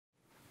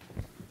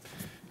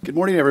Good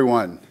morning,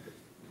 everyone.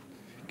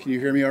 Can you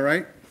hear me all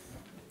right?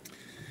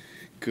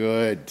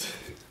 Good.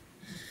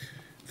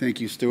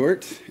 Thank you,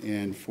 Stuart,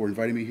 and for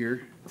inviting me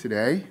here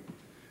today.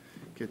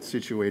 Get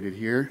situated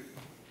here.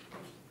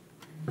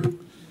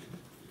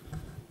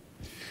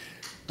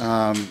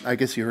 I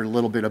guess you heard a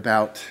little bit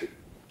about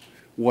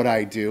what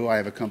I do. I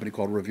have a company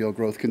called Reveal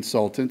Growth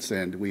Consultants,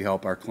 and we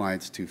help our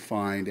clients to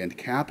find and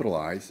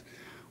capitalize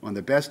on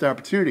the best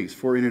opportunities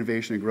for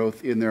innovation and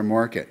growth in their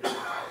market.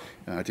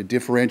 To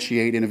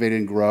differentiate, innovate,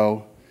 and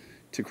grow,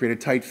 to create a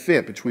tight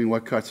fit between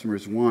what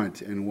customers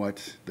want and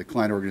what the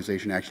client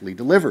organization actually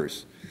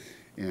delivers.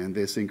 And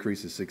this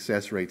increases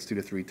success rates 2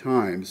 to 3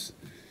 times,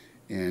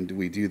 and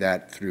we do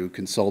that through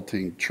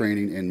consulting,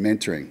 training, and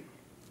mentoring.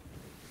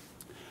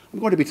 I'm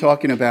going to be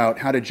talking about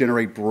how to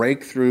generate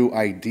breakthrough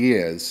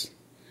ideas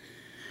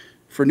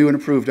for new and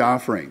improved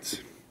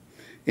offerings.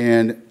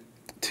 And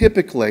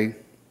typically,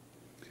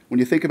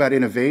 when you think about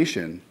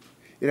innovation,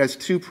 it has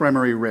 2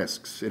 primary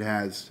risks. It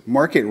has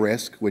market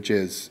risk, which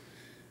is,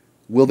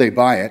 will they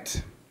buy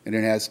it? And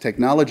it has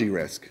technology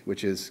risk,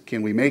 which is,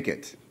 can we make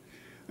it?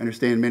 I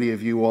understand many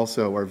of you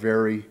also are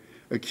very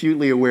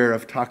acutely aware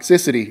of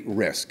toxicity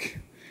risk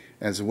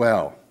as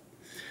well.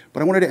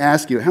 But I wanted to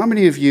ask you, how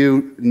many of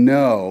you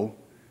know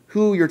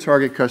who your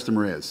target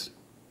customer is?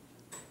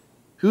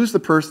 Who's the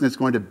person that's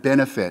going to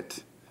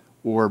benefit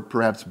or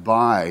perhaps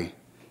buy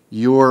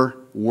your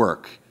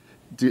work?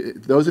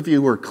 Those of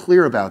you who are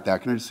clear about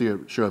that, can I just see a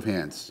show of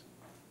hands?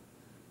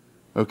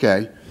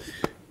 Okay.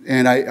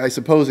 And I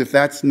suppose if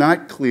that's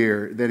not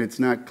clear, then it's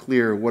not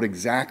clear what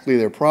exactly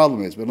their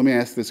problem is. But let me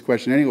ask this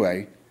question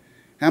anyway.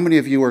 How many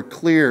of you are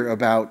clear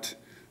about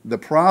the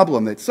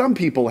problem that some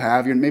people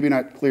have? You're maybe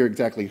not clear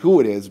exactly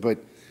who it is, but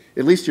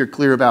at least you're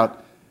clear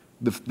about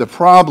the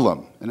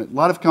problem. And a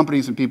lot of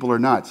companies and people are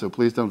not, so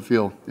please don't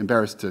feel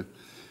embarrassed to.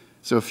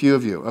 So a few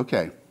of you.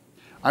 Okay.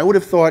 I would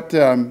have thought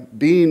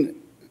being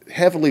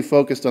heavily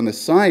focused on the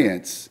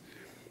science,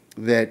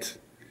 that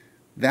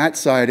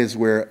side is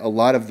where a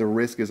lot of the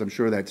risk is. I'm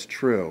sure that's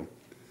true.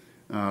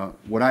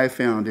 What I have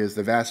found is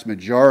the vast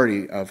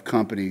majority of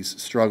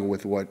companies struggle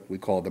with what we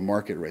call the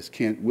market risk.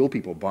 Will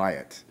people buy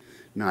it?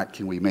 Not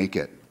can we make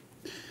it?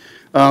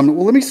 Well,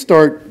 let me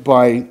start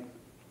by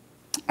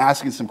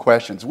asking some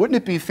questions. Wouldn't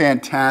it be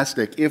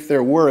fantastic if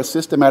there were a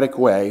systematic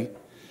way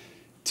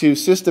to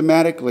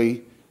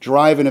systematically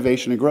drive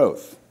innovation and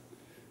growth?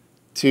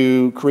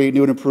 To create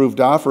new and improved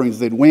offerings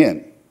that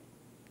win,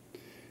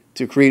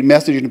 to create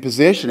messaging and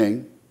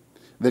positioning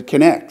that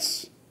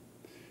connects,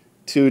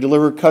 to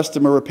deliver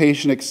customer or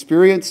patient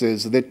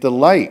experiences that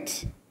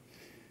delight,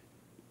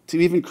 to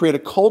even create a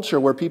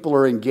culture where people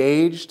are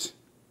engaged,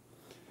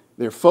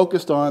 they're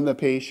focused on the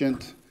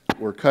patient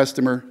or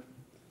customer,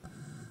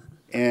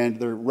 and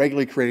they're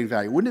regularly creating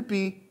value. Wouldn't it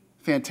be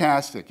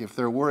fantastic if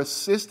there were a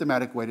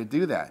systematic way to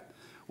do that?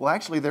 Well,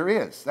 actually there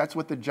is. That's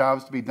what the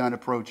jobs to be done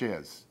approach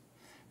is.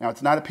 Now,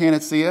 it's not a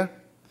panacea.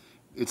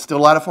 It's still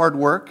a lot of hard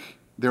work.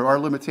 There are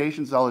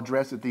limitations I'll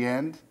address at the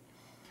end.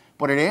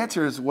 But it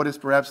answers what is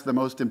perhaps the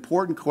most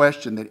important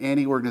question that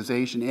any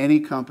organization, any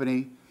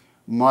company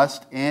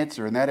must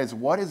answer, and that is,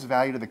 what is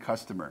value to the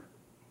customer?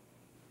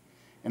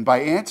 And by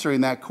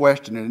answering that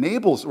question, it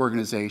enables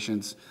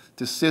organizations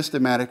to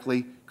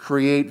systematically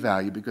create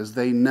value because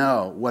they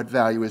know what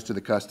value is to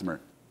the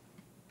customer.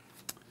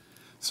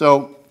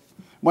 So,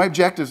 my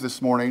objectives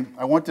this morning,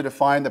 I want to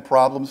define the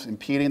problems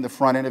impeding the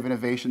front end of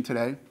innovation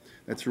today.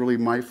 That's really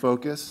my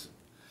focus.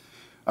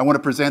 I want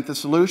to present the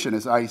solution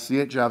as I see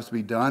it, jobs to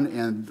be done,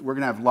 and we're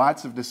going to have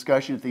lots of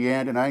discussion at the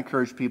end, and I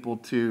encourage people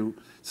to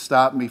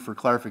stop me for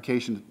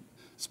clarification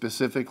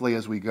specifically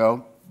as we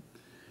go.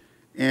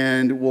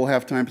 And we'll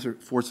have time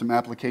for some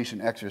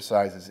application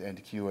exercises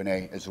and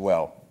Q&A as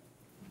well.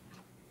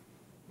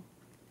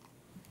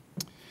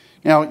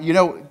 Now, you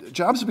know,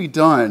 jobs to be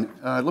done,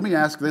 let me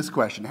ask this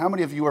question. How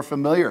many of you are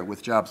familiar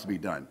with jobs to be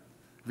done?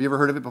 Have you ever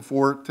heard of it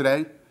before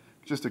today?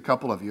 Just a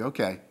couple of you,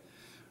 okay.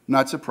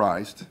 Not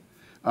surprised.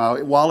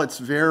 While it's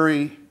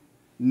very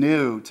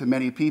new to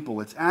many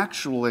people, it's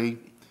actually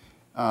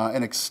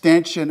an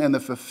extension and the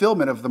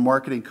fulfillment of the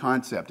marketing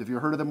concept. Have you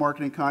heard of the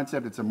marketing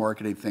concept? It's a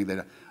marketing thing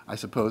that I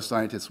suppose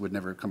scientists would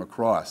never come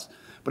across.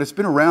 But it's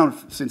been around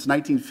since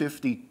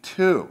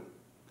 1952.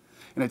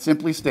 And it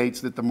simply states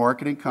that the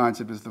marketing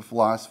concept is the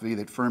philosophy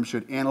that firms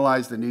should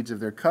analyze the needs of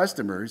their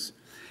customers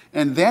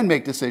and then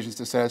make decisions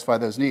to satisfy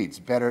those needs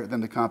better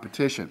than the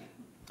competition.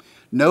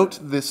 Note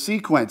the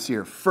sequence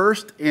here.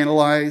 First,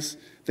 analyze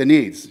the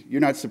needs.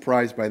 You're not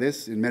surprised by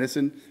this in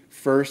medicine.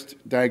 First,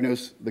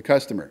 diagnose the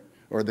customer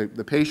or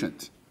the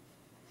patient.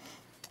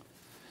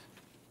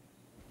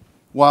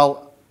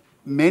 While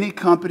many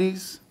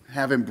companies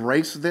have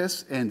embraced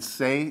this and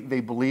say they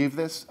believe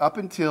this, up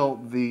until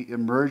the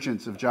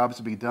emergence of jobs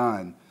to be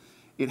done,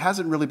 it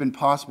hasn't really been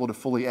possible to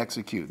fully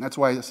execute. And that's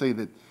why I say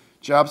that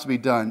jobs to be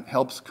done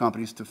helps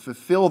companies to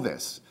fulfill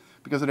this,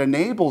 because it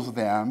enables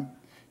them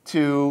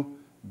to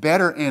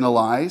better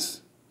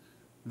analyze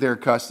their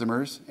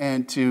customers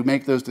and to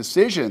make those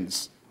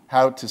decisions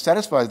how to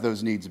satisfy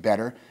those needs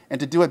better and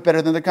to do it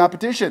better than the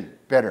competition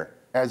better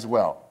as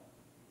well.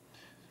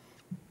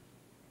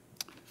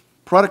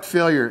 Product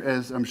failure,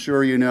 as I'm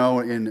sure you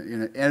know,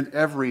 in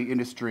every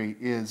industry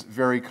is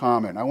very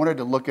common. I wanted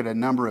to look at a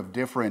number of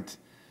different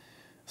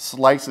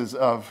slices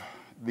of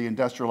the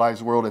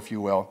industrialized world, if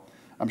you will.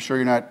 I'm sure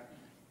you're not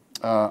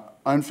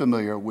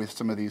unfamiliar with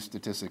some of these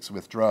statistics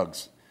with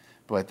drugs,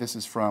 but this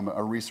is from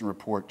a recent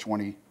report,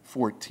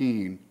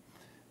 2014,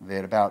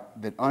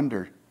 that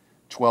under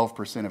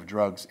 12% of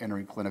drugs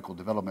entering clinical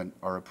development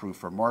are approved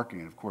for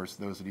marketing. Of course,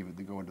 those that even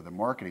go into the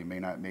marketing may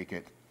not make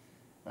it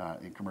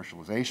in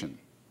commercialization.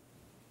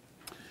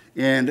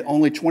 And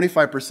only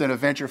 25% of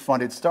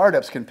venture-funded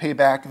startups can pay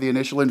back the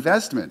initial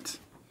investment.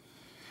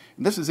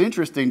 And this is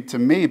interesting to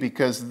me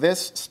because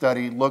this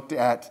study looked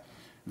at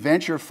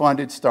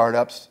venture-funded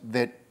startups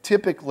that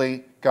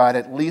typically got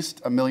at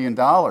least $1 million.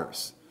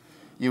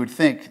 You would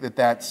think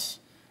that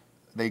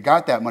they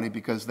got that money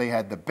because they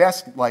had the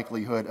best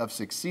likelihood of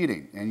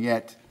succeeding, and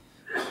yet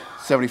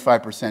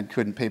 75%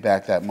 couldn't pay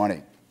back that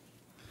money.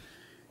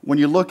 When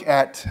you look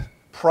at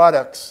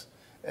products,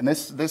 and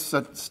this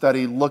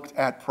study looked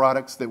at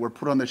products that were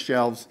put on the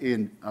shelves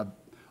in a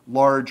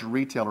large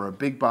retailer, a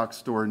big box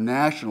store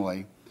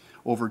nationally,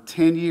 over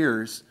 10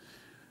 years,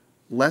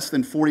 less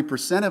than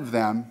 40% of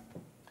them,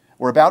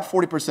 or about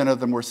 40% of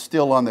them were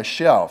still on the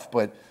shelf,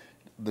 but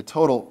the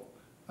total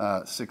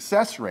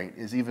success rate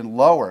is even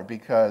lower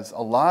because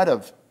a lot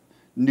of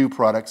new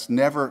products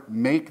never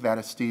make that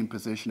esteemed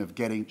position of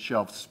getting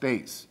shelf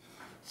space.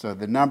 So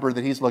the number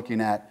that he's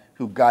looking at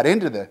who got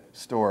into the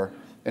store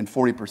and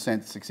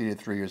 40% succeeded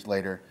 3 years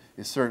later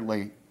is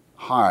certainly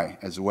high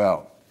as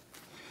well.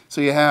 So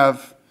you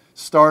have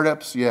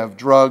startups, you have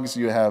drugs,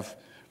 you have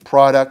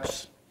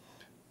products.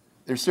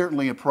 There's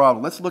certainly a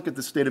problem. Let's look at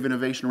the state of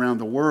innovation around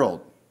the world.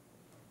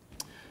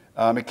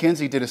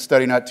 McKinsey did a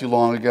study not too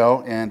long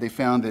ago, and they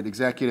found that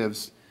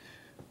executives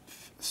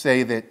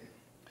say that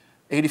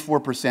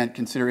 84%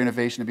 consider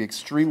innovation to be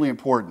extremely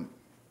important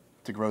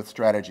to growth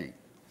strategy,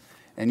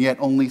 and yet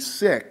only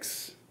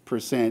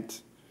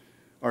 6%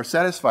 are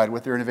satisfied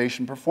with their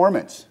innovation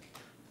performance.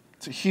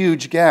 It's a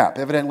huge gap.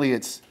 Evidently,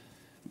 it's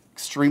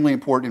extremely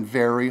important and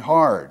very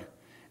hard.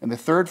 And the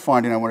third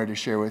finding I wanted to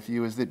share with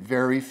you is that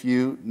very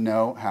few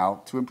know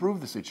how to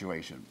improve the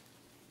situation.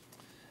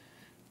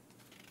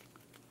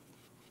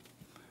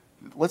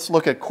 Let's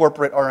look at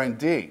corporate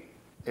R&D.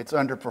 It's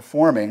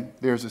underperforming.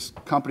 There's this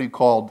company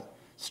called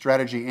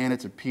Strategy, and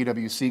it's a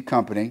PwC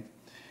company,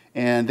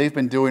 and they've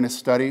been doing a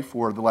study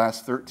for the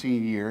last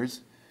 13 years.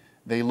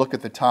 They look at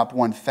the top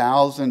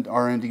 1,000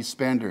 R&D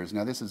spenders.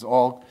 Now, this is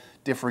all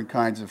different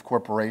kinds of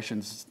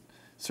corporations,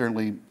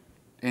 certainly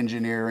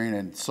engineering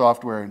and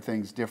software and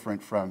things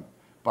different from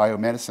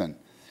biomedicine.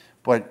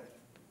 But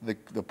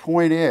the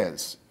point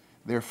is,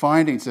 their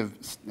findings have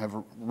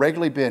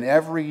regularly been,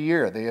 every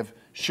year, they have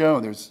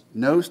shown there's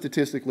no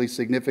statistically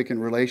significant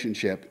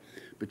relationship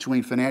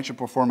between financial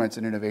performance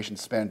and innovation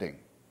spending.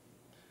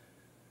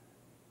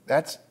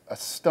 That's a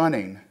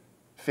stunning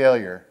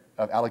failure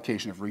of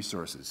allocation of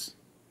resources.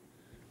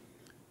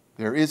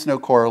 There is no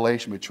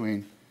correlation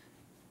between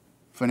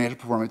financial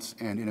performance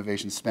and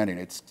innovation spending.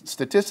 It's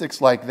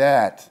statistics like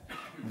that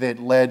that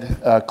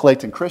led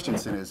Clayton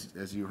Christensen,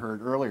 as you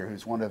heard earlier,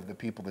 who's one of the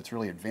people that's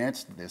really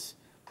advanced this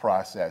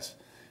process,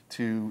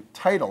 to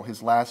title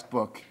his last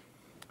book,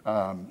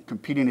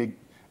 Competing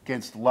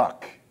Against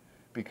Luck,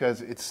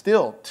 because it's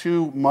still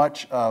too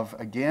much of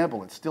a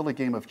gamble. It's still a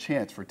game of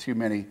chance for too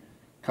many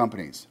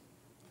companies.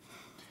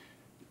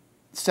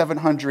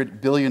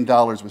 $700 billion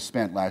was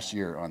spent last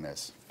year on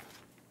this.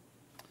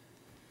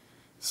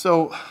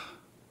 So,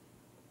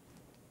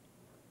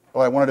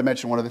 I wanted to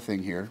mention one other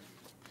thing here.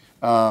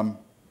 Of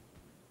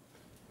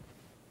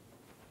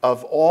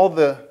all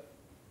the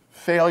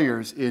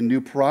failures in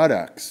new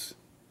products,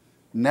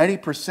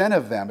 90%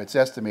 of them, it's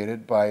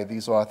estimated by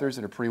these authors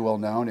that are pretty well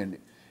known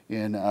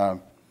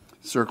in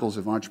circles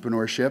of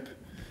entrepreneurship,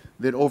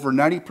 that over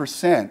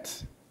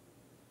 90%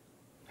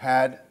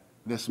 had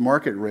this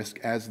market risk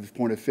as the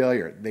point of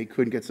failure. They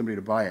couldn't get somebody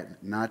to buy it,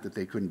 not that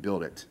they couldn't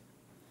build it.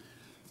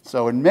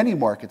 So in many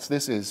markets,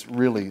 this is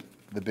really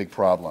the big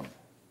problem.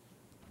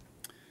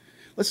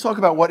 Let's talk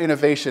about what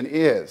innovation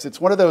is.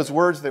 It's one of those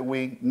words that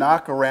we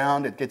knock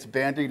around. It gets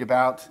bandied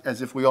about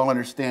as if we all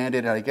understand it.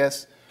 And I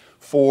guess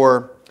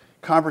for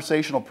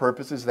conversational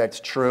purposes,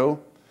 that's true.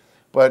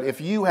 But if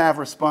you have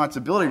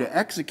responsibility to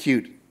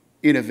execute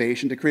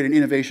innovation, to create an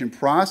innovation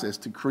process,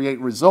 to create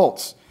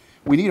results,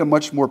 we need a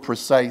much more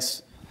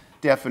precise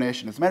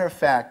definition. As a matter of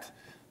fact,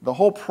 the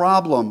whole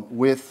problem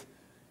with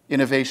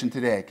innovation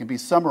today can be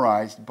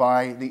summarized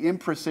by the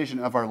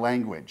imprecision of our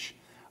language.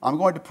 I'm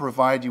going to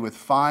provide you with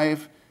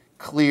 5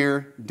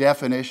 clear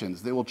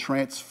definitions that will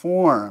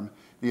transform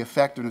the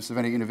effectiveness of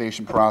any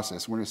innovation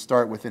process. We're going to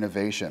start with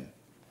innovation.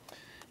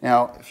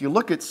 Now, if you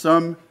look at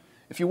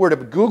if you were to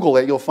Google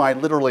it, you'll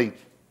find literally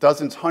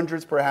dozens,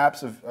 hundreds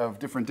perhaps of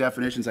different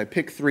definitions. I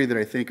picked 3 that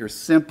I think are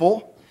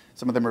simple.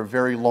 Some of them are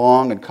very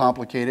long and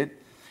complicated.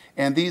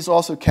 And these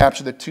also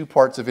capture the 2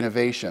 parts of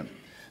innovation.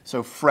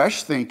 So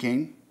fresh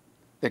thinking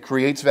that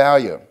creates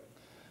value,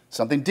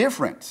 something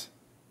different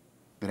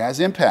that has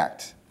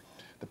impact.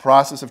 the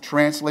process of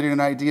translating an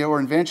idea or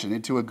invention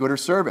into a good or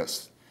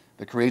service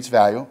that creates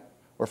value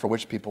or for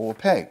which people will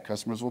pay,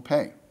 customers will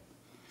pay.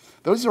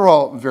 Those are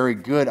all very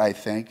good, I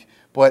think,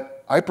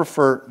 but I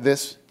prefer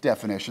this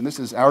definition. This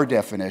is our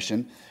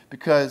definition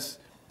because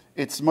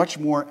it's much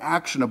more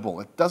actionable.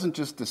 It doesn't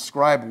just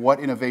describe what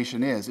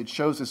innovation is. It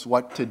shows us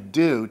what to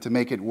do to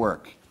make it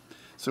work.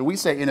 So we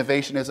say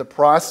innovation is a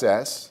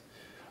process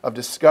of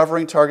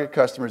discovering target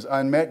customers'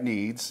 unmet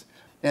needs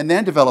and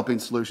then developing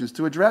solutions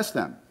to address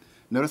them.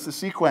 Notice the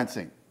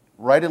sequencing,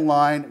 right in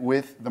line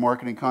with the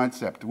marketing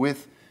concept,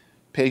 with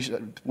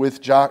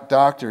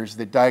doctors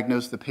that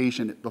diagnose the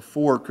patient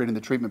before creating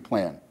the treatment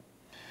plan.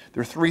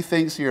 There are three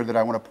things here that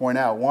I want to point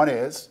out. One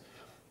is,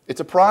 it's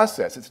a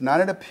process. It's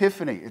not an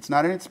epiphany. It's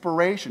not an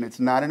inspiration. It's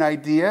not an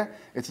idea.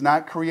 It's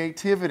not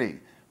creativity.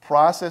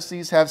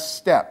 Processes have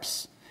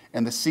steps,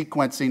 and the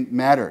sequencing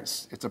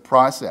matters. It's a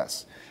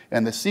process.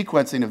 And the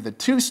sequencing of the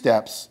two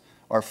steps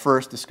are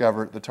first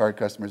discover the target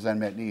customer's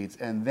unmet needs,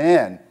 and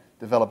then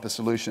develop the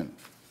solution.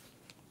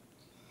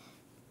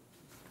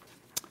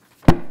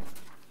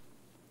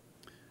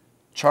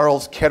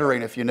 Charles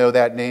Kettering, if you know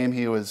that name,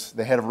 he was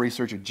the head of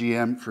research at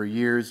GM for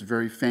years,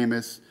 very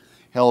famous,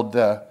 held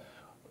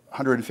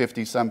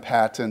 150-some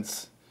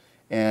patents,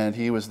 and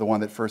he was the one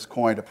that first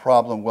coined a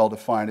problem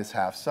well-defined as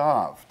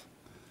half-solved.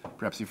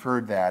 Perhaps you've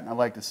heard that. And I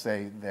like to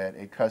say that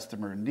a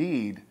customer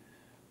need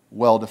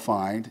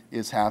well-defined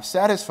is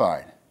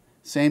half-satisfied.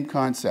 Same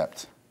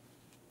concept.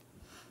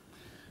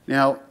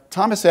 Now,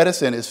 Thomas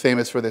Edison is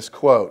famous for this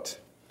quote,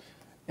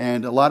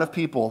 and a lot of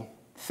people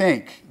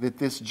think that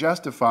this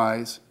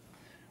justifies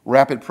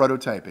rapid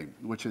prototyping,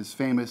 which is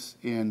famous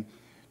in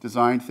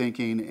design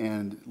thinking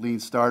and lean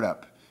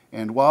startup.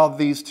 And while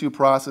these two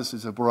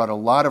processes have brought a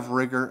lot of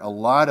rigor, a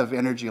lot of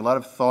energy, a lot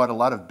of thought, a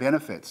lot of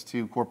benefits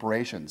to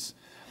corporations,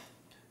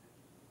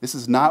 this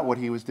is not what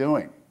he was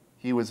doing.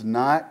 He was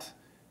not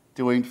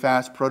doing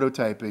fast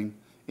prototyping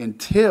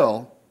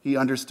until he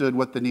understood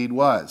what the need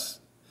was.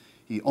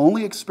 He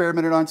only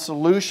experimented on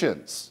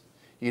solutions.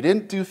 He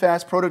didn't do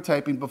fast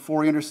prototyping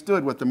before he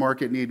understood what the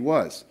market need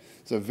was.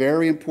 It's a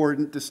very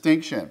important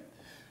distinction.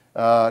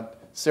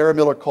 Sarah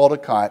Miller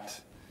Caldecott,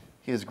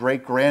 his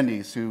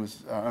great-grandniece, who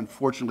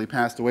unfortunately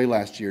passed away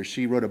last year,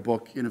 she wrote a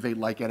book, Innovate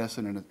Like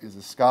Edison, and is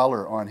a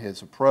scholar on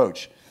his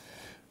approach,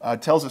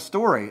 tells a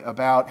story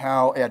about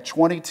how at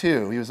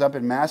 22, he was up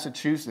in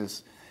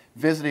Massachusetts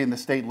visiting the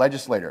state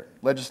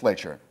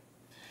legislature,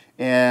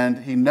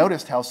 and he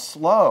noticed how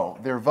slow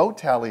their vote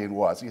tallying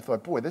was. He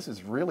thought, boy, this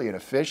is really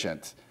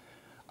inefficient.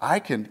 I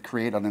can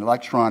create an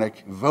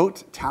electronic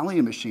vote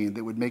tallying machine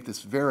that would make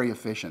this very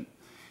efficient.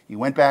 He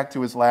went back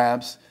to his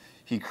labs,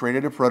 he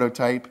created a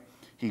prototype,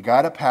 he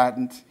got a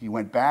patent, he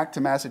went back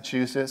to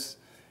Massachusetts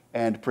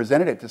and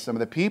presented it to some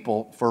of the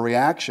people for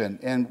reaction,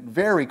 and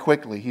very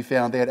quickly he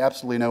found they had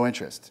absolutely no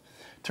interest.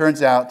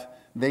 Turns out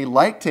they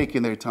like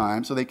taking their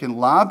time so they can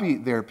lobby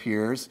their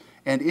peers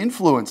and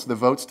influence the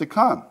votes to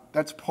come.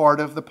 That's part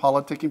of the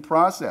politicking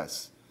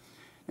process.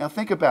 Now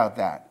think about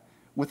that.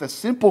 With a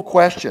simple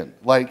question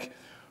like,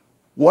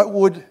 what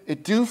would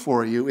it do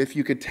for you if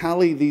you could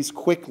tally these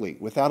quickly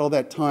without all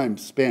that time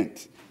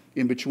spent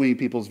in between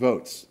people's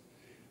votes?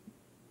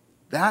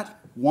 That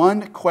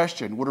one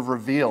question would have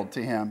revealed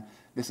to him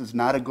this is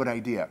not a good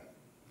idea.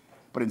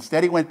 But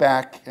instead he went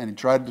back and he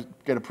tried to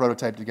get a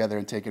prototype together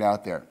and take it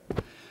out there.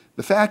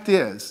 The fact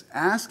is,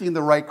 asking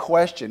the right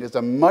question is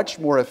a much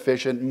more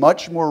efficient,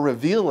 much more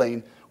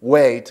revealing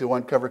way to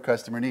uncover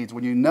customer needs.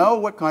 When you know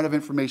what kind of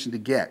information to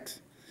get,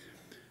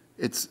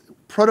 it's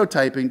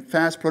prototyping,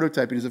 fast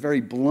prototyping is a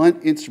very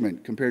blunt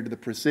instrument compared to the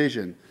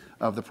precision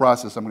of the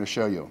process I'm going to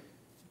show you.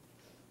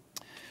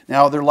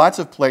 Now, there are lots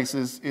of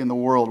places in the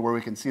world where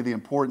we can see the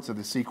importance of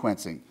the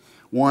sequencing.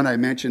 One I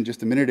mentioned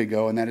just a minute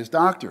ago, and that is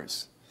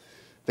doctors.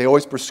 They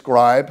always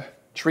prescribe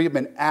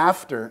treatment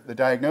after the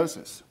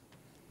diagnosis.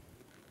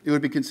 It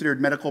would be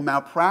considered medical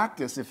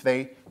malpractice if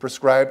they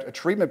prescribed a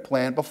treatment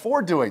plan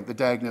before doing the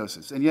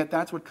diagnosis, and yet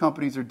that's what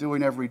companies are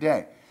doing every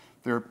day.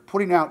 They're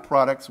putting out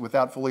products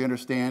without fully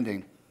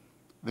understanding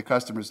the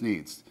customer's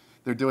needs.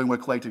 They're doing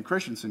what Clayton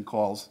Christensen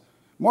calls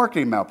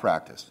marketing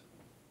malpractice.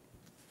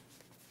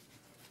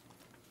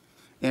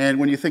 And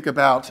when you think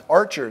about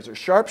archers or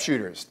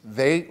sharpshooters,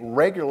 they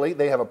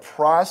have a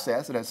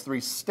process that has 3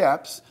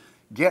 steps: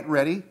 get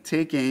ready,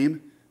 take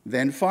aim,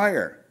 then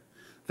fire.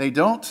 They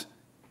don't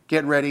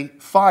get ready,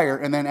 fire,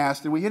 and then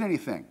ask, did we hit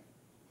anything?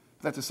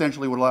 That's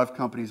essentially what a lot of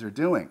companies are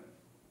doing.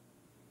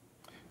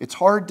 It's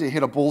hard to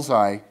hit a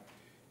bullseye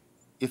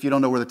if you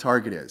don't know where the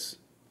target is.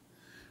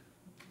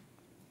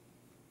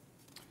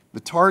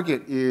 The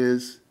target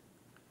is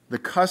the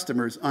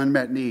customer's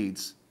unmet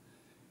needs,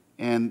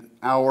 and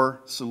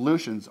our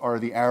solutions are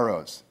the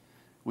arrows.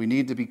 We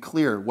need to be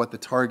clear what the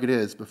target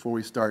is before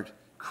we start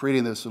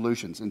creating those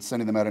solutions and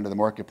sending them out into the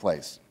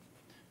marketplace.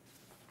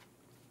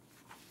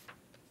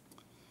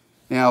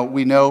 Now,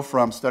 we know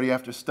from study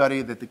after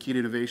study that the key to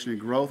innovation and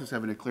growth is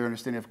having a clear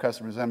understanding of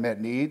customers' unmet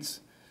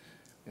needs.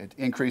 It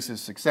increases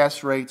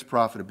success rates,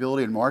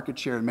 profitability, and market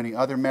share, and many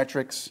other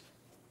metrics.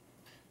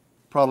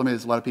 Problem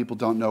is, a lot of people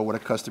don't know what a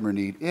customer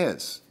need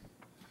is.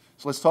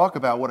 So let's talk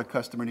about what a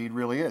customer need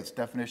really is.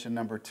 Definition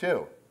number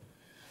 2.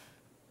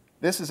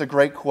 This is a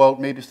great quote.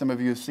 Maybe some of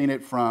you have seen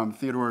it from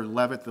Theodore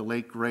Levitt, the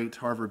late great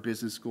Harvard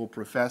Business School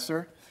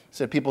professor. He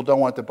said people don't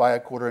want to buy a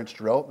quarter-inch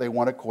drill, they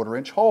want a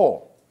quarter-inch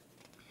hole.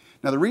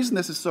 Now the reason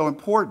this is so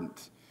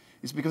important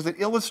is because it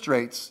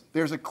illustrates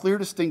there's a clear,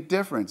 distinct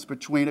difference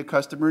between a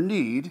customer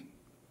need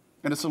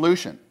and a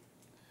solution.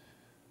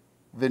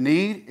 The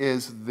need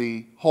is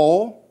the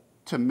hole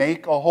to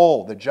make a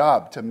hole, the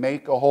job to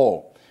make a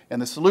hole.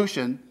 And the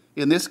solution,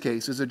 in this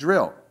case, is a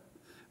drill.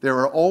 There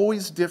are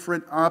always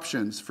different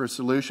options for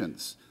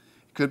solutions.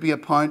 It could be a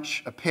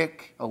punch, a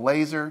pick, a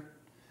laser,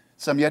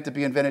 some yet to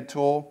be invented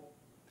tool.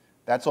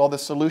 That's all the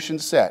solution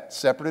set,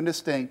 separate and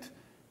distinct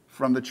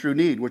from the true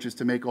need, which is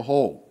to make a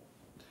hole.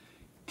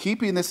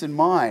 Keeping this in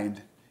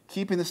mind,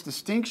 keeping this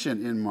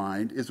distinction in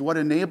mind, is what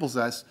enables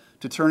us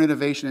to turn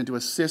innovation into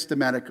a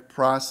systematic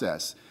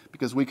process,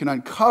 because we can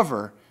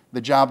uncover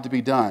the job to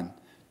be done,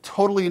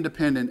 totally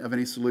independent of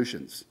any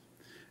solutions.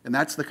 And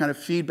that's the kind of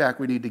feedback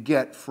we need to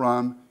get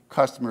from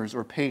customers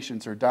or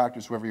patients or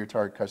doctors, whoever your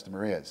target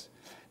customer is.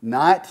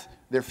 Not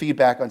their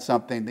feedback on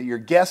something that you're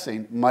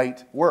guessing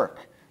might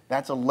work.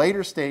 That's a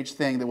later stage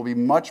thing that will be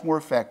much more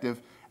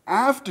effective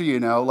after you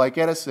know, like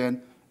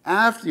Edison,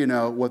 after you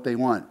know what they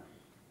want.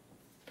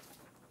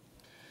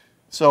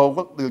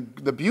 So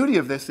the beauty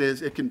of this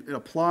is it can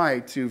apply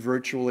to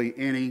virtually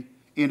any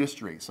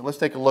industry. So let's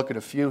take a look at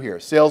a few here.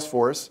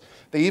 Salesforce,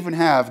 they even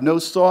have no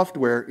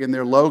software in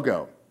their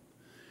logo.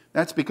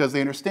 That's because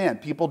they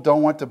understand people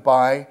don't want to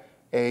buy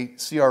a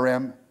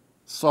CRM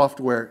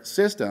software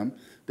system.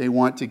 They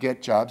want to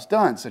get jobs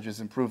done, such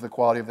as improve the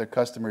quality of their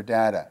customer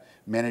data,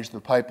 manage the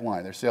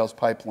pipeline, their sales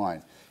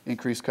pipeline,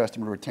 increase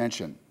customer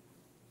retention.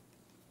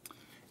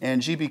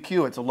 And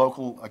GBQ, it's a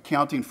local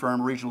accounting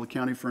firm, regional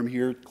accounting firm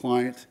here,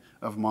 client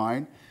of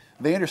mine.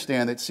 They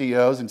understand that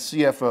CEOs and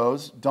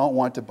CFOs don't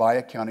want to buy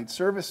accounting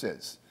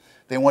services.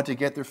 They want to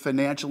get their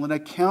financial and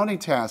accounting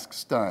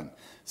tasks done,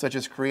 such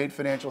as create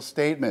financial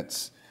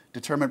statements,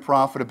 determine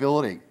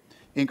profitability,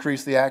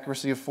 increase the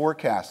accuracy of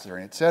forecasting,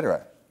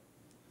 etc.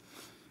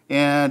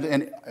 And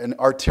an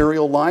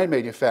arterial line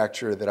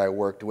manufacturer that I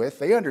worked with,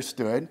 they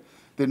understood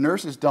that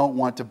nurses don't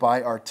want to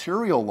buy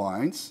arterial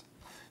lines.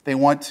 They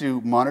want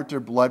to monitor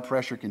blood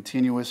pressure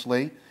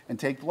continuously and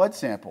take blood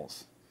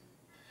samples.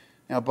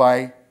 Now,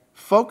 by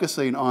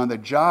focusing on the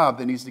job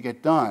that needs to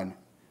get done,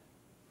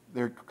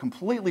 they're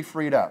completely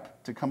freed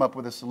up to come up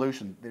with a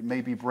solution that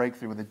may be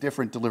breakthrough with a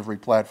different delivery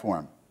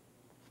platform.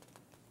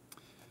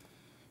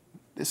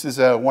 This is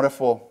a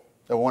wonderful,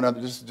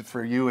 this is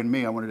for you and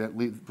me. I wanted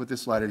to put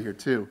this slide in here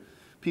too.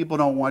 People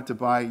don't want to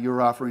buy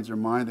your offerings or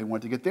mine. They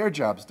want to get their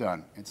jobs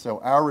done. And so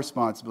our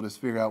responsibility is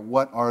to figure out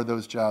what are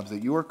those jobs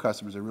that your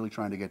customers are really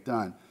trying to get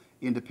done,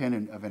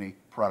 independent of any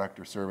product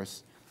or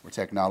service or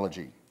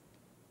technology.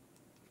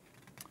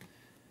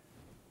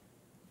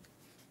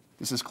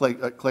 This is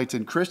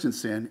Clayton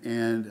Christensen,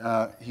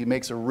 and he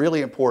makes a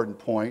really important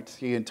point.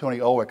 He and Tony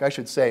Ulwick, I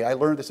should say, I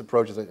learned this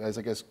approach, as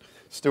I guess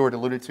Stuart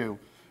alluded to,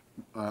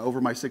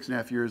 over my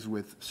 6.5 years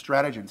with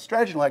Strategy.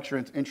 Strategy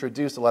lecture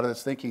introduced a lot of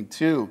this thinking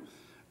to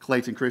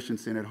Clayton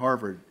Christensen at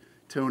Harvard.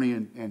 Tony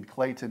and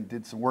Clayton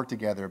did some work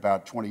together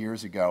about 20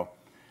 years ago,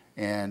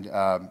 and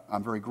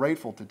I'm very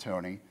grateful to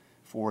Tony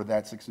for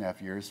that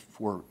 6.5 years,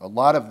 for a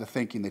lot of the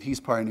thinking that he's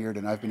pioneered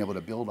and I've been able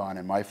to build on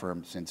in my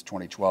firm since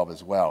 2012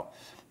 as well.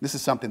 This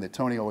is something that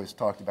Tony always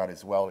talked about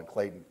as well, and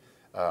Clayton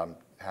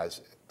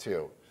has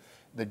too.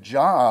 The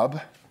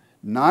job,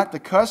 not the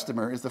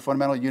customer, is the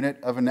fundamental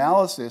unit of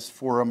analysis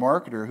for a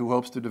marketer who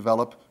hopes to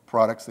develop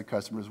products that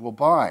customers will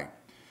buy.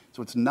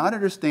 So it's not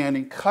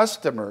understanding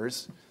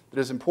customers that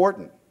is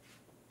important.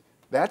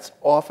 That's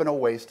often a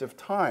waste of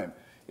time.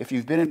 If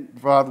you've been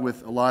involved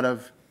with a lot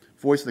of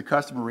voice of the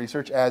customer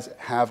research, as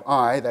have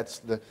I,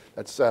 that's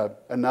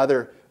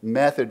another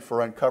method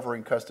for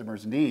uncovering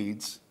customers'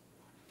 needs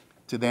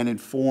to then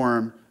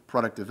inform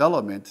product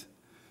development.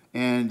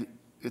 And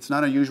it's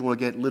not unusual to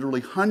get literally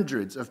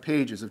hundreds of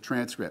pages of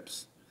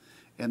transcripts.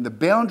 And the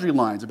boundary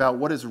lines about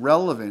what is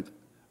relevant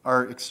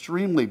are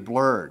extremely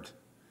blurred.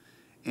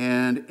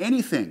 And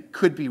anything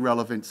could be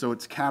relevant, so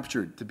it's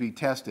captured to be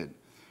tested.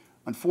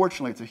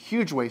 Unfortunately, it's a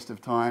huge waste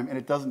of time, and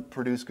it doesn't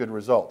produce good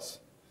results,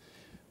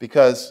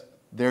 because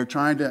they're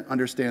trying to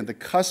understand the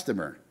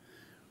customer,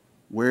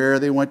 where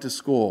they went to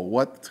school,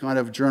 what kind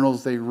of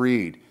journals they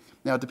read.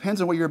 Now, it depends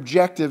on what your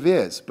objective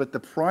is, but the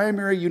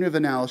primary unit of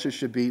analysis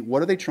should be,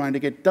 what are they trying to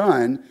get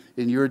done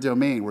in your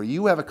domain, where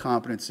you have a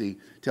competency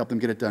to help them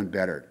get it done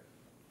better.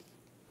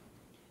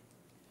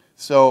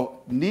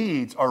 So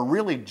needs are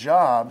really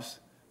jobs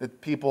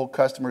that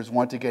customers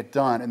want to get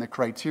done, and the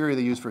criteria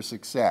they use for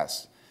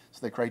success. So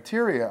the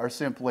criteria are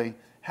simply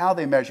how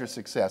they measure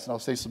success, and I'll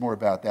say some more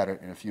about that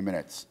in a few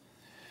minutes.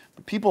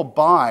 But people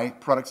buy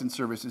products and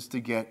services to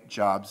get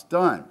jobs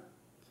done.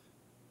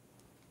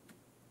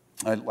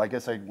 I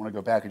guess I want to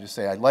go back and just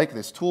say I like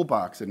this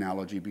toolbox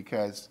analogy,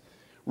 because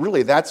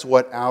really that's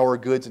what our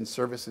goods and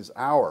services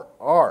are.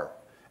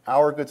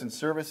 Our goods and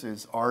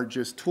services are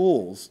just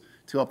tools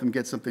to help them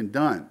get something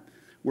done.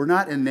 We're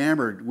not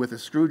enamored with a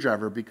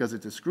screwdriver because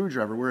it's a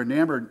screwdriver. We're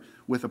enamored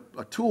with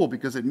a tool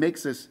because it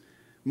makes us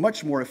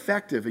much more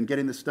effective in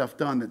getting the stuff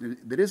done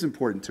that is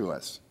important to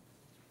us.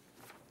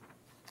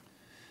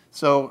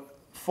 So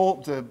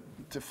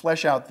to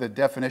flesh out the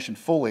definition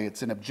fully,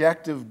 it's an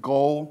objective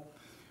goal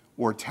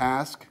or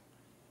task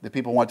that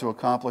people want to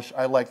accomplish.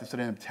 I like the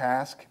synonym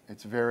task.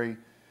 It's very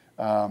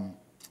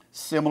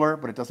similar,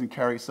 but it doesn't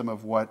carry some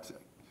of what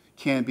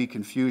can be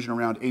confusion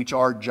around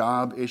HR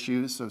job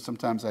issues. So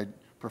sometimes I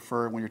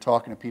prefer, when you're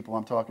talking to people,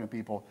 I'm talking to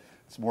people,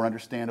 it's more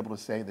understandable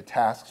to say the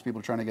tasks people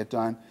are trying to get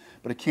done.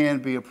 But it can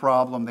be a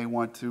problem they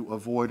want to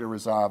avoid or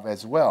resolve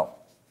as well.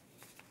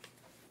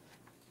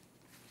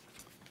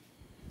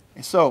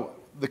 And so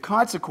the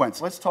consequence,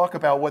 let's talk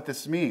about what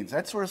this means.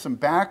 That's sort of some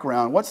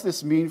background. What's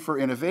this mean for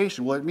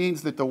innovation? Well, it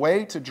means that the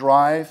way to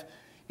drive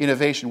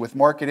innovation with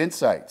market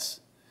insights,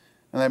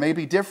 and that may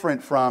be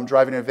different from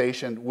driving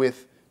innovation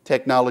with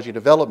technology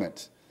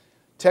development.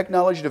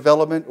 Technology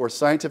development or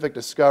scientific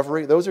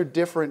discovery, those are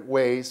different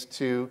ways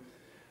to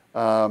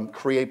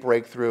create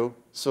breakthrough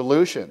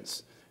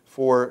solutions.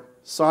 For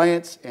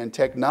science and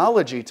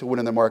technology to win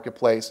in the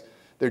marketplace,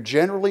 they're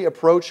generally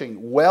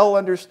approaching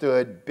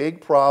well-understood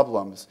big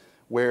problems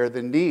where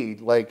the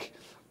need, like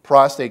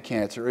prostate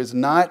cancer, is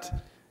not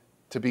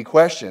to be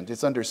questioned.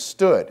 It's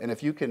understood. And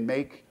if you can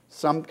make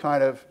some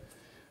kind of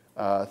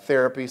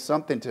therapy,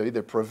 something to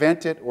either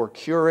prevent it or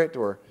cure it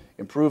or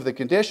improve the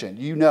condition,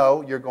 you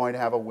know you're going to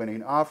have a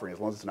winning offering, as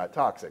long as it's not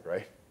toxic,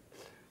 right?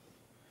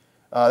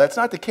 That's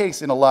not the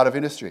case in a lot of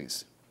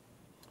industries.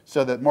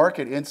 So the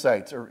market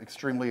insights are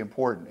extremely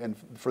important. And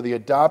for the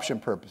adoption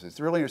purposes,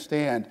 to really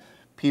understand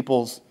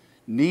people's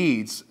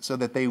needs so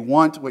that they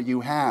want what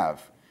you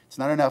have. It's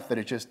not enough that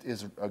it just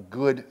is a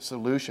good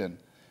solution.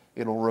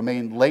 It'll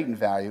remain latent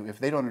value if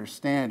they don't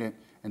understand it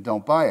and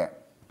don't buy it.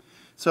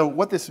 So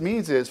what this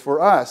means is,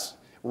 for us,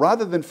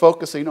 rather than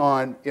focusing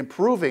on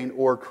improving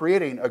or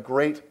creating a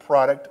great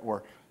product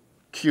or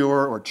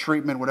cure or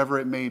treatment, whatever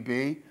it may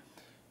be,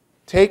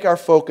 take our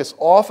focus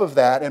off of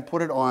that and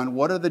put it on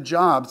what are the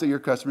jobs that your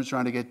customer is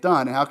trying to get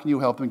done and how can you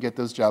help them get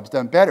those jobs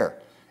done better.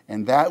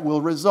 And that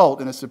will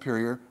result in a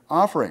superior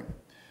offering.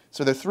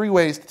 So there are three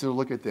ways to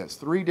look at this,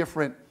 three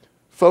different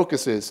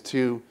focuses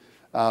to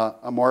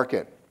a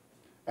market.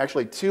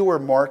 Actually, two are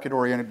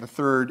market-oriented. The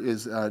third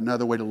is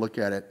another way to look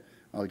at it.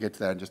 I'll get to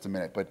that in just a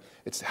minute. But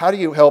it's how do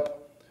you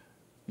help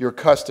your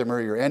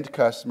customer, your end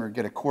customer,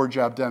 get a core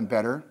job done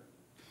better?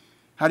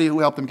 How do you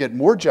help them get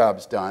more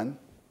jobs done?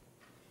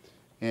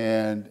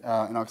 And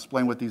I'll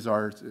explain what these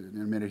are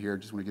in a minute here.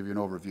 Just want to give you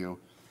an overview.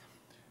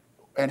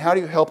 And how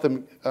do you help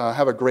them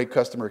have a great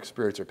customer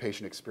experience or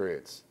patient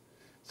experience?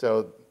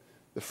 So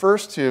the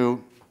first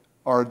two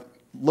are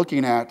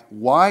looking at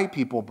why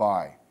people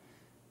buy.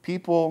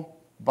 People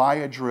buy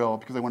a drill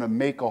because they want to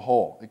make a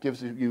hole. It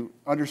gives you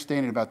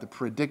understanding about the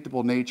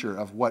predictable nature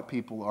of what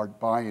people are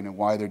buying and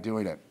why they're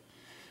doing it.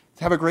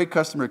 To have a great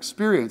customer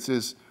experience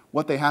is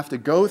what they have to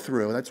go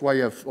through. That's why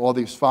you have all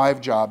these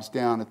 5 jobs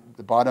down at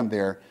the bottom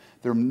there.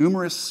 There are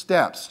numerous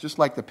steps, just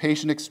like the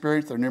patient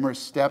experience, there are numerous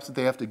steps that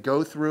they have to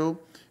go through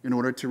in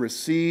order to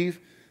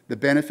receive the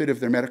benefit of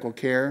their medical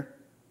care.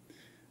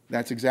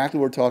 That's exactly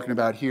what we're talking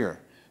about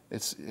here.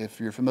 If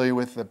you're familiar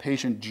with the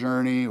patient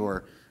journey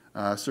or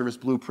service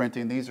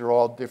blueprinting, these are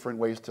all different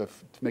ways to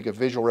make a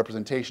visual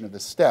representation of the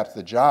steps,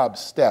 the job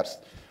steps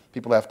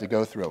people have to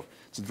go through.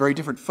 It's a very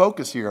different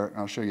focus here, and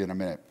I'll show you in a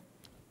minute.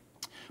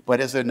 But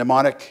as a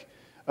mnemonic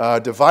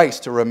device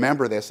to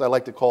remember this, I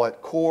like to call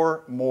it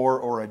core, more,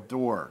 or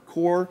adore.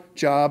 Core,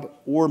 job,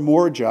 or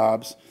more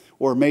jobs,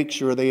 or make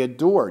sure they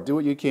adore. Do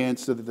what you can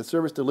so that the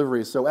service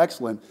delivery is so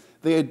excellent,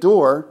 they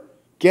adore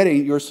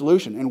getting your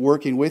solution and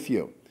working with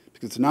you.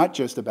 Because it's not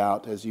just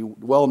about, as you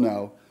well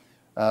know,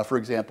 for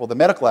example, the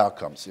medical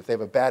outcomes. If they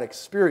have a bad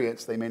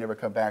experience, they may never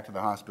come back to the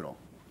hospital.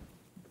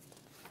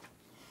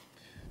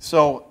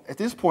 So at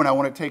this point, I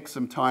want to take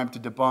some time to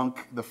debunk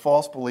the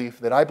false belief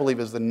that I believe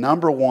is the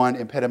 #1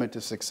 impediment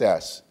to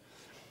success.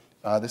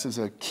 This is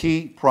a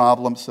key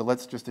problem, so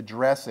let's just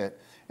address it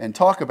and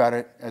talk about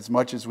it as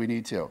much as we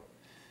need to.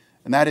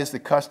 And that is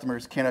that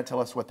customers cannot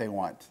tell us what they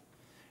want.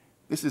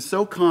 This is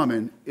so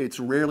common, it's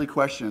rarely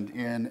questioned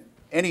in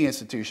any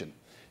institution.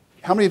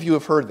 How many of you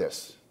have heard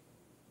this?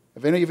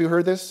 Have any of you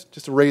heard this?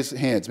 Just to raise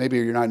hands. Maybe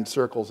you're not in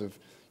circles if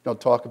you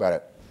don't talk about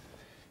it.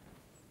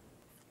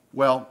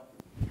 Well,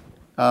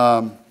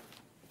 the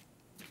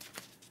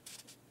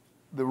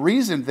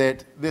reason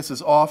that this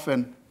is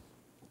often,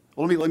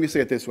 well, let me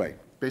say it this way,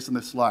 based on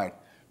this slide.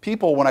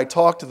 People, when I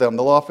talk to them,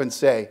 they'll often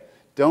say,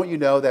 don't you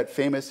know that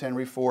famous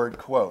Henry Ford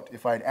quote?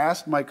 If I'd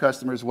asked my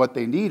customers what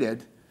they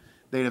needed,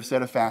 they'd have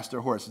said a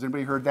faster horse. Has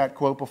anybody heard that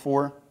quote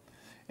before?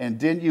 And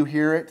didn't you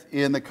hear it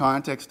in the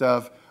context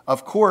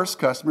of course,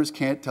 customers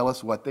can't tell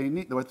us what they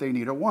need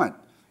or want.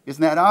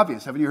 Isn't that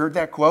obvious? Haven't you heard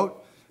that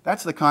quote?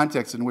 That's the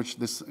context in which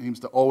this seems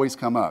to always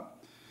come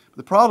up.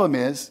 The problem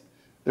is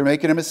they're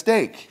making a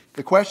mistake.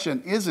 The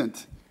question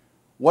isn't,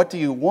 what do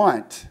you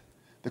want?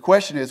 The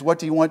question is, what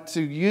do you want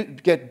to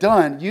get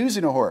done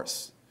using a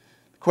horse?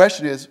 The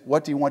Question is,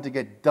 what do you want to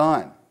get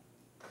done?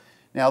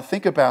 Now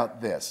think about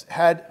this.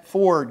 Had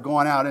Ford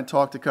gone out and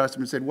talked to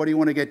customers and said, what do you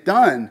want to get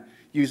done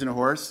using a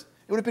horse?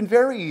 It would have been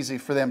very easy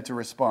for them to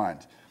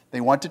respond.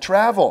 They want to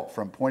travel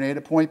from point A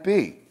to point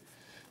B.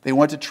 They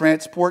want to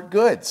transport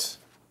goods.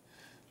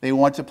 They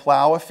want to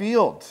plow a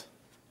field.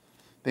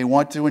 They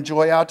want to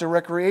enjoy outdoor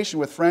recreation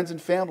with friends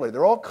and family.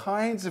 There are all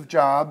kinds of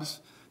jobs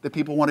that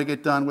people want to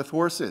get done with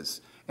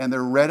horses, and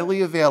they're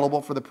readily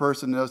available for the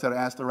person who knows how to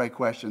ask the right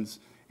questions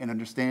and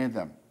understand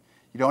them.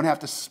 You don't have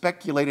to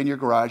speculate in your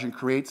garage and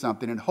create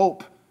something and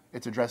hope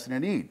it's addressing a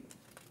need.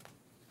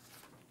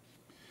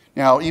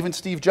 Now, even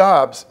Steve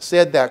Jobs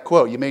said that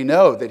quote. You may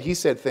know that he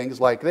said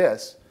things like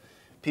this: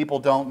 people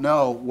don't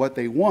know what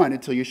they want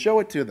until you show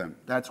it to them.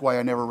 That's why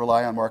I never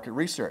rely on market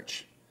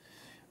research.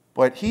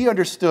 But he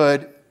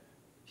understood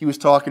he was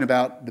talking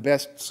about the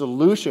best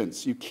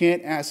solutions. You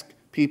can't ask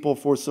people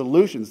for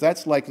solutions.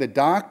 That's like the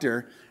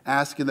doctor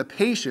asking the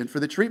patient for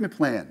the treatment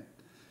plan.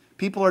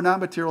 People are not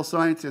material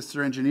scientists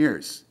or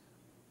engineers.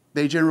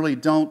 They generally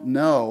don't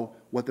know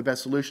what the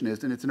best solution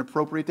is, and it's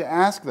inappropriate to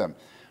ask them.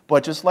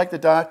 But just like the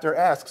doctor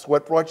asks,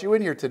 what brought you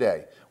in here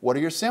today? What are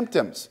your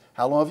symptoms?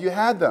 How long have you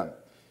had them?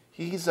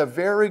 He's a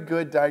very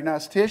good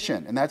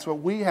diagnostician, and that's what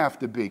we have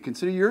to be.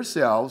 Consider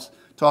yourselves,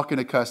 talking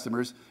to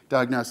customers,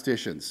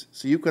 diagnosticians,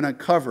 so you can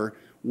uncover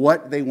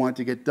what they want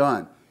to get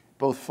done,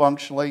 both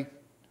functionally,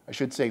 I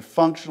should say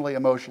functionally,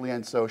 emotionally,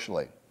 and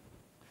socially.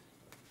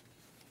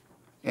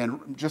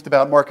 And just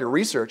about market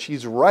research,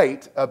 he's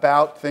right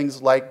about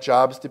things like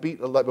jobs to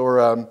beat,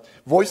 or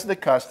voice of the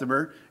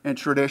customer and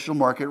traditional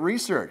market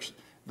research.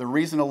 The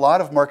reason a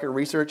lot of market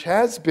research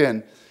has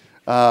been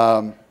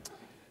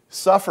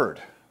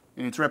suffered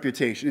in its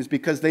reputation is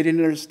because they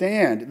didn't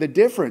understand the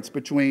difference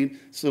between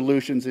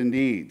solutions and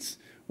needs.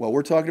 What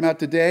we're talking about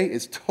today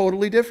is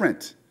totally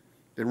different.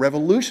 It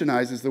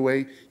revolutionizes the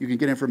way you can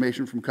get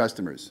information from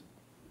customers.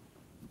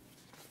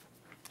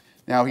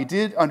 Now, he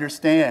did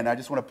understand, I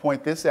just want to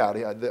point this out,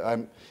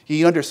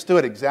 he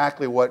understood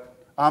exactly what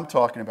I'm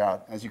talking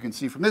about, as you can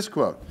see from this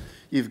quote.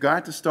 You've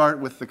got to start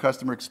with the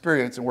customer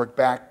experience and work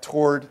back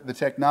toward the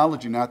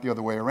technology, not the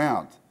other way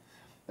around.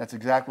 That's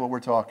exactly what we're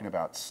talking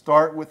about.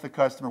 Start with the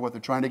customer, what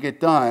they're trying to get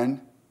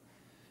done,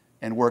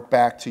 and work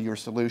back to your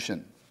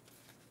solution.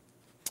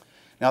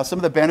 Now, some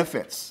of the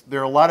benefits. There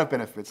are a lot of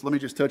benefits. Let me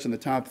just touch on the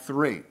top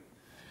three.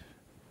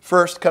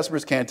 First,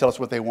 customers can tell us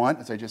what they want,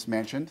 as I just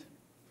mentioned.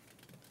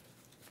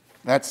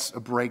 That's a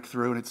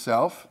breakthrough in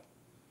itself.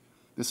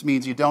 This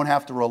means you don't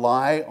have to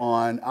rely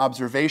on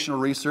observational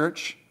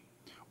research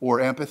or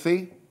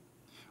empathy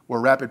or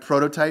rapid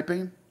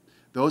prototyping.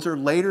 Those are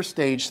later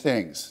stage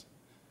things.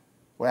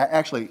 Well,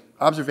 actually,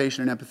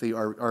 observation and empathy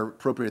are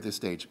appropriate at this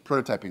stage.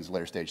 Prototyping is a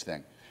later stage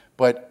thing.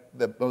 But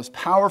the most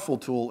powerful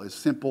tool is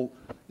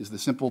the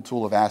simple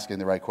tool of asking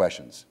the right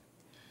questions.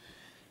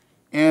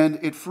 And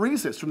it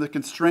frees us from the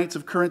constraints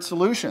of current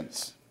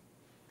solutions.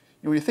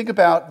 When you think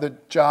about the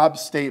job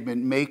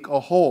statement, make a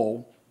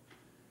whole,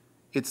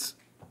 it's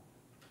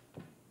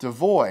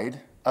devoid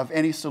of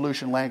any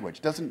solution language.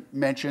 It doesn't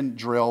mention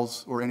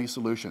drills or any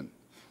solution.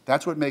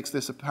 That's what makes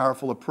this a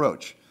powerful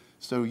approach.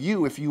 So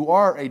if you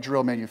are a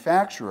drill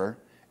manufacturer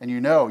and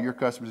you know your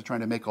customers are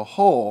trying to make a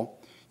whole,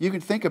 you can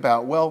think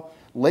about, well,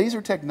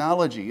 laser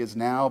technology is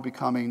now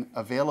becoming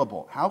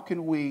available. How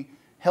can we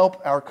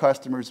help our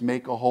customers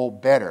make a whole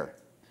better?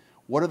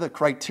 What are the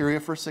criteria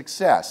for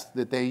success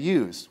that they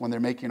use when they're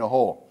making a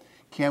whole?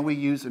 Can we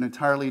use an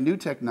entirely new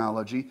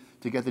technology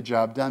to get the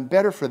job done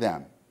better for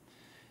them?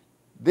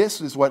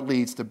 This is what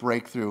leads to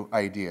breakthrough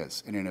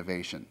ideas and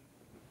innovation.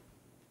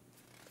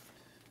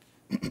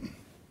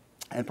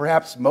 And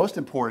perhaps most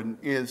important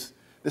is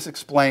this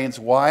explains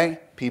why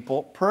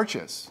people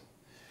purchase.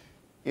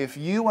 If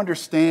you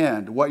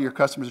understand what your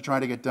customers are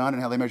trying to get done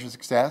and how they measure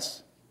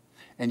success,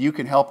 and you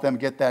can help them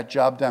get that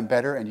job done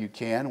better, and you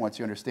can once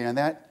you understand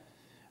that,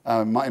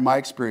 in my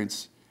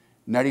experience,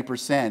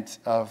 90%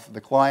 of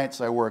the clients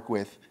I work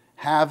with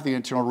have the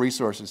internal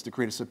resources to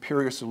create a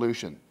superior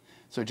solution.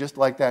 So just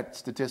like that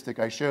statistic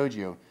I showed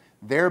you,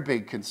 their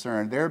big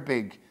concern, their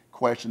big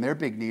question, their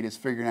big need is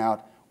figuring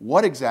out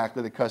what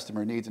exactly the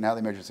customer needs and how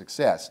they measure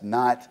success,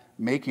 not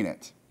making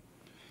it.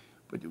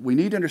 But we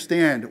need to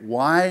understand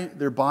why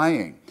they're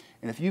buying.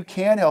 And if you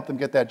can help them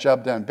get that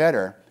job done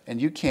better, and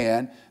you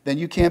can, then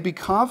you can be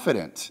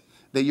confident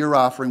that your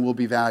offering will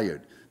be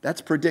valued.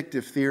 That's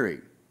predictive theory.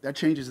 That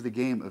changes the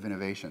game of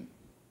innovation.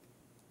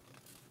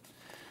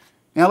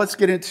 Now let's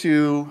get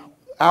into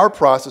our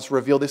process.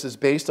 Reveal this is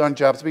based on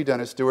jobs to be done,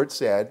 as Stuart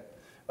said.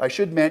 I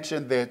should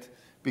mention that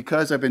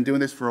because I've been doing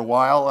this for a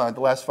while, the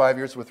last 5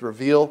 years with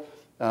Reveal,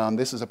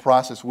 this is a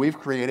process we've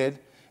created.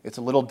 It's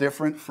a little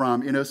different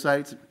from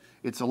InnoSights.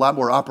 It's a lot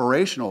more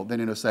operational than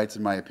InnoSights,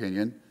 in my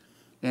opinion.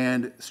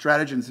 And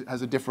Strategens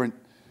has a different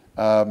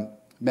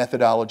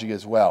methodology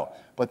as well.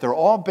 But they're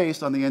all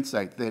based on the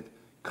insight that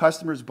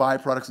customers buy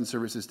products and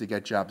services to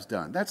get jobs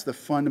done. That's the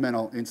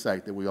fundamental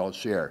insight that we all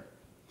share.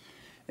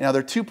 Now,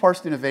 there are two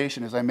parts to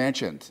innovation, as I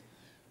mentioned.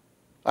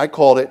 I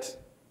called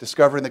it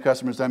discovering the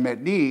customer's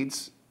unmet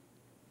needs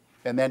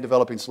and then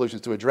developing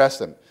solutions to address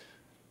them.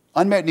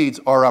 Unmet needs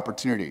are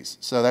opportunities.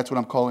 So that's what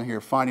I'm calling here,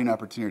 finding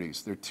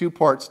opportunities. There are two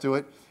parts to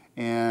it,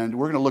 and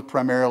we're going to look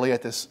primarily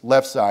at this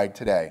left side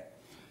today.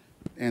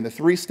 And the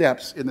 3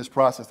 steps in this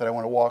process that I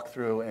want to walk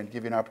through and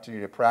give you an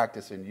opportunity to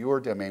practice in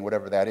your domain,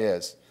 whatever that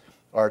is,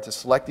 are to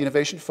select the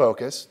innovation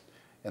focus,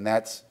 and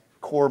that's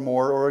core,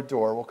 more, or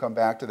adore. We'll come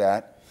back to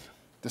that.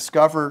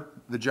 Discover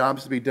the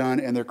jobs to be done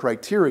and their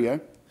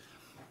criteria.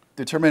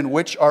 Determine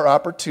which are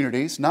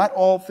opportunities. Not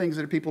all things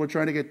that people are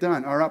trying to get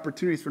done are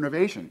opportunities for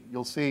innovation.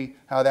 You'll see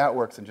how that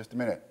works in just a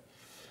minute.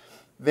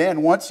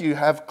 Then, once you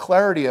have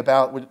clarity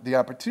about the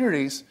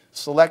opportunities,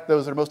 select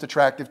those that are most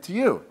attractive to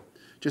you.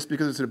 Just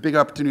because it's a big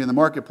opportunity in the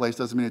marketplace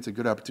doesn't mean it's a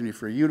good opportunity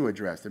for you to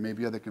address. There may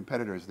be other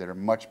competitors that are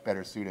much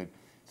better suited,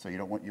 so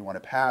you want to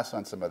pass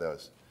on some of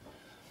those.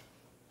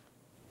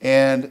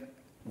 And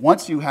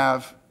once you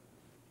have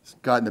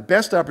gotten the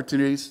best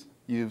opportunities,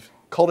 you've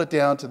culled it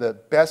down to the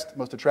best,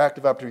 most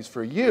attractive opportunities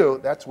for you.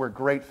 That's where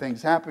great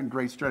things happen,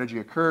 great strategy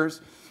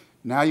occurs.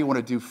 Now you want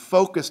to do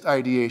focused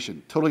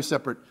ideation, totally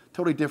separate,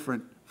 totally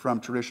different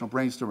from traditional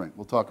brainstorming.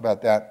 We'll talk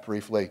about that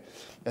briefly.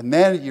 And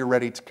then you're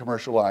ready to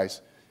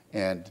commercialize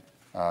and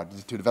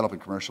to develop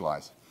and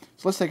commercialize.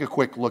 So let's take a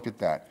quick look at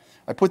that.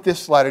 I put this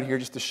slide in here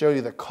just to show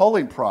you the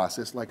culling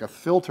process, like a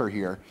filter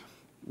here.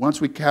 Once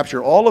we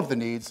capture all of the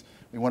needs,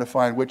 we want to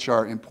find which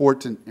are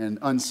important and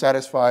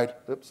unsatisfied,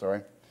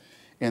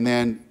 and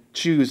then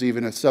choose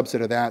even a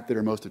subset of that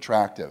are most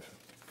attractive.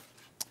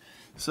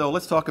 So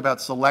let's talk about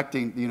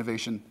selecting the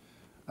innovation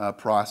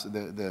process,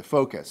 the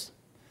focus.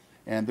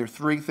 And there are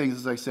 3 things,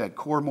 as I said,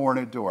 core, more, and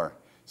adore.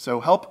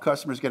 So help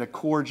customers get a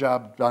core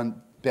job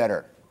done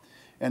better.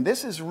 And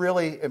this is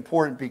really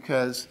important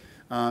because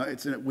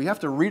we have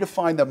to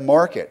redefine the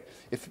market.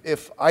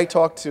 If I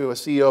talk to a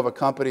CEO of a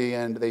company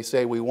and they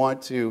say we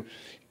want to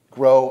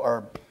grow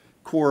our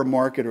core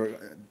market,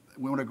 or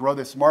we want to grow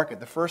this market,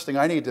 the first thing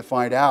I need to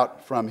find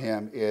out from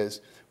him is,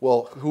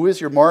 well, who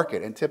is your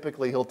market? And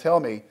typically he'll tell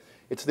me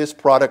it's this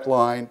product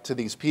line to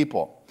these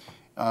people.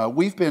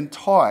 We've been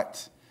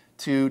taught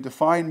to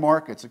define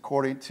markets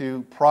according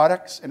to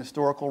products and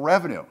historical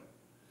revenue.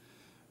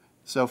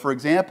 So for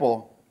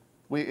example,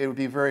 it would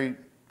be very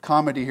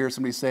common to hear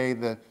somebody say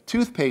the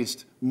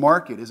toothpaste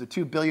market is a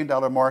 $2 billion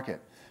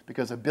market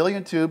because 1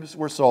 billion tubes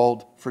were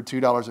sold for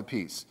 $2 a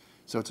piece.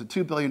 So it's a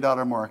 $2 billion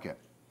market.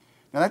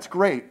 Now that's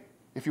great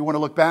if you want to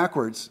look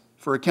backwards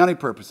for accounting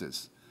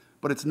purposes,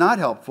 but it's not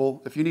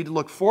helpful if you need to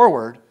look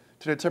forward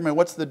to determine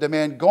what's the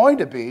demand going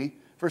to be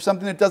for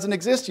something that doesn't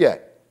exist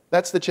yet.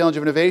 That's the challenge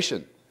of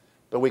innovation,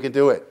 but we can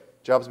do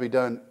it. Jobs to be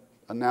done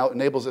now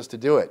enables us to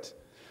do it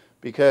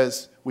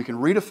because we can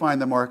redefine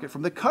the market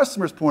from the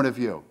customer's point of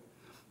view,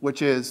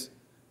 which is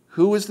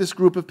who is this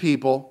group of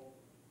people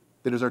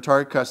that is our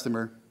target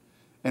customer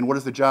and what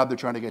is the job they're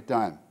trying to get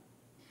done.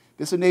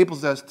 This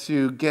enables us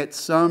to get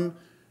some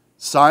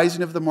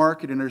sizing of the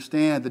market and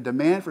understand the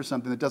demand for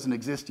something that doesn't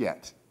exist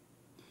yet.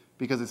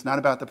 Because it's not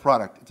about the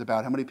product, it's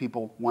about how many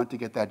people want to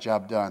get that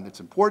job done that's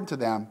important to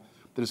them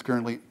that is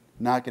currently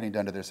not getting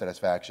done to their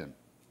satisfaction.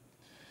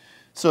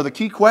 So the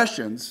key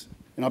questions,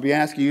 and I'll be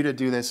asking you to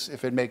do this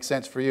if it makes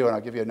sense for you, and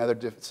I'll give you another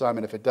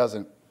assignment if it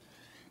doesn't.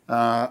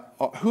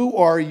 Who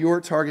are your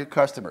target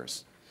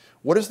customers?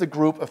 What is the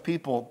group of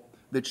people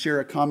that share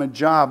a common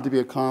job to be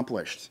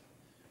accomplished?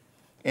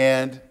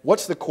 And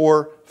what's the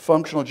core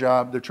functional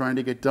job they're trying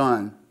to get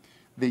done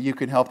that you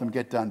can help them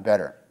get done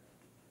better?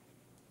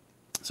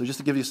 So just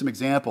to give you some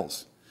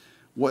examples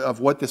of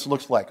what this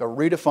looks like, a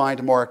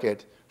redefined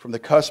market from the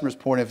customer's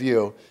point of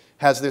view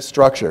has this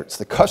structure. It's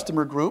the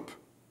customer group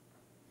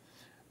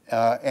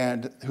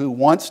and who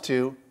wants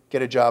to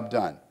get a job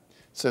done.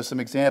 So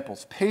some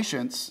examples.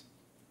 Patients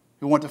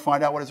who want to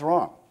find out what is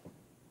wrong.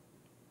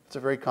 It's a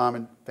very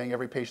common thing.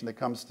 Every patient that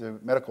comes to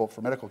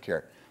for medical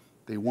care,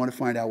 they want to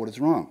find out what is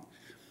wrong.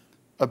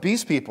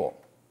 Obese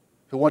people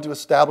who want to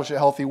establish a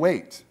healthy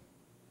weight.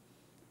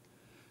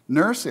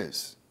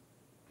 Nurses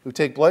who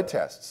take blood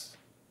tests.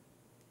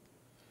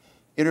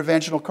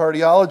 Interventional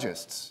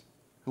cardiologists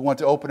who want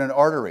to open an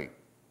artery.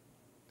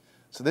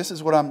 So this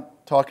is what I'm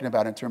talking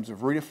about in terms of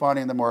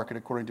redefining the market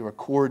according to a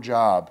core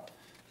job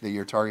that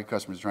your target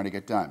customer is trying to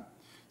get done.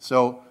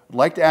 So I'd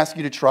like to ask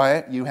you to try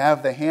it. You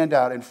have the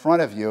handout in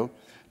front of you.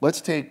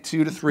 Let's take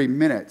 2 to 3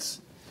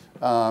 minutes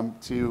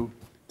to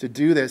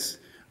do this.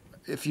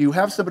 If you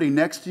have somebody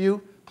next to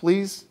you,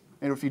 please,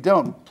 and if you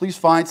don't, please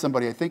find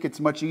somebody. I think it's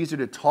much easier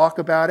to talk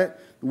about it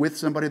with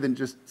somebody than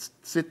just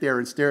sit there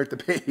and stare at the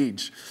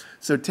page.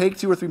 So take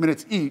 2 or 3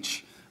 minutes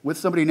each with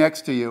somebody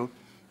next to you.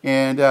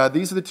 And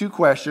these are the 2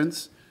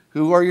 questions.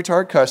 Who are your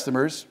target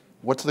customers?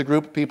 What's the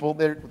group of people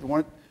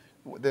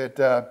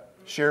that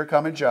share a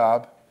common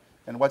job?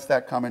 And what's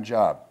that common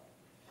job?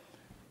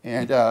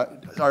 And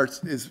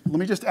let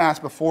me just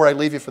ask before I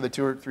leave you for the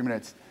 2 or 3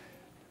 minutes.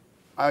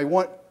 I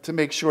want to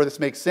make sure this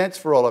makes sense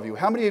for all of you.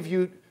 How many of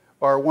you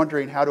are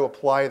wondering how to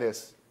apply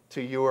this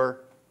to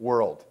your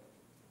world?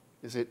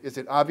 Is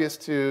it obvious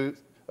to,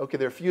 okay,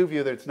 there are a few of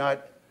you that it's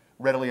not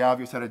readily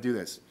obvious how to do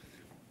this.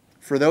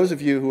 For those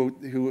of you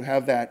who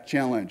have that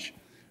challenge,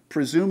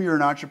 presume you're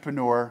an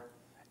entrepreneur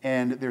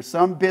and there's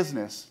some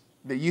business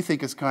that you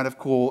think is kind of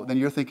cool, then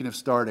you're thinking of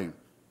starting,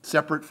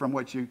 separate from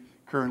what you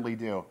currently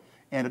do.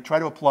 And try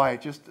to apply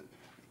it, just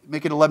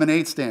make it a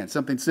lemonade stand,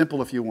 something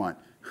simple if you want.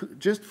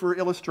 Just for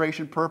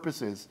illustration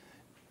purposes,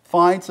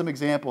 find some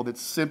example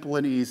that's simple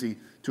and easy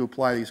to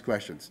apply these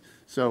questions.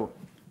 So,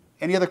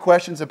 any other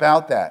questions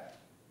about that?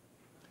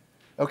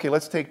 Okay,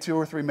 let's take 2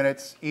 or 3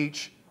 minutes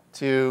each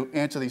to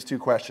answer these 2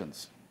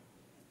 questions.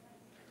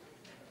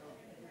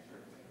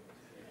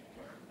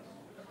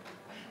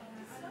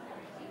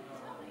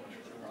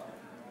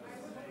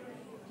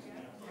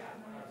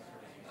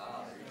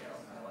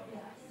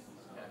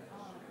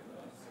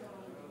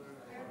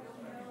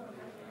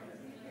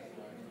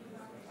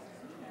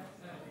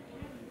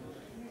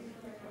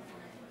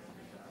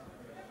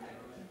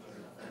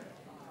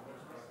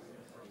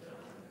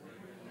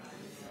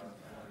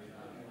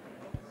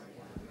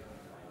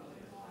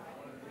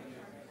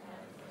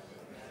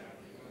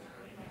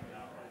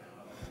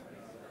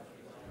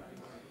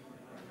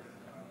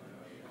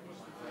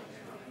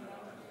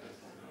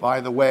 By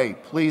the way,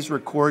 please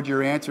record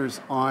your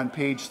answers on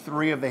page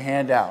 3 of the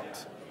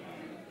handout.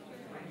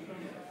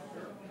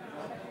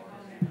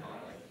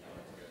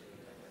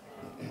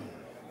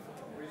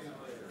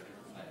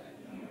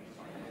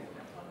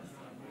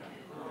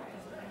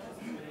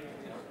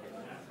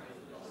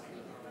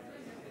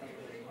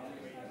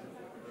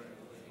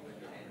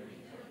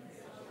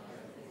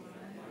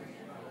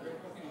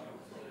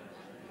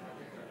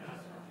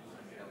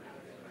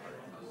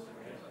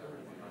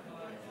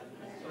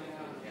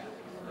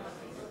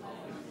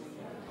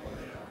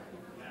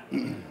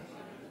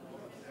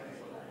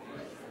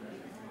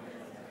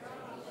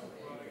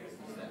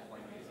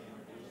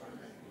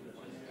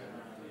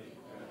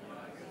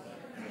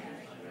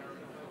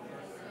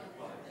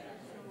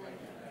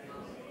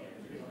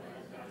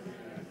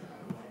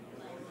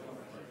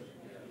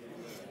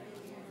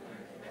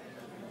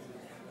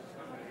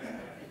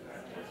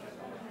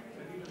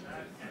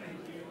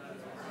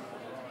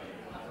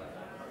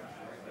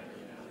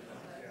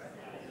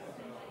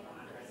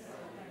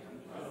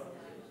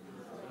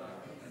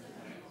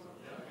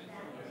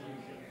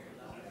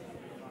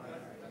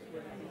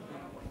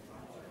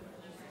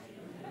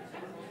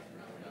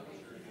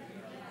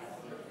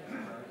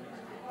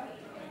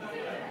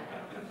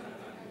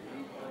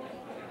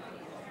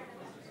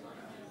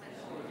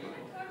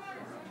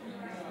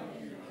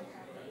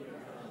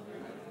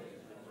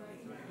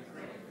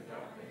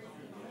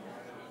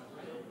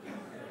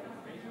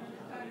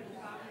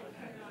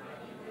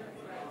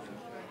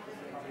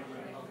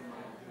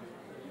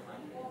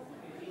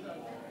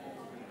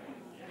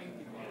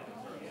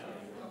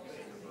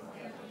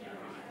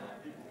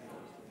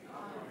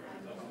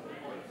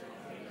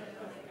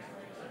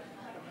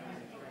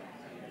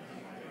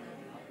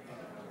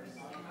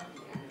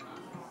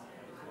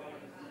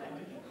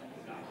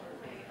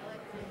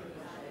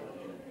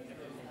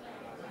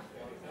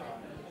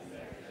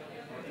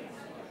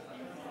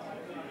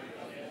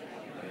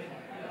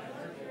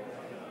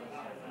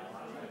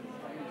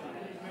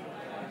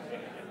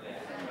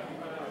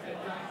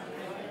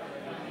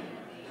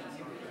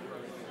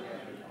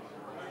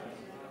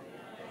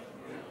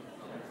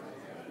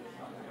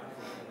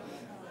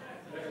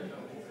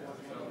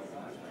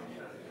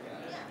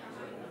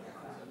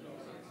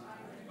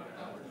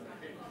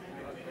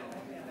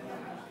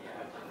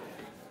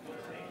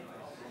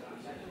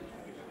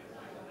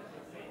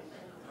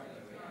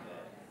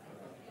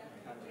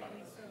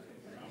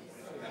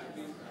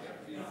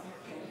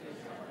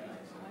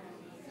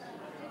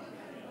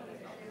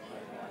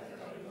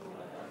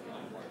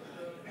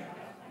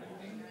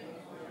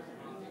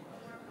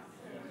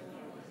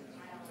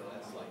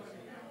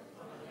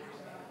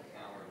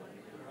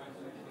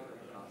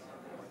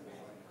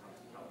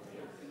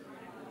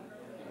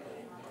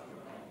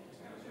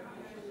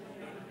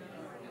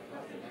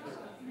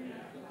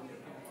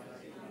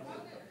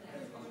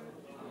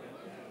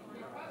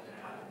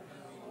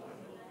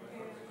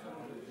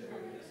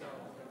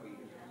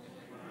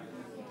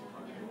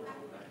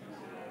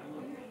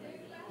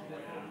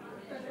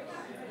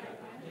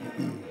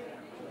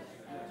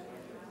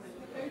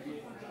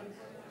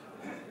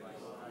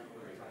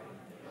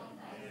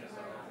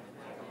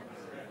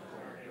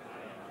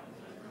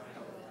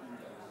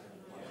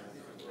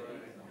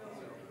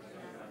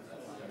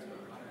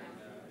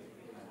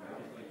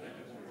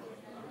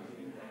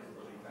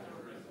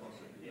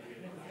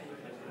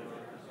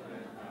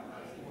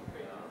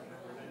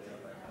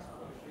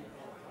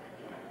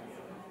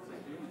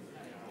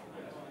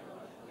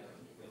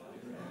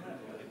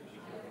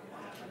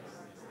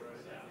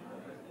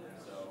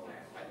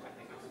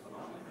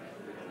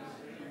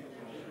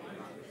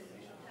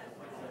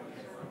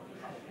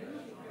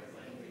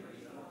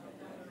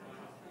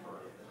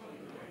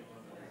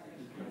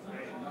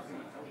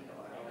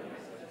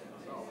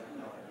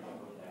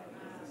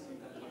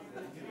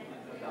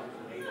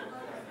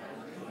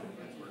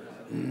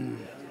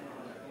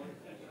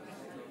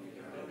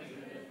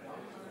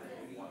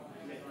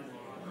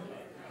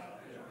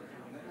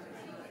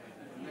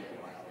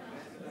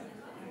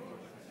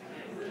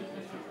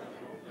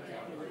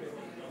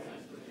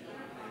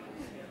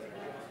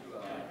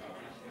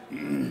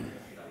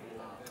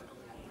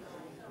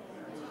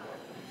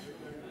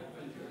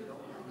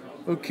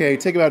 Okay,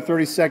 take about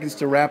 30 seconds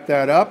to wrap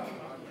that up.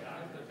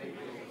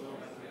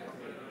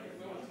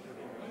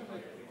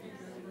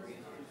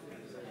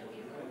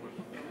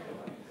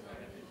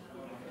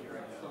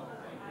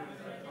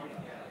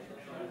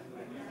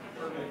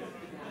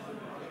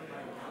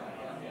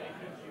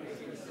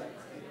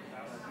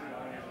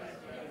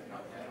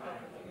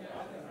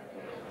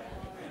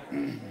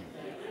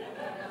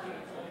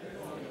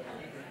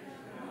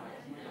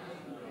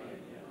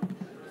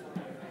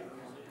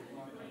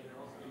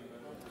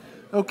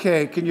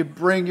 Okay, can you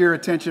bring your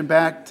attention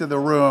back to the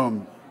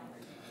room?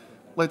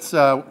 Let's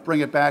bring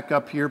it back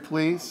up here,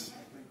 please.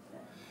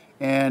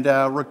 And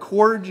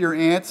record your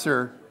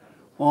answer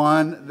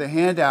on the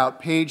handout,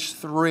 page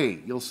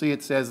 3. You'll see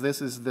it says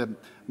this is the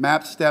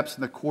map steps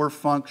in the core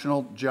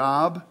functional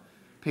job.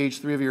 Page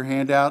 3 of your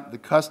handout, the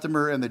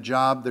customer and the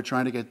job they're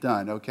trying to get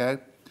done, okay?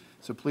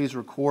 So please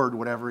record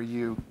whatever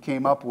you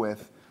came up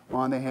with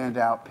on the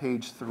handout,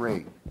 page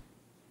 3.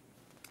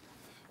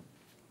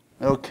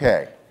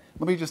 Okay.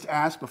 Let me just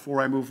ask before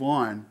I move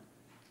on,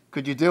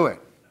 could you do it?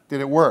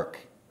 Did it work?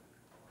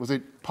 Was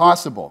it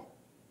possible?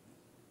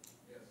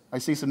 Yes. I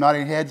see some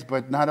nodding heads,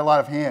 but not a lot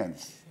of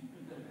hands.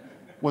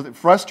 Was it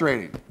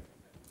frustrating?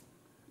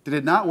 Did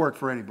it not work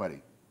for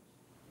anybody?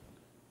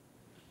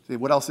 See,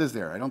 what else is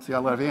there? I don't see a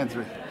lot of hands.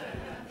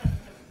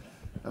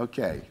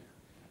 Okay.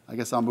 I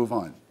guess I'll move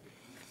on.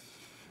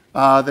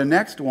 The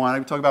next one,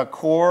 I'm talking about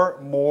core,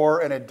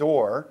 more, and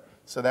adore.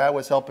 So that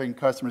was helping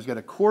customers get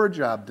a core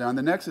job done.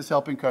 The next is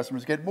helping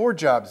customers get more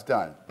jobs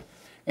done.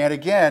 And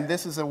again,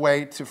 this is a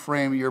way to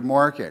frame your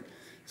market.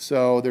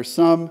 So there's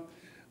some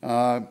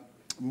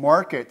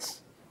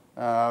markets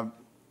that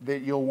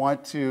you'll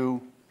want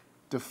to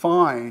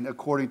define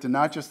according to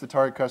not just the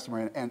target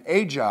customer and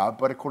a job,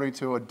 but according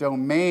to a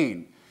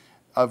domain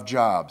of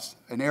jobs,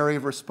 an area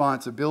of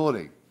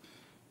responsibility.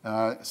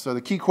 So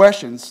the key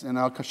questions, and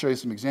I'll show you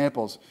some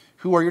examples,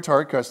 who are your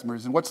target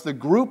customers, and what's the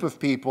group of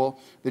people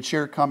that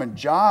share common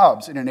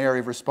jobs in an area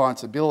of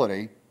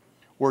responsibility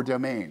or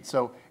domain?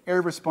 So area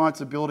of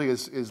responsibility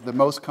is the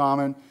most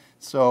common.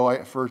 So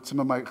for some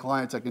of my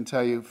clients, I can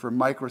tell you for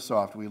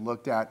Microsoft, we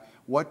looked at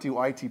what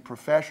do IT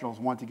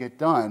professionals want to get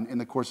done in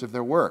the course of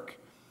their work.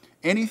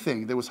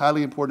 Anything that was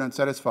highly important and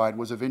unsatisfied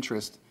was of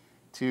interest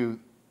to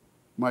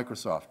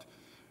Microsoft.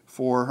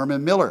 For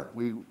Herman Miller,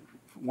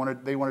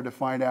 they wanted to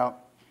find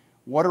out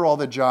what are all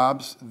the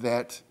jobs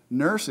that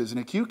nurses in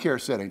acute care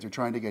settings are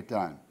trying to get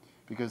done,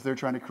 because they're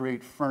trying to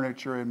create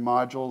furniture and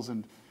modules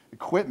and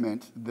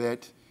equipment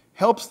that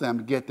helps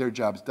them get their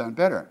jobs done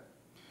better.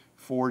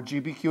 For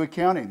GBQ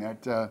Accounting,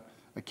 that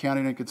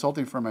accounting and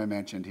consulting firm I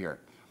mentioned here,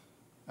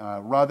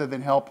 rather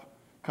than help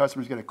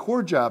customers get a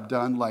core job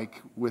done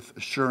like with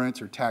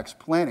assurance or tax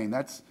planning,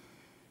 that's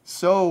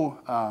so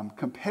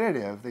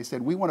competitive, they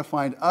said, we want to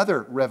find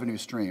other revenue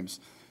streams.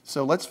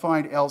 So let's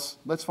find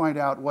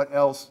out what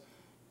else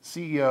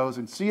CEOs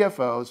and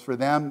CFOs, for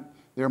them,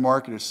 their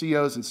market are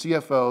CEOs and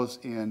CFOs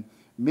in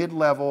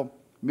mid-level,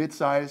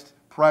 mid-sized,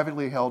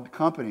 privately held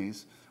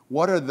companies.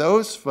 What are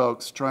those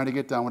folks trying to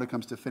get done when it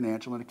comes to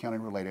financial and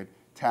accounting related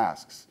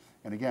tasks?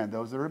 And again,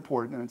 those that are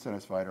important and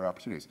unsatisfied are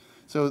opportunities.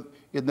 So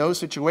in those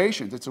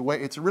situations,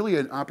 it's really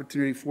an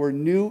opportunity for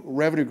new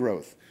revenue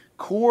growth.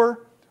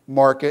 Core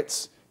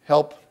markets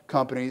help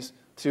companies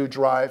to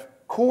drive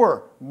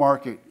core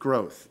market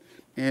growth.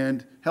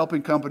 And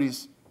helping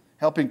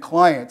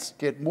clients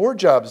get more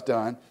jobs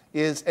done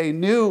is a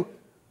new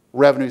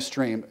revenue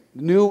stream,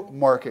 new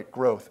market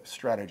growth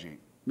strategy.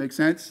 Make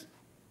sense?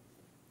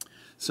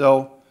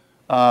 So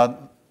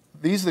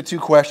these are the two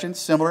questions,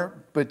 similar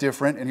but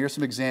different, and here's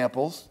some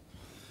examples.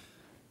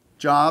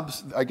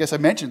 Jobs, I guess I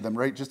mentioned them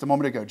right just a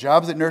moment ago.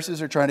 Jobs that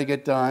nurses are trying to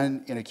get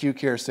done in acute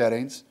care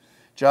settings.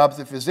 Jobs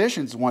that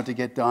physicians want to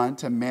get done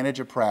to manage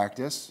a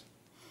practice.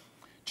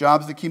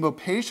 Jobs that chemo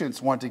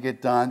patients want to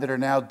get done that are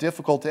now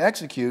difficult to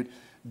execute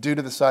due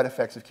to the side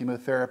effects of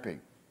chemotherapy.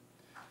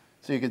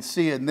 So you can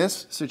see in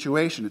this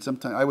situation, it's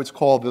sometimes I would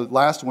call the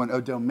last one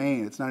a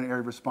domain. It's not an area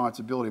of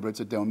responsibility, but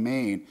it's a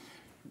domain.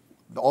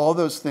 All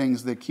those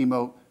things that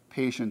chemo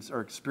patients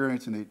are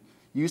experiencing that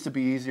used to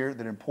be easier,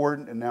 that are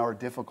important, and now are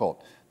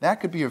difficult.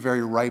 That could be a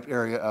very ripe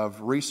area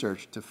of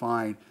research to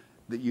find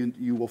that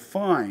you will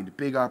find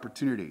big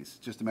opportunities,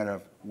 just a matter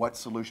of what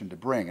solution to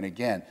bring. And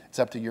again, it's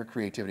up to your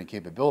creativity and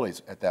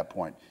capabilities at that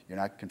point. You're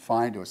not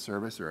confined to a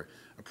service or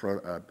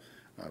a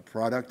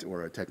product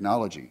or a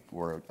technology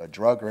or a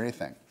drug or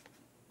anything.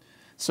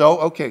 So,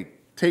 okay,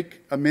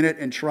 take a minute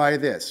and try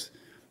this.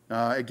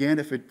 Again,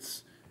 if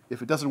it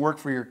doesn't work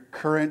for your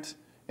current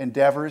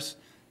endeavors,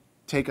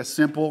 take a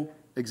simple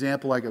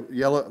example like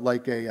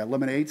a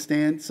lemonade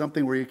stand,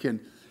 something where you can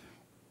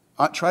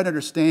try to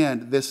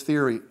understand this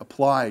theory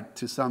applied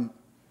to some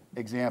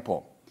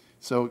example.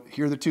 So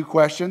here are the two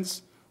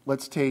questions.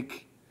 Let's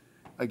take,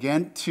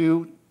 again,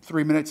 2-3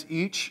 minutes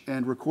each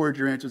and record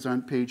your answers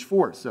on page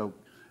 4. So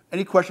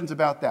any questions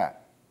about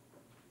that?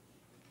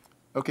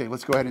 Okay,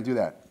 let's go ahead and do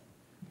that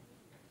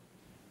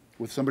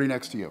with somebody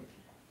next to you.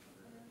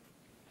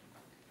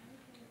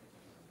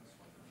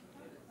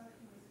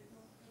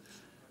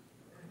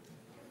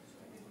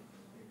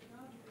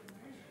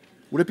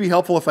 Would it be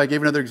helpful if I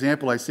gave another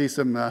example? I see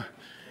some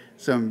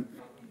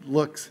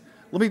looks.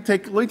 Let me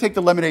take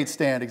the lemonade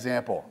stand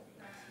example.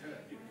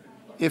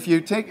 If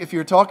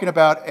you're talking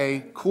about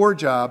a core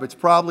job, it's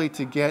probably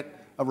to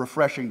get a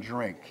refreshing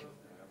drink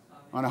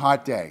on a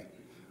hot day.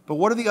 But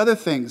what are the other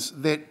things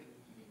that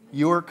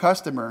your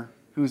customer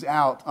who's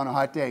out on a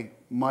hot day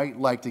might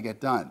like to get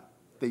done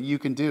that you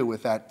can do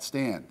with that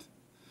stand?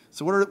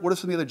 So what are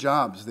some of the other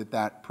jobs that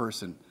that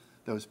person,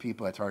 those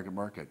people at target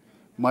market,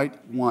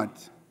 might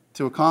want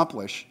to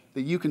accomplish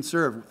that you can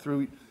serve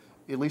through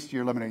at least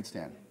your lemonade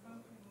stand?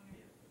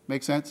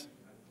 Make sense?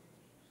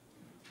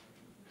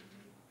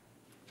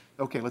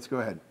 Okay, let's go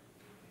ahead.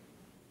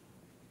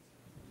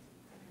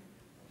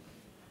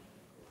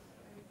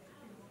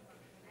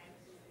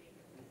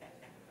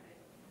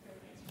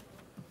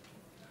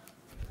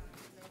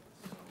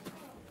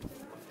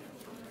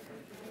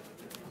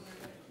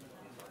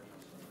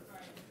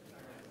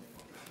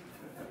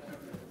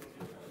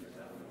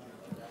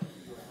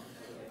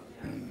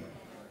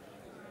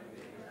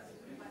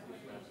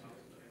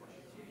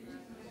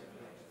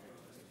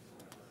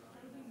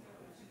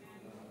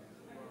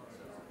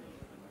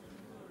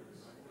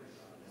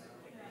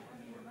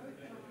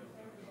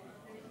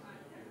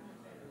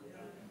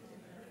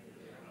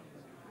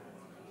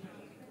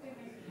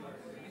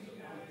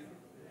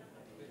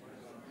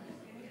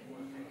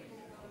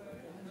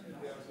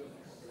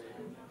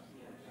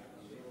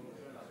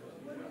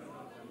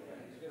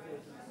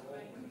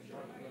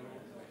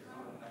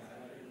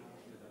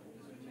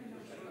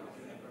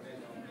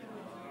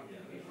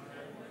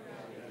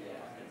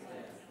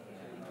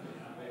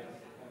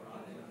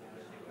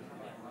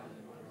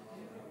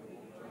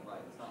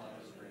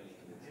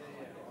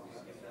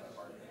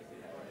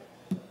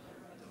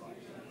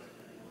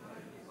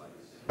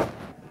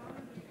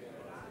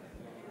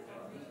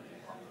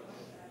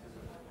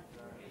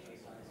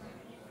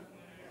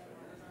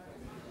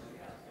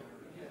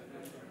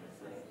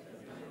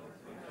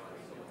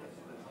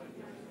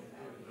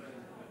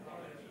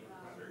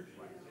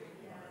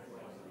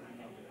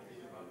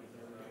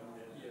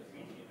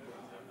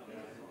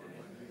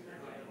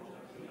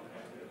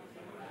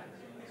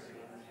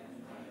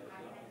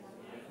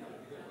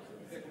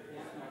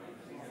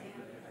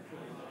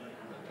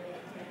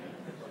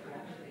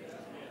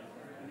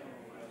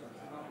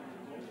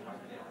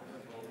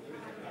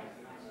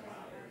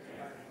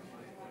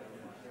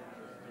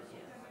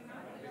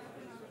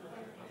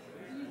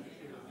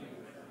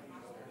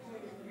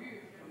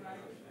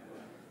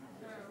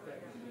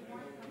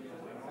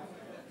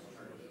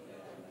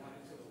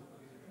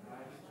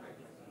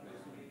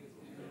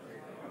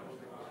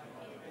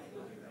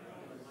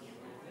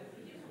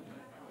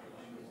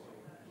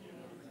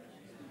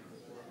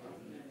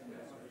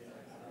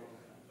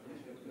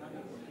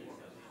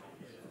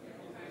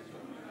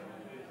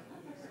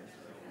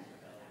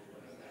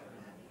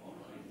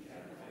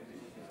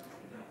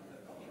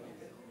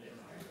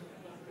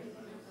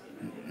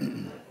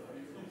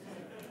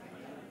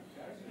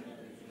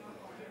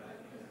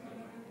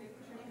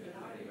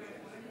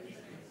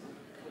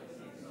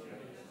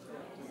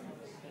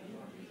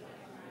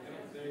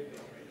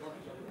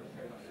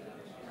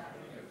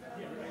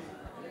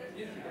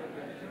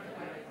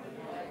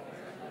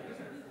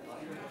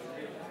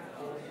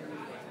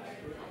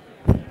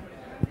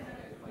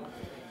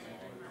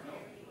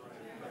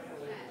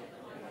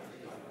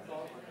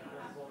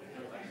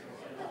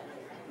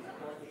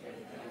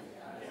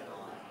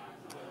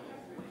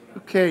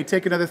 Okay,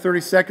 take another 30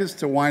 seconds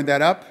to wind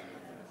that up.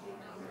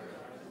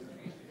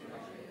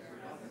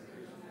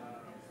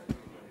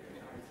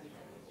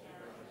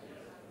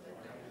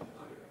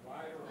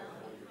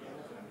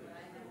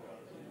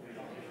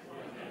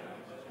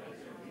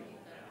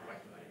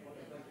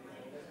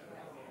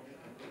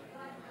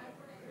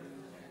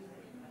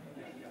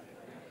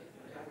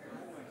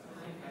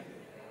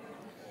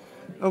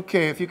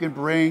 Okay, if you can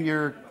bring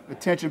your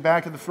attention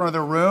back to the front of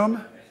the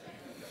room.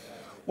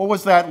 What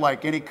was that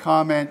like? Any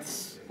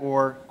comments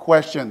or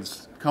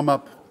questions come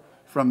up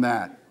from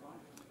that?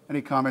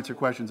 Any comments or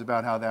questions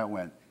about how that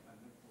went?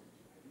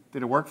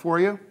 Did it work for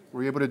you?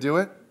 Were you able to do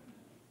it?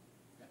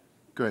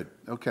 Good,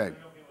 okay.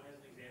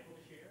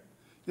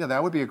 Yeah,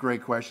 that would be a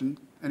great question.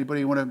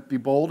 Anybody want to be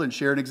bold and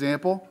share an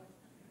example?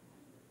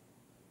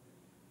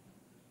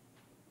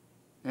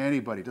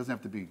 Anybody, doesn't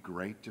have to be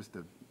great, just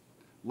a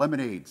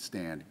lemonade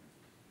stand.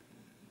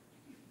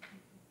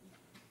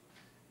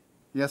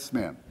 Yes,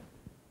 ma'am.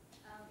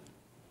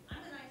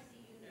 I'm an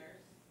ICU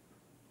nurse,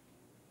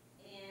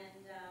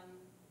 and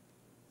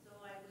so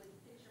I would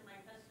picture my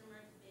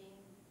customers being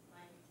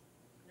like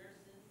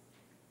nurses,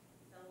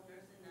 fellow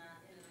nurse in an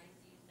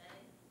ICU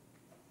setting,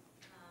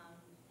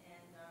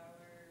 and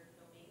our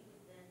domain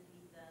would then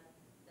be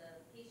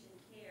the patient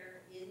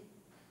care in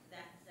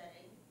that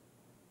setting,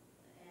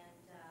 and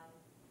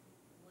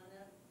one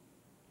of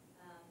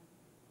how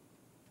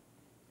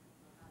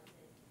to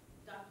say,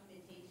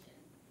 documentation.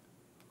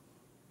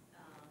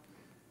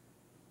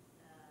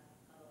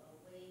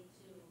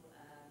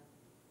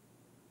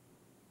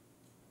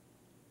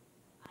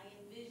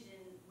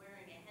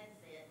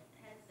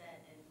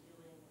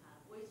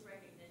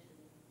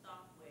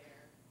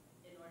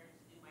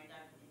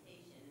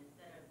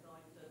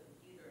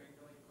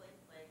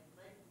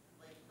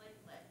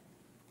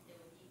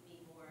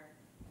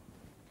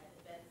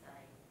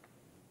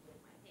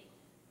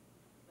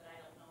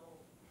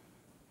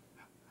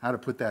 how to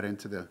put that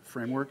into the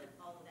framework?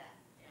 All of that,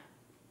 yeah.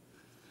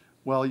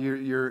 Well,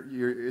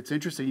 it's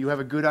interesting. You have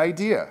a good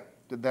idea.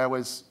 That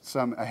was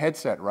a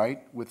headset,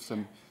 right? With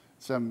some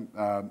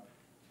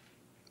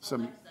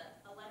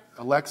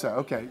Alexa.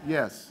 Okay.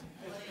 Yes.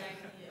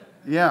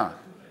 Yeah.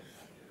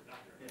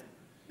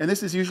 And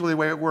this is usually the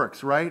way it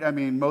works, right? I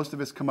mean, most of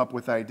us come up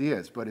with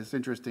ideas, but it's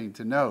interesting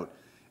to note.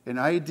 An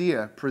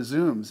idea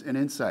presumes an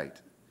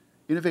insight.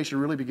 Innovation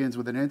really begins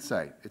with an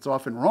insight. It's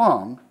often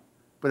wrong,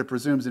 but it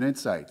presumes an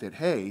insight that,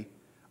 hey,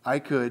 I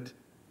could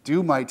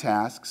do my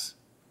tasks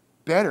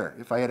better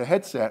if I had a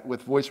headset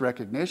with voice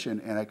recognition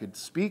and I could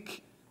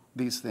speak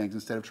these things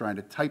instead of trying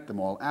to type them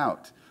all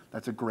out.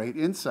 That's a great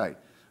insight.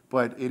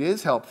 But it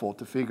is helpful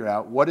to figure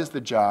out what is the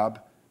job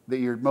that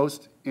you're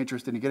most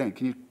interested in getting.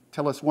 Can you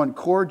tell us one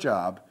core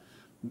job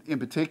in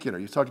particular?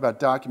 You talked about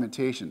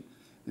documentation.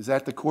 Is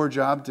that the core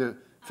job, to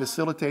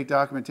facilitate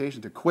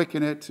documentation, to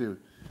quicken it, to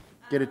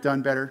get it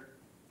done better?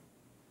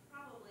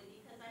 Probably,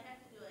 because I have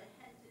to do a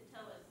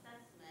head-to-toe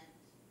assessment,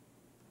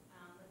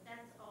 but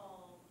that's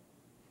all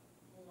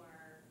more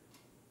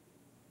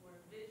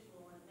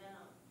visual and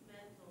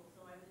mental,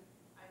 so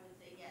I would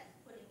say yes,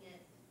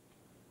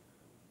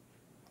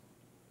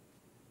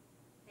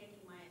 taking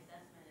my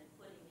assessment and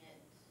putting it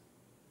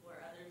for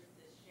others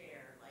to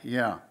share, like.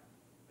 Yeah.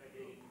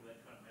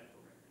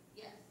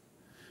 Yes.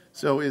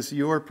 So is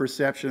your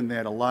perception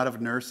that a lot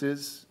of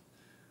nurses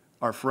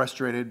are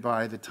frustrated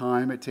by the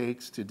time it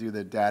takes to do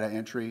the data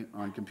entry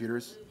on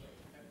computers?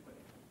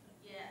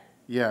 Yes.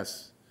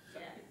 Yes.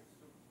 Yes.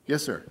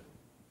 Yes, sir.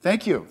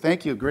 Thank you.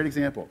 Thank you. Great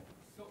example.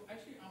 So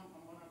actually, I'm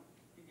going to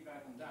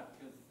piggyback on that,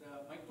 because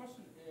my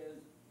question is,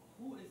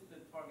 who is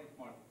the target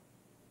market?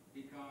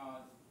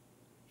 Because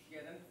she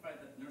identified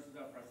that nurses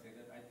are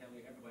frustrated. I tell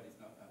you, everybody's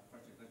not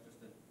frustrated. That's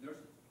just the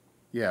nurses.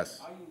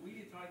 Yes. Are you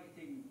really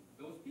targeting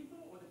those people,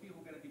 or the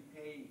people who are going to be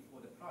paying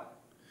for the product?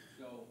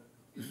 So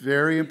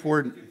Very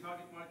important. Is your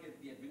target market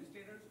the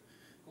administrators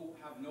who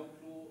have no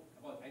clue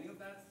about any of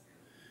that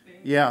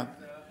thing? Yeah.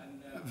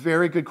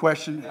 Very good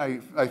question. How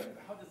does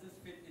this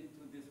fit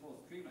into this whole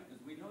stream?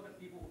 Because we know that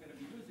people who are going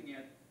to be using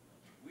it,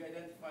 we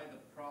identify the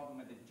problem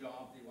and the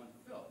job they want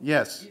to fill.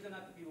 Yes. These are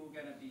not the people who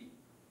are going to be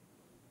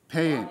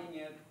Paying. buying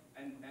it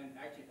and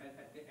actually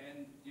at the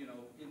end,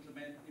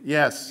 implementing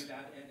Yes.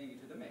 that, adding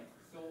it to the mix.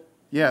 So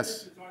Yes. who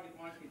is the target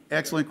market?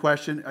 Excellent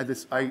question.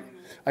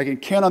 I can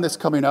count on this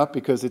coming up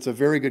because it's a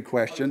very good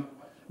question.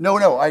 No,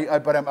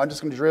 but I'm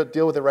just going to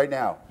deal with it right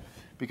now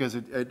because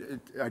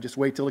I just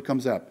wait till it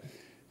comes up.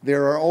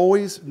 There are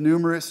always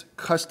numerous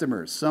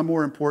customers, some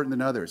more important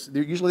than others.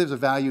 Usually there's a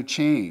value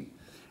chain,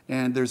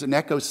 and there's an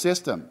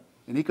ecosystem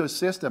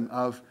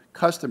of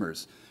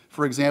customers.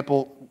 For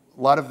example,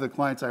 a lot of the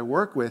clients I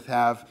work with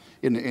have,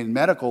 in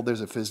medical,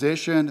 there's a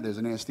physician, there's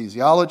an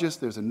anesthesiologist,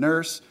 there's a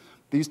nurse.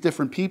 These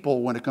different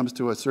people, when it comes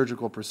to a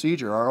surgical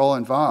procedure, are all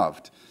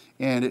involved.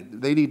 And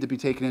they need to be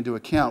taken into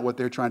account what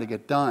they're trying to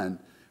get done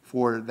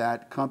for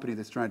that company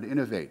that's trying to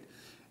innovate.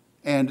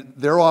 And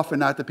they're often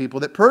not the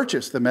people that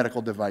purchase the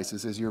medical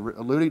devices, as you're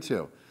alluding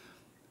to.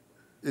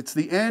 It's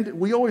the end.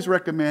 We always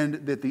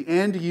recommend that the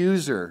end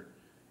user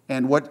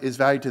and what is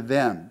valued to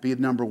them be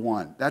number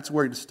one. That's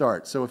where to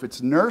start. So if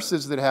it's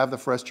nurses that have the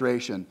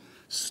frustration,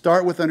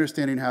 start with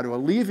understanding how to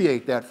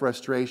alleviate that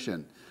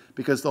frustration,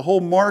 because the whole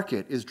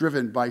market is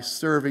driven by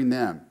serving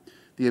them.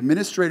 The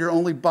administrator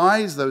only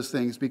buys those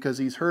things because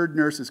he's heard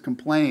nurses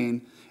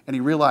complain and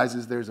he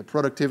realizes there's a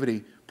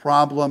productivity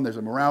problem, there's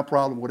a morale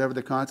problem, whatever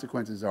the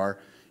consequences are.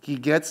 He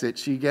gets it,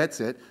 she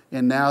gets it,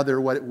 and now they're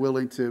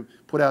willing to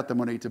put out the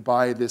money to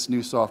buy this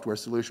new software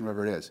solution,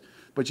 whatever it is.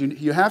 But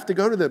you have to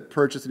go to the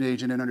purchasing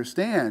agent and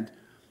understand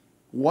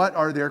what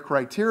are their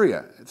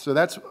criteria. So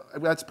that's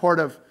part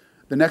of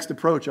the next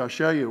approach I'll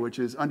show you, which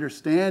is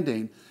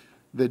understanding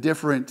the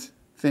different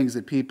things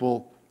that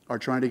people are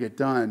trying to get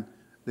done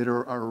that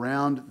are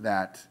around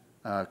that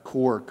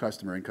core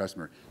customer and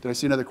customer. Did I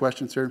see another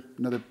question, sir?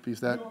 Another piece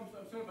of that? No,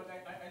 I'm sorry, but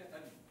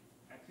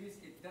at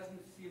least it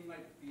doesn't seem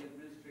like the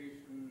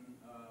administration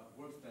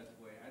works that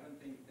way. I don't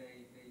think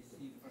they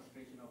see the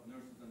frustration of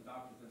nurses and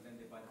doctors and then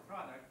they buy the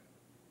product.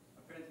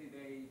 Apparently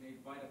they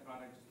buy the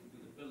product just to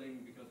do the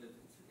billing because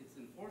it's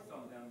enforced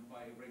on them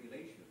by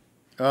regulation.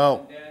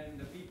 Oh. And then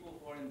the people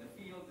who are in the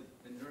field,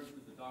 the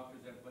nurses, the doctors,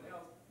 everybody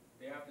else,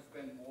 they have to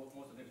spend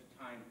most of their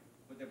time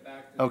with their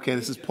back to Okay,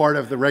 this is part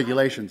of the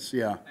regulations,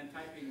 yeah. and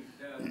typing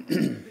the thing. This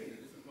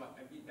is what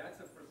I mean. That's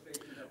a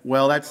frustration.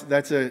 Well,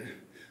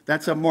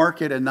 that's a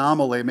market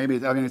anomaly.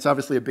 Maybe, I mean, it's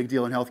obviously a big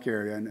deal in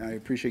healthcare, and I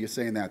appreciate you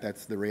saying that.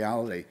 That's the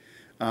reality.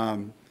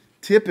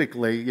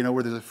 Typically,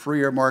 where there's a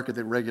freer market,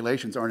 that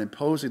regulations aren't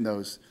imposing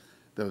those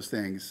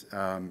things.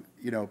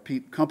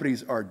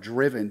 Companies are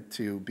driven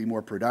to be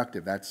more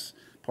productive. That's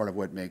part of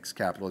what makes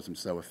capitalism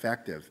so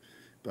effective.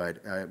 But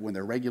when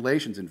there are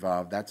regulations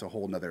involved, that's a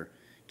whole nother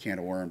can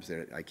of worms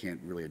that I can't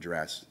really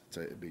address.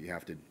 But you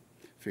have to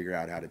figure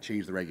out how to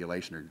change the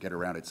regulation or get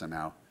around it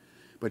somehow.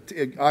 But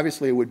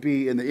obviously, it would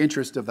be in the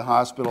interest of the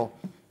hospital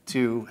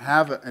to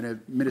have an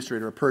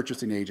administrator, a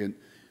purchasing agent,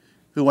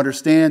 who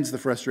understands the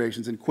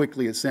frustrations and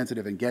quickly is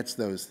sensitive and gets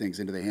those things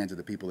into the hands of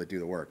the people that do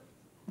the work.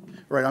 All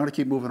right, I'm going to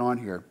keep moving on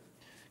here.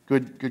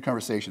 Good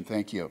conversation.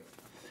 Thank you.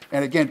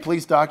 And again,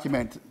 please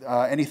document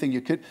anything you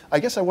could. I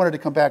guess I wanted to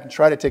come back and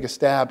try to take a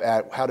stab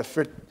at how to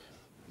fit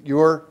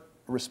your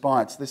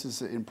response. This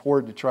is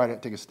important to try to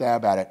take a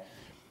stab at it,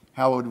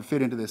 how it would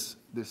fit into this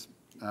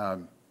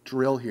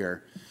drill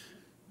here.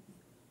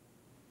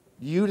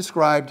 You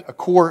described a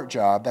core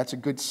job. That's a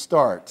good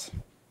start.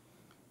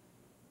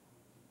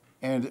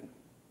 And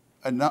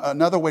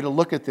another way to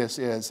look at this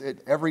is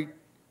every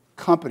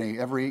company,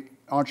 every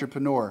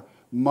entrepreneur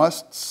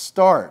must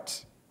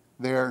start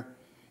their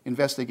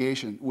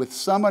investigation with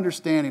some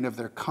understanding of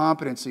their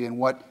competency in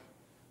what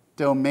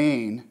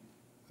domain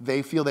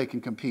they feel they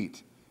can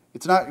compete.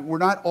 We're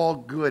not all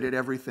good at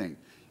everything.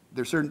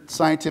 There's certain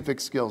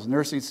scientific skills,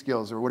 nursing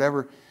skills, or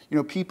whatever.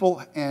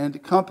 People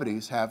and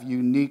companies have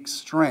unique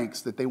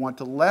strengths that they want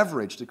to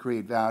leverage to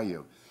create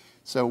value.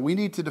 So we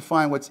need to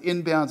define what's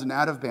inbounds and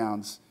out of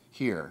bounds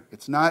here.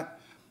 It's not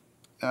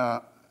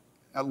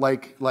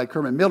like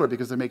Herman Miller,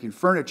 because they're making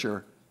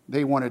furniture.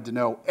 They wanted to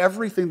know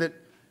everything that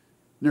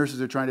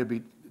nurses are trying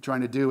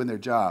to do in their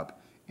job.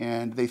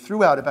 And they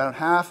threw out about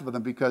half of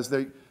them because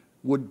they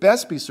would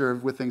best be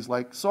served with things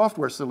like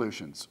software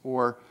solutions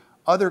or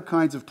other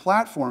kinds of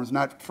platforms,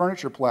 not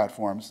furniture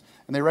platforms.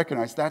 And they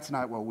recognize that's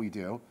not what we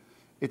do.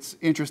 It's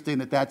interesting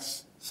that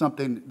that's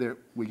something that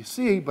we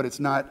see, but it's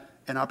not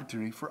an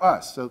opportunity for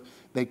us. So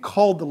they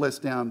culled the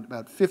list down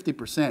about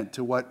 50%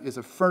 to what is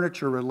a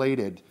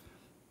furniture-related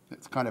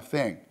kind of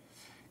thing.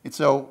 And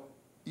so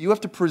you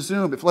have to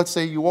presume, if let's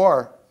say you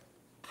are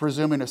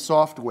presuming a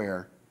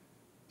software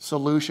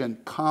solution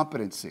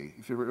competency,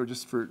 if you're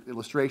just for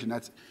illustration,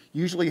 that's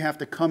usually you have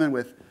to come in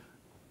with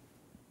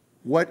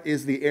what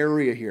is the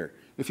area here.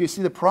 If you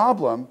see the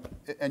problem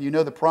and you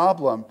know the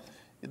problem,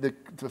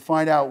 to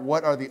find out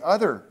what are the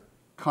other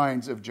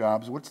kinds of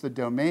jobs, what's the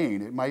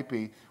domain, it might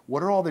be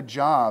what are all the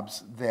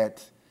jobs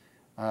that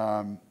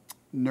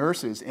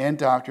nurses and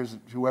doctors,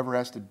 whoever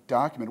has to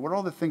document, what are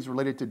all the things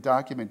related to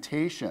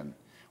documentation,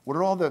 what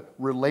are all the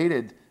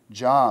related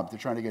jobs they're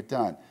trying to get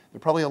done. There are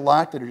probably a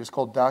lot that are just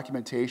called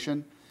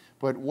documentation,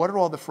 but what are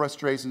all the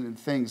frustrations and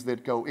things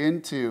that go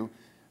into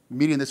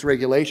meeting this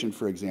regulation,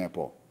 for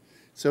example?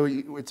 So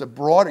it's a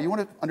broader, you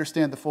want to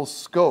understand the full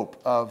scope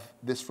of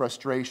this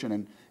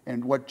frustration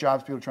and what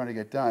jobs people are trying to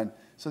get done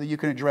so that you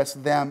can address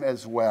them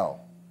as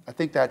well. I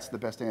think that's the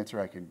best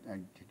answer I can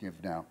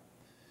give now.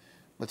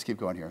 Let's keep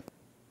going here.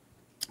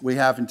 We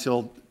have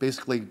until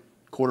basically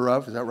quarter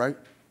of, is that right?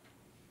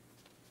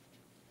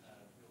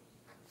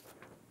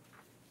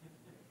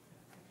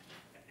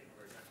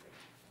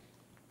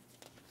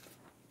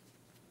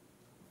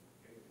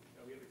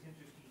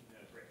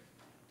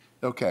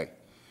 Okay.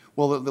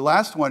 Well, the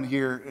last one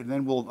here, and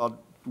then I'll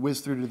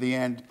whiz through to the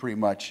end pretty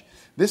much.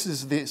 This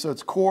is so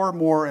it's core,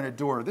 more, and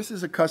adore. This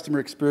is a customer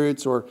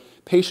experience or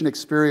patient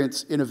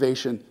experience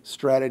innovation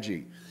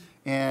strategy.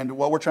 And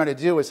what we're trying to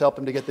do is help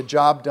them to get the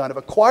job done of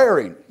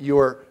acquiring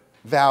your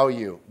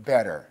value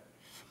better.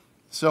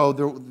 So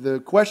the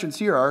questions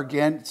here are,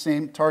 again,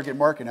 same target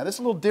market. Now, this is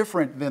a little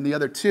different than the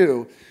other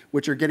two,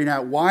 which are getting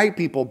at why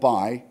people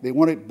buy. They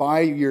want to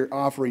buy your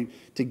offering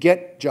to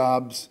get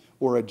jobs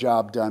or a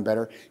job done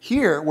better.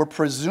 Here, we're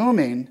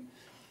presuming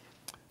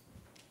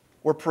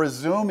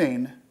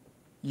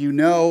you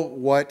know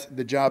what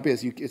the job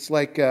is. It's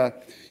like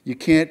you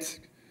can't,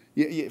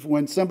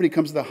 when somebody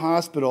comes to the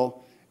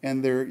hospital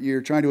and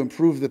you're trying to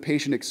improve the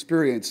patient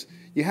experience,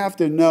 you have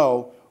to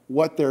know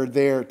what they're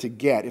there to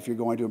get if you're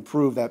going to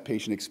improve that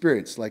patient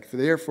experience. Like if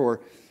they're there for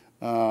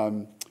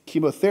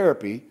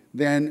chemotherapy,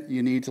 then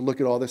you need to look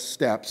at all the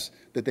steps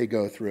that they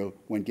go through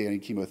when getting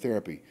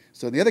chemotherapy.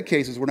 So in the other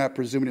cases, we're not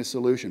presuming a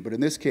solution, but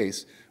in this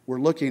case, we're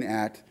looking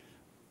at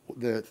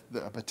the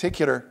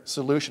particular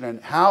solution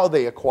and how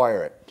they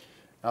acquire it.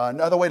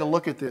 Another way to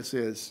look at this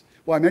is,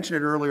 well, I mentioned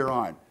it earlier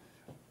on.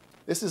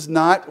 This is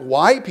not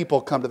why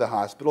people come to the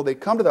hospital. They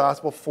come to the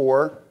hospital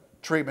for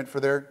treatment for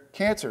their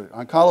cancer,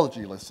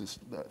 oncology,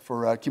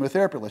 for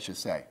chemotherapy, let's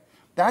just say.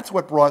 That's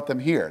what brought them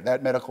here,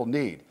 that medical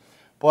need.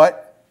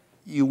 But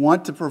you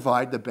want to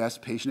provide the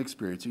best patient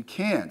experience you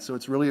can. So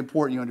it's really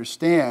important you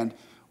understand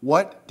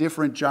what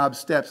different job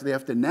steps they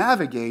have to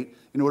navigate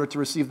in order to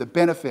receive the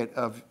benefit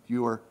of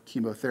your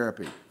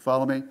chemotherapy.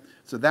 Follow me?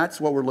 So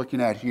that's what we're looking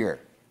at here.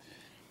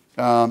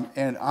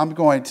 And I'm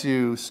going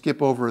to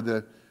skip over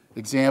the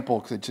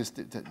example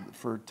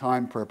for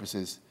time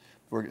purposes.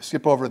 We're going to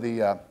skip over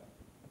the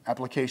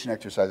application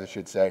exercise, I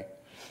should say.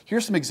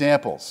 Here's some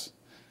examples.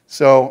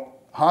 So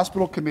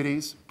hospital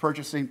committees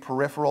purchasing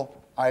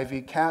peripheral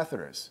IV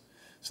catheters.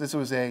 So this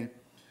was a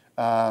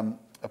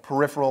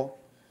peripheral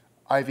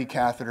IV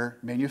catheter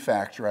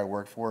manufacturer I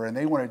worked for, and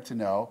they wanted to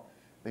know,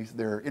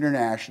 they're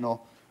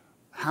international,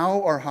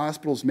 how are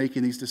hospitals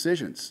making these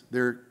decisions?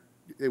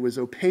 It was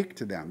opaque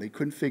to them. They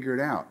couldn't figure it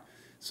out.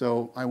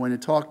 So I went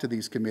and talked to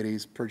these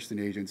committees, purchasing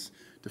agents,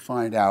 to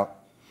find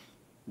out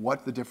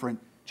what the different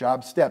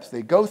job steps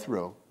they go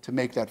through to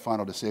make that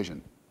final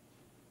decision.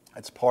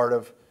 That's part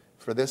of,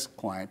 for this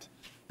client,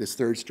 this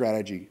third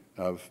strategy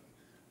of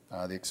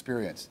the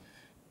experience.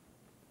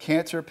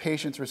 Cancer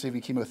patients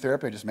receiving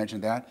chemotherapy, I just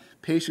mentioned that.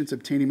 Patients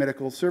obtaining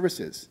medical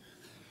services.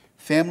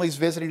 Families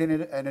visiting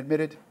an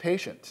admitted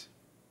patient.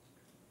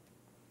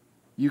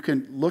 You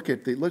can look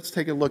at let's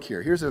take a look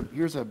here. Here's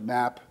a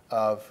map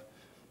of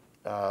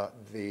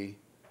the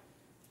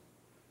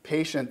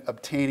patient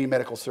obtaining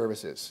medical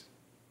services.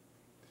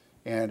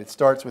 And it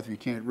starts with, if you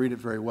can't read it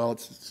very well,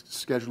 it's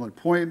schedule an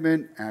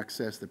appointment,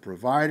 access the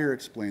provider,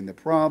 explain the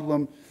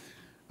problem,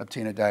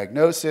 obtain a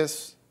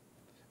diagnosis,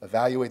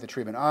 evaluate the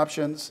treatment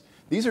options.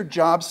 These are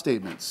job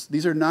statements.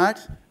 These are not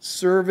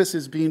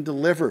services being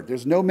delivered.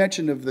 There's no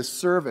mention of the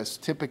service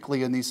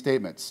typically in these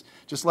statements.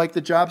 Just like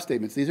the job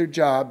statements, these are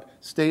job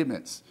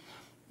statements.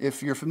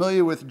 If you're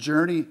familiar with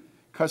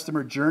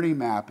customer journey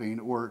mapping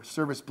or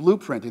service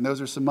blueprinting, those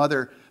are some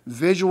other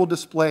visual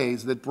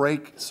displays that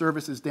break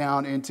services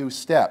down into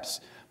steps.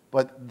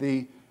 But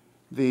the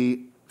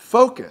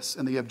focus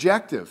and the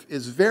objective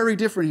is very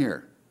different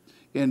here.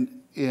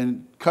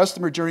 In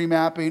customer journey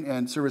mapping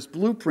and service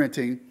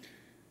blueprinting,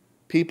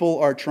 people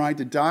are trying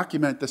to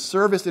document the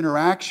service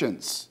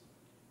interactions,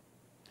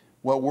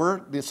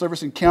 the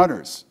service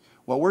encounters.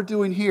 What we're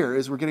doing here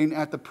is we're getting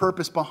at the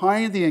purpose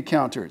behind the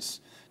encounters.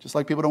 Just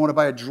like people don't want to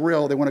buy a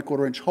drill, they want a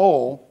 1/4-inch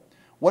hole.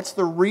 What's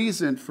the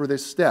reason for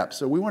this step?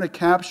 So we want to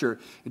capture,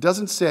 it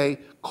doesn't say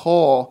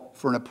call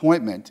for an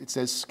appointment, it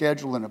says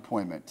schedule an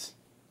appointment.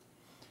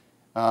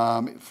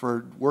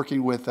 For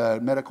working with a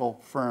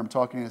medical firm,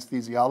 talking to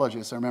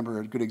anesthesiologists, I remember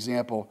a good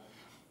example.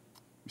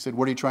 We said,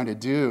 what are you trying to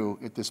do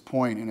at this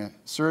point in a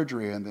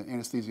surgery? And the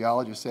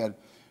anesthesiologist said,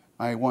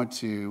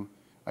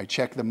 I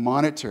check the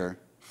monitor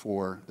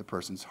for the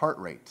person's heart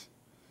rate.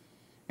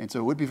 And so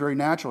it would be very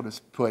natural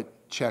to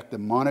check the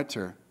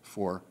monitor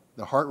for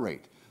the heart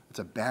rate. It's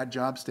a bad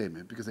job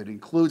statement because it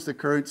includes the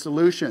current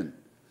solution,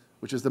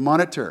 which is the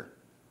monitor.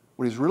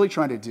 What he's really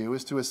trying to do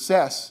is to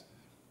assess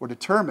or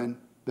determine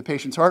the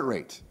patient's heart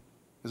rate.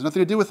 It has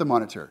nothing to do with the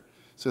monitor.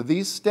 So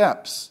these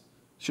steps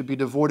should be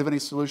devoid of any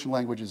solution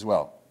language as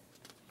well.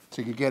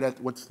 So you can get at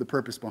what's the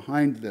purpose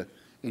behind the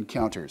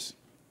encounters.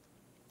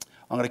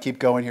 I'm going to keep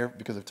going here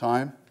because of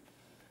time.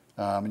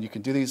 And you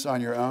can do these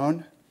on your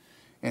own.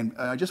 And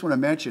I just want to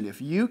mention,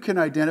 if you can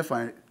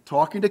identify,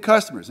 talking to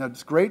customers, now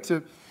it's great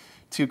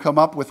to come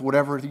up with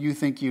whatever you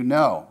think you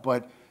know,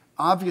 but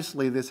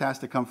obviously this has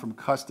to come from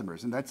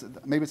customers. And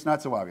maybe it's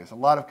not so obvious. A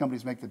lot of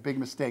companies make the big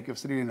mistake of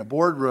sitting in a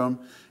boardroom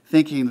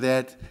thinking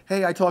that,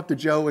 hey, I talked to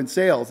Joe in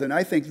sales, and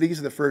I think these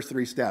are the first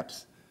 3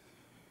 steps.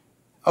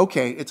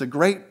 Okay, it's a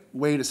great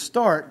way to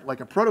start, like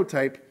a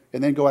prototype,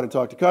 and then go out and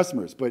talk to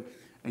customers.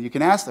 And you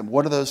can ask them,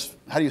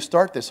 how do you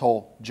start this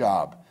whole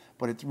job?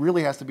 But it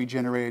really has to be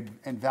generated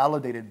and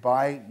validated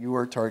by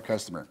your target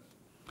customer.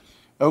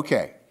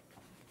 Okay.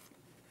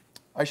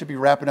 I should be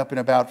wrapping up in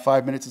about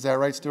 5 minutes. Is that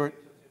right, Stuart?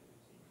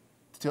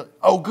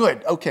 Oh,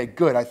 good. Okay,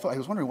 good. I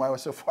was wondering why I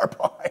was so far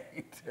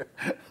behind.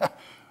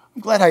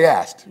 I'm glad I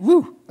asked.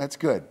 Woo, that's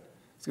good.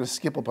 I was going to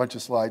skip a bunch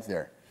of slides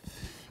there.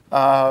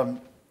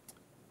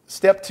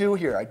 Step 2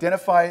 here,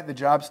 identify the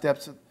job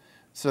steps.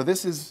 So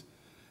this is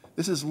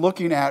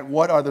looking at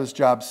what are those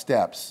job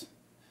steps.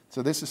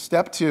 So this is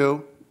step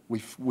 2.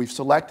 We've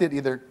selected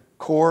either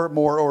core,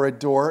 more, or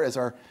adore as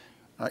our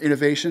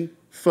innovation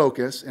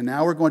focus, and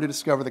now we're going to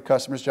discover the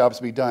customer's jobs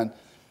to be done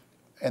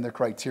and their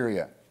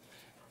criteria.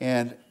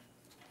 And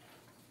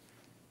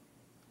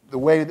the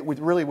way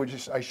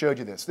that I showed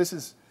you this. This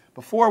is,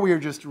 before we were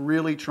just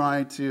really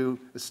trying to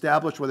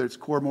establish whether it's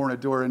core, more, and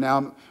adore, and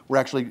now we're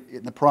actually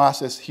in the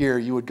process here.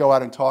 You would go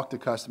out and talk to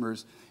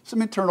customers,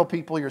 some internal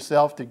people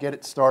yourself to get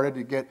it started,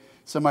 to get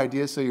some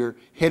ideas so your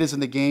head is in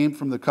the game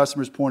from the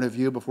customer's point of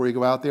view before you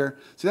go out there.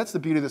 So that's the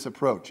beauty of this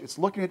approach. It's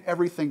looking at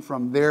everything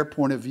from their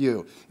point of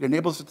view. It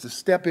enables us to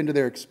step into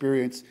their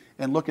experience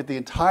and look at the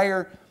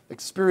entire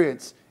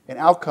experience and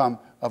outcome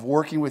of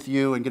working with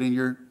you and getting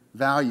your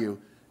value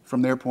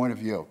from their point of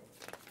view.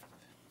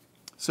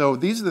 So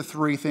these are the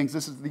 3 things.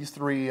 These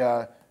 3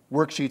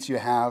 worksheets you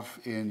have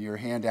in your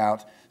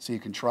handout, so you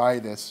can try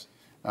this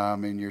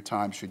in your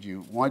time should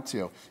you want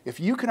to. If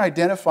you can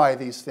identify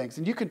these things,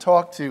 and you can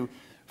talk to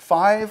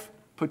 5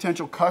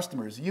 potential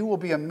customers, you will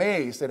be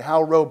amazed at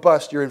how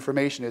robust your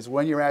information is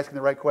when you're asking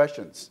the right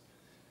questions.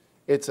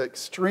 It's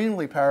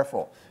extremely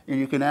powerful. And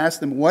you can ask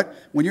them when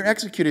you're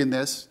executing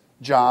this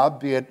job,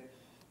 be it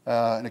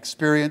an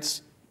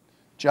experience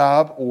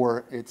job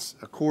or it's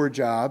a core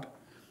job.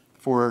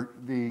 For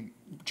the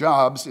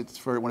jobs,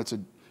 when it's a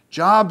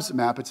jobs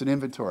map, it's an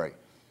inventory.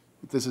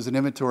 This is an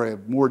inventory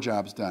of more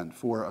jobs done.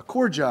 For a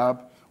core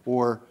job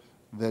or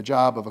the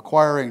job of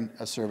acquiring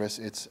a service,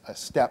 it's a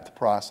stepped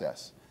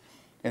process.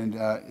 And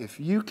if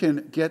you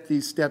can get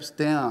these steps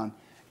down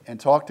and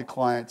talk to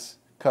clients,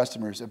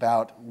 customers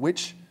about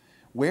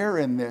where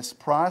in this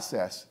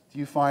process do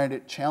you find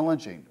it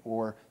challenging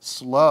or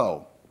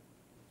slow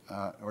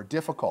or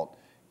difficult,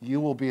 you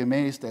will be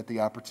amazed at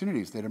the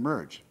opportunities that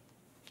emerge.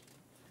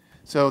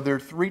 So there are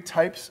 3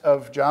 types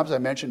of jobs. I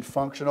mentioned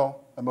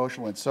functional,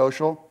 emotional, and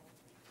social.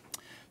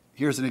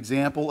 Here's an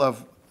example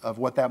of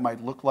what that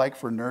might look like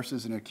for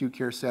nurses in acute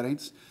care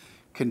settings.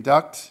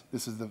 conduct,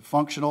 this is the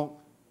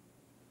functional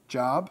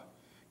job,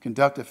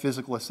 conduct a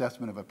physical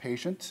assessment of a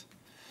patient.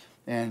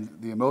 And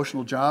the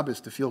emotional job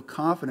is to feel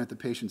confident the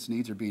patient's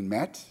needs are being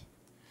met.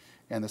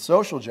 And the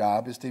social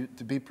job is to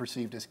be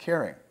perceived as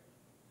caring.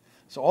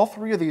 So all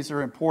three of these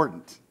are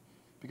important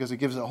because it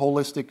gives a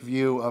holistic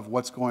view of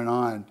what's going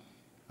on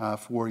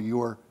for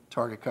your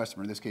target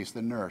customer. In this case,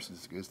 the nurse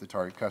is the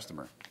target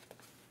customer.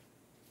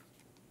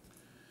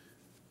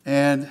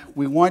 And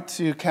we want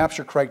to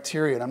capture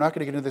criteria. And I'm not going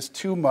to get into this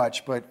too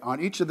much, but on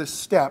each of the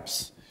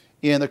steps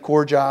in the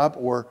core job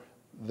or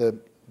the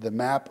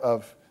map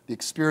of the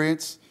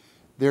experience,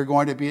 there are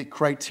going to be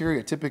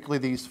criteria, typically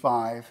these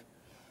 5,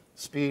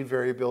 speed,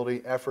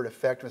 variability, effort,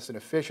 effectiveness, and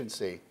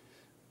efficiency,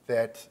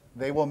 that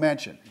they will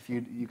mention. If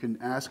you can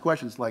ask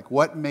questions like,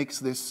 what makes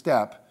this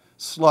step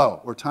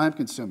slow or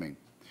time-consuming?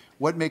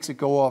 What makes it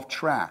go off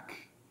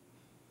track?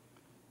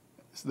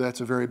 So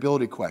that's a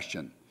variability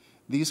question.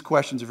 These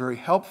questions are very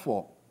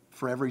helpful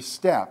for every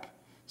step,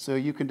 so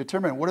you can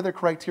determine what are the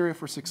criteria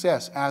for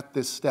success at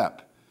this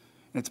step.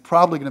 And it's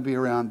probably going to be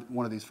around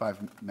one of these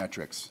 5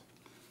 metrics.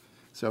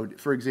 So,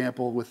 for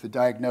example, with the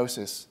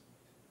diagnosis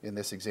in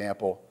this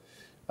example,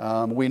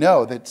 we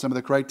know that some of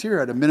the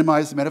criteria are to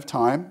minimize the amount of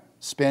time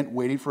spent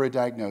waiting for a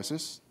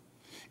diagnosis,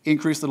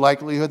 increase the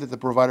likelihood that the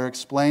provider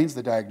explains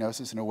the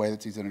diagnosis in a way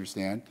that's easy to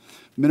understand,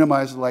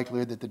 minimize the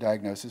likelihood that the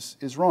diagnosis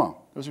is wrong.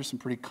 Those are some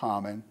pretty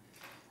common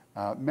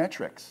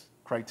metrics,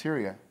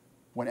 criteria,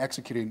 when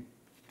executing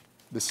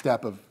the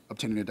step of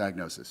obtaining a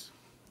diagnosis.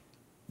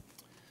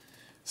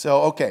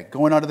 So, okay,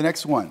 going on to the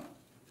next one.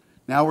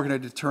 Now we're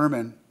going to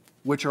determine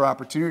which are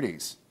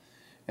opportunities.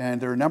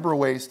 And there are a number of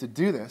ways to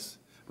do this,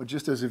 but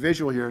just as a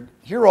visual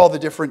here are all the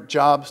different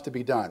jobs to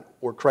be done,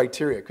 or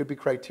criteria. It could be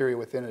criteria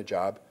within a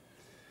job.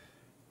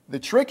 The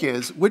trick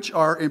is which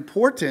are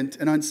important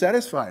and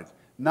unsatisfied.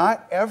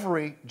 Not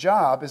every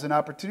job is an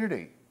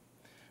opportunity.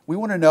 We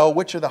want to know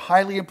which are the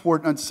highly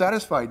important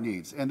unsatisfied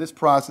needs, and this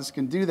process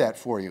can do that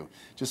for you,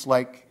 just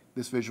like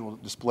this visual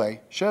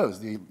display shows.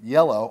 The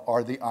yellow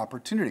are the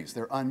opportunities.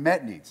 They're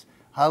unmet needs,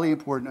 highly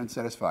important,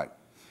 unsatisfied.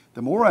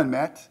 The more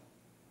unmet,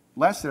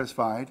 less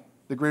satisfied,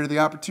 the greater the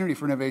opportunity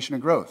for innovation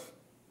and growth.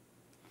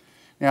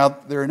 Now,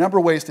 there are a number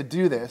of ways to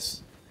do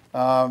this.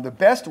 The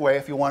best way,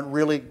 if you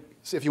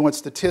want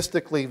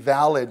statistically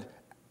valid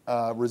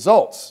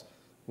results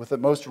with the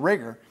most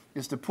rigor,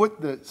 is to put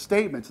the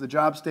statements, the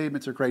job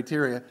statements or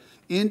criteria,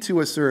 into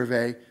a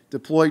survey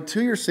deployed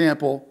to your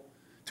sample,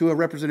 to a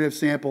representative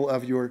sample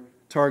of your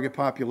target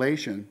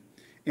population,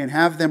 and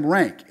have them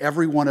rank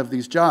every one of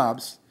these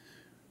jobs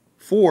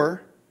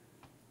for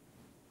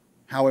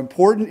how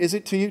important is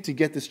it to you to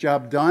get this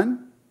job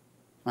done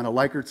on a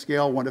Likert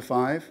scale, 1 to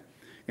 5,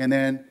 and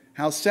then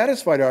how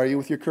satisfied are you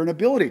with your current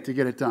ability to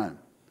get it done,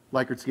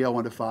 Likert scale,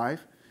 1 to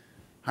 5.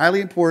 Highly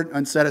important,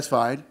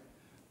 unsatisfied,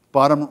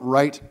 bottom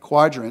right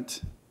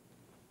quadrant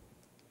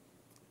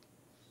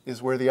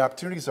is where the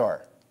opportunities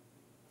are.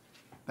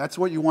 That's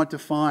what you want to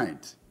find.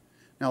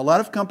 Now, a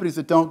lot of companies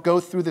that don't go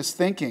through this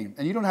thinking,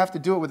 and you don't have to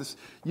do it with this,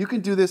 you can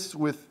do this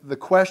with the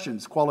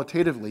questions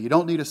qualitatively. You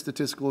don't need a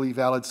statistically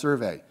valid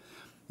survey.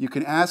 You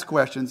can ask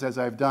questions, as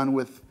I've done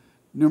with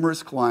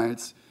numerous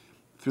clients,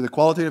 through the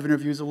qualitative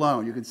interviews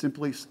alone. You can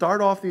simply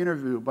start off the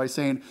interview by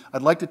saying,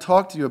 I'd like to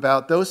talk to you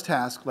about those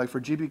tasks, like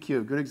for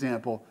GBQ, good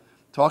example,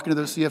 talking to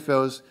those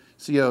CFOs,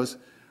 CEOs.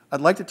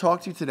 I'd like to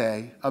talk to you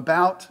today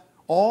about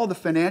all the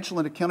financial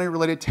and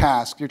accounting-related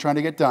tasks you're trying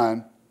to get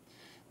done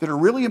that are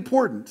really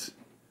important,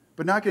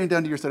 but not getting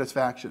done to your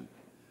satisfaction.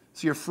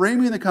 So you're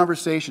framing the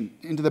conversation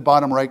into the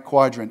bottom right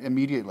quadrant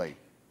immediately.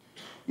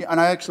 Yeah, and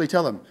I actually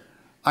tell them,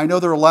 I know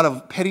there are a lot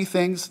of petty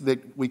things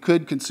that we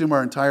could consume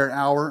our entire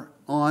hour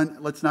on.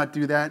 Let's not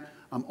do that.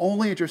 I'm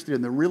only interested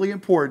in the really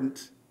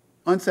important,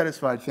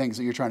 unsatisfied things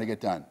that you're trying to get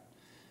done.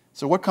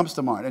 So what comes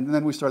to mind? And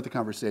then we start the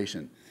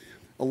conversation.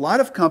 A lot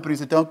of companies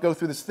that don't go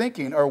through this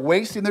thinking are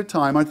wasting their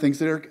time on things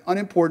that are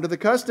unimportant to the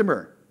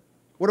customer.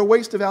 What a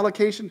waste of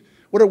allocation.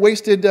 What a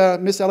wasted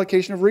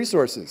misallocation of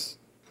resources.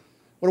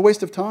 What a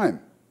waste of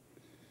time.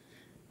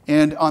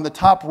 And on the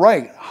top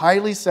right,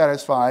 highly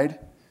satisfied,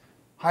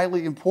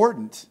 highly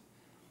important,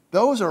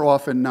 those are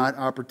often not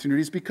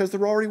opportunities because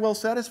they're already well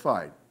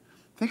satisfied.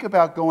 Think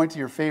about going to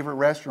your favorite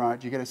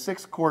restaurant. You get a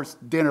 6-course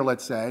dinner,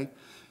 let's say.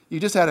 You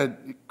just had an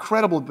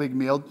incredible big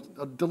meal,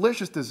 a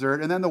delicious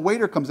dessert, and then the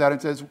waiter comes out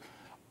and says,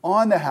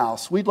 on the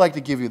house, we'd like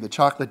to give you the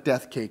chocolate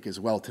death cake as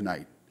well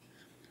tonight.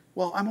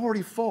 Well, I'm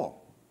already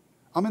full.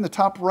 I'm in the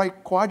top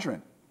right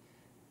quadrant.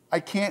 I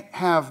can't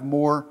have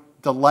more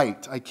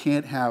delight. I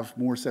can't have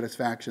more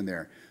satisfaction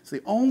there. It's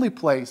the only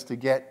place to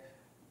get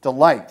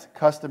delight,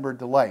 customer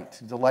delight,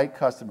 to delight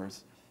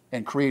customers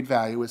and create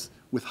value is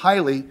with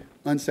highly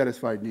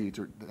unsatisfied needs,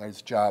 or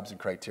as jobs and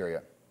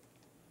criteria.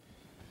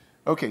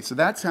 Okay, so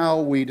that's how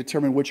we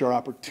determine which are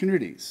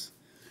opportunities.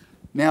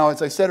 Now,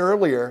 as I said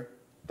earlier,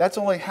 that's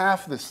only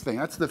half this thing.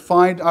 That's the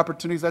find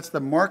opportunities, that's the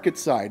market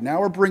side.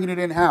 Now we're bringing it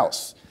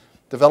in-house,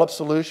 develop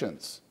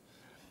solutions.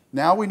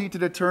 Now we need to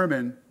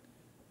determine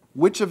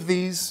which of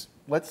these,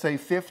 let's say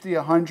 50,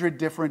 100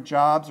 different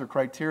jobs or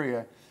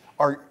criteria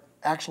are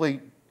actually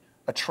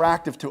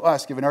attractive to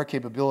us given our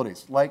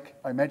capabilities. Like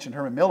I mentioned,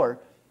 Herman Miller,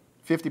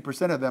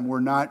 50% of them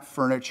were not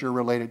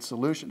furniture-related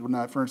solutions, were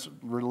not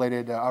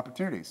furniture-related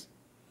opportunities.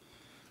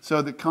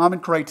 So the common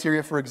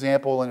criteria, for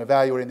example, in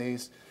evaluating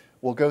these,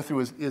 we'll go through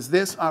is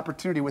this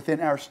opportunity within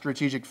our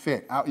strategic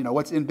fit?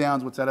 What's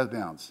inbounds, what's out of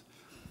bounds?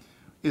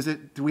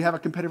 Do we have a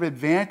competitive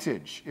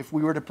advantage if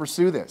we were to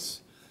pursue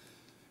this?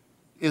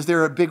 Is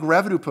there a big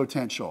revenue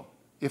potential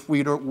if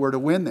we were to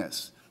win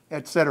this,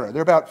 et cetera? There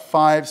are about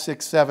 5,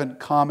 6, 7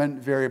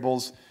 common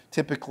variables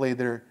typically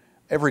that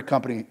every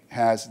company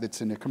has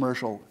that's in a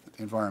commercial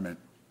environment.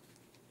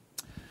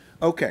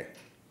 Okay,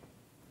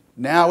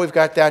 now we've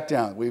got that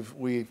down.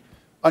 We've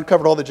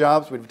uncovered all the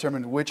jobs. We've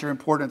determined which are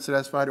important and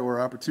satisfied or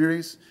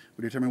opportunities.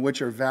 We determined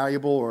which are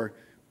valuable or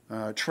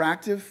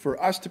attractive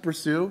for us to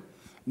pursue.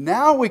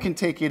 Now we can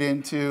take it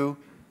into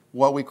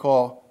what we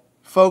call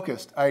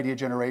focused idea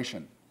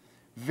generation.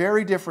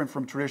 Very different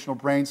from traditional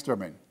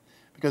brainstorming,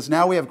 because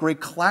now we have great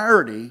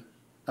clarity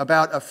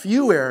about a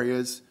few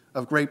areas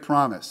of great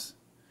promise.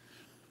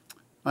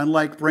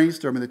 Unlike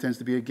brainstorming that tends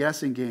to be a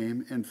guessing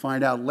game and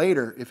find out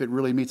later if it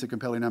really meets a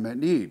compelling unmet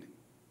need.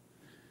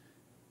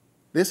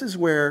 This is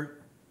where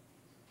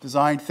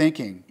design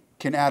thinking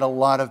can add a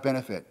lot of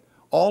benefit.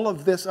 All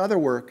of this other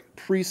work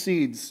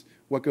precedes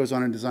what goes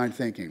on in design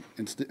thinking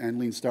and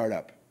lean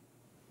startup.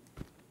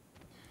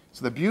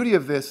 So the beauty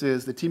of this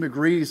is the team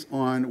agrees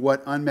on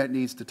what unmet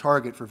needs to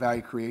target for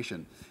value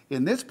creation.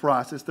 In this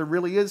process, there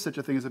really is such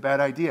a thing as a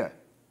bad idea.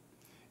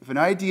 If an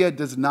idea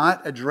does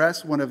not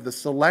address one of the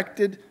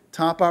selected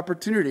top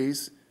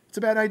opportunities, it's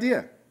a bad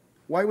idea.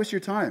 Why waste your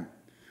time?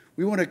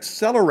 We want to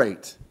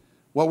accelerate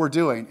what we're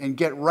doing and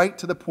get right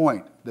to the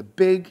point, the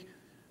big,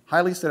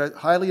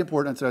 highly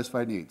important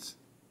unsatisfied needs.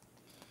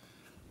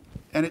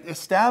 And it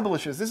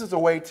establishes, this is a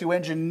way to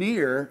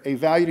engineer a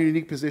valued and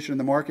unique position in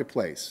the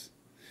marketplace.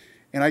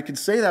 And I can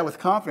say that with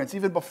confidence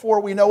even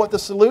before we know what the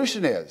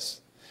solution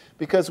is.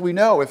 Because we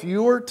know if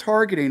you're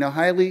targeting a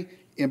highly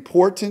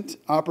important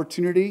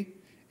opportunity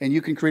and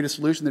you can create a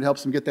solution that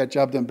helps them get that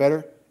job done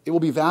better, it will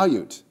be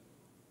valued.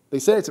 They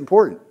say it's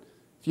important.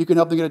 If you can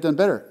help them get it done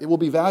better, it will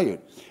be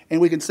valued.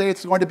 And we can say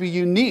it's going to be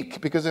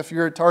unique because if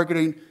you're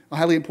targeting a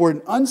highly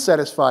important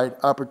unsatisfied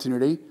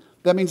opportunity,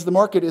 that means the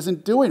market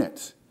isn't doing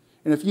it.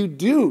 And if you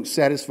do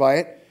satisfy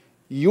it,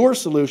 your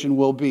solution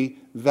will be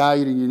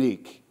valued and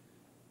unique.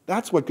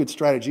 That's what good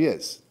strategy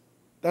is.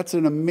 That's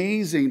an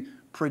amazing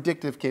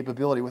predictive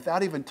capability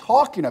without even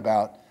talking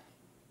about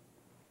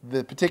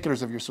the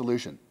particulars of your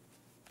solution.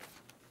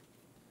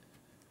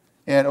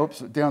 And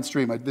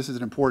downstream, this is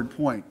an important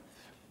point.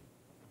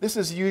 This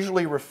is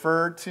usually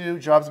referred to,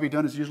 jobs to be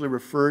done is usually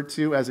referred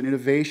to as an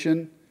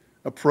innovation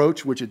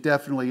approach, which it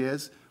definitely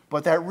is,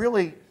 but that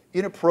really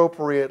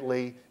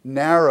inappropriately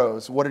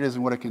narrows what it is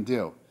and what it can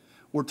do.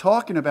 We're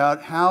talking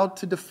about how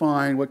to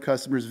define what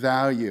customers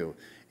value.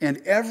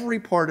 And every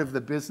part of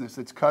the business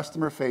that's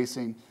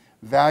customer-facing,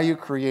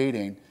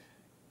 value-creating,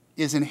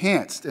 is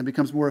enhanced and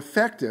becomes more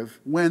effective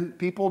when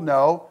people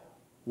know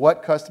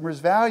what customers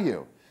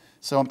value.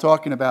 So I'm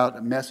talking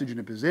about messaging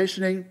and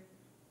positioning,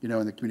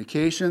 in the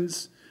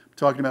communications. I'm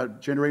talking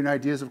about generating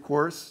ideas, of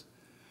course.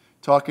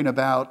 Talking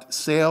about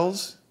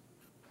sales.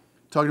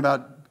 Talking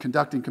about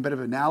conducting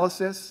competitive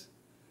analysis.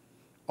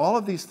 All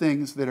of these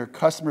things that are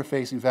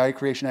customer-facing, value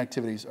creation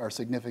activities are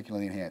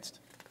significantly enhanced.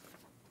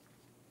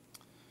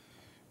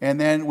 And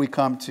then we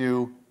come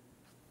to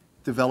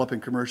develop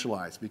and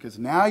commercialize, because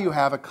now you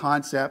have a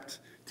concept,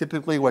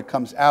 typically what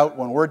comes out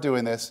when we're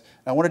doing this.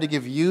 I wanted to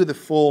give you the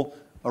full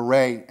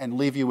array and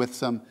leave you with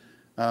some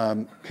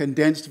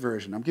condensed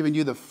version. I'm giving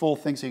you the full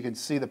thing so you can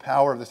see the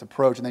power of this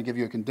approach and then give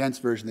you a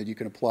condensed version that you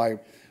can apply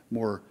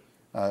more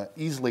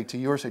easily to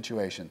your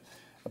situation.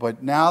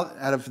 But now,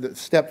 out of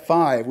step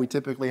 5, we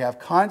typically have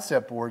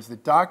concept boards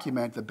that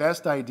document the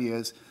best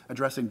ideas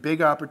addressing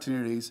big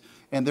opportunities,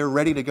 and they're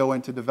ready to go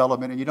into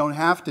development, and you don't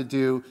have to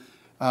do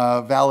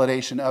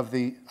validation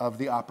of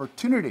the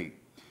opportunity.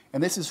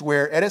 And this is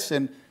where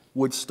Edison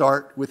would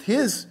start with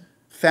his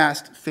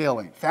fast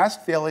failing.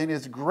 Fast failing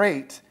is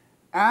great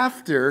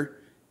after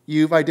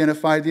you've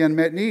identified the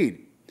unmet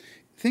need.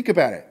 Think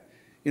about it.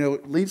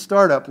 Lean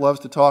Startup loves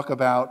to talk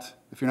about,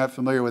 if you're not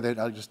familiar with it,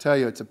 I'll just tell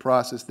you it's a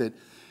process that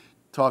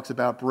talks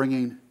about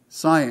bringing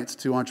science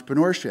to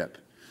entrepreneurship.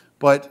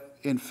 But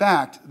in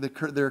fact,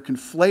 they're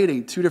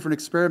conflating 2 different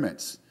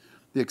experiments.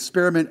 The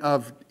experiment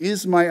of,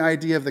 is my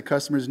idea of the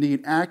customer's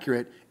need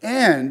accurate?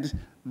 And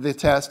the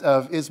test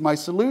of, is my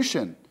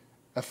solution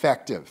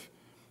effective?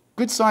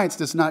 Good science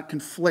does not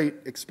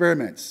conflate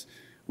experiments.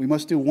 We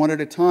must do one at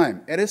a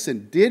time.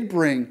 Edison did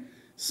bring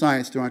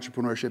science to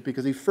entrepreneurship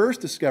because he first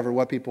discovered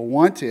what people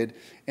wanted,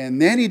 and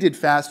then he did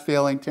fast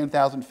failing,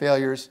 10,000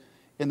 failures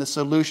in the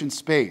solution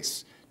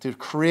space, to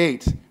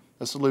create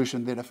a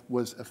solution that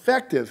was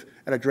effective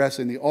at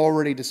addressing the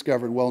already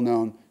discovered,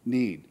 well-known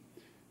need.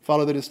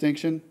 Follow the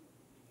distinction?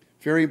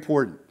 Very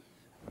important.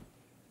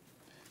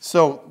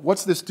 So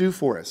what's this do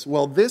for us?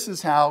 Well, this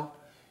is how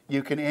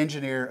you can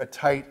engineer a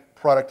tight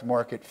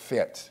product-market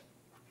fit.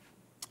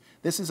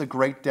 This is a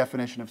great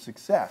definition of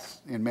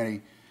success in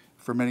many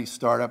for many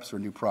startups or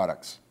new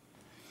products.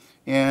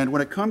 And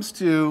when it comes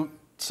to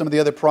some of the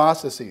other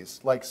processes,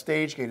 like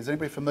stage gate, is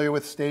anybody familiar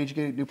with stage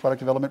gate, new product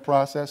development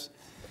process?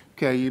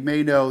 Okay, you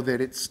may know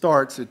that it's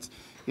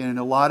in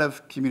a lot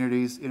of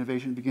communities,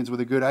 innovation begins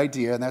with a good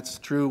idea, and that's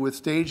true with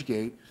stage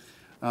gate.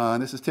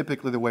 And this is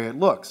typically the way it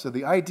looks. So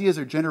the ideas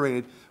are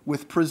generated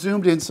with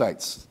presumed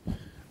insights.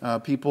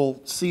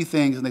 People see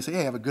things and they say,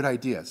 hey, I have a good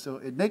idea. So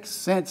it makes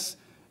sense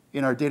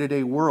in our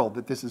day-to-day world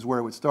that this is where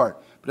it would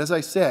start. But as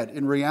I said,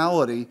 in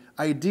reality,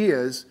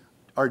 ideas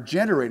are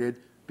generated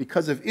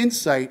because of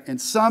insight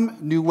and some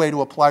new way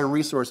to apply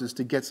resources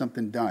to get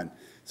something done.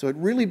 So it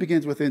really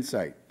begins with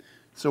insight.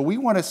 So we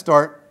want to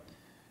start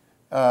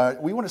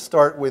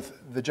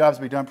with the jobs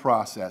to be done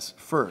process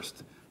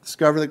first.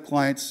 Discover the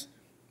clients,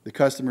 the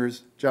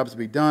customers, jobs to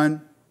be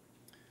done,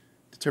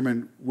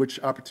 determine which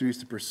opportunities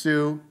to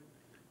pursue,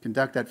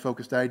 conduct that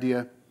focused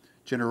idea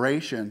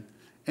generation,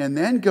 and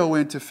then go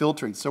into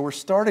filtering. So we're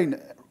starting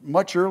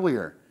much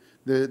earlier.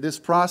 This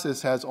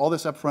process has all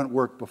this upfront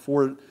work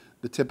before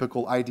the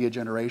typical idea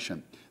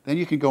generation. Then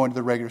you can go into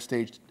the regular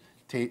stage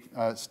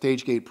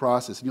gate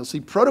process, and you'll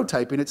see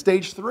prototyping at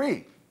stage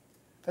 3.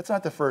 That's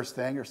not the first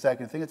thing or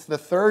second thing, it's the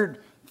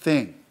third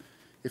thing.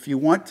 If you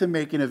want to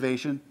make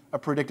innovation a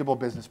predictable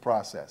business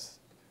process.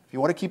 If you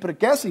want to keep it a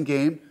guessing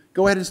game,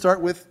 go ahead and start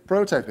with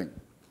prototyping.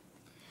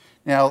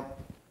 Now,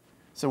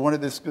 so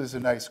this is a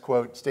nice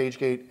quote,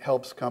 StageGate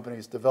helps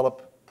companies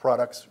develop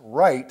products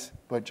right,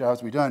 but jobs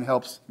to be done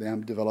helps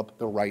them develop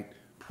the right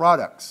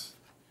products.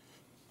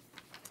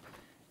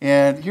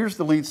 And here's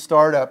the lean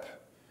startup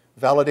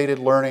validated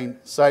learning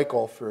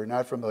cycle for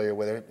not familiar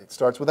with it. It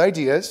starts with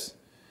ideas,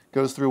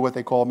 goes through what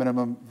they call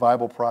minimum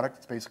viable product.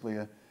 It's basically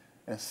an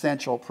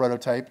essential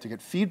prototype to get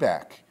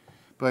feedback.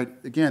 But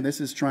again, this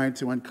is trying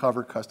to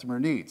uncover customer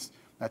needs.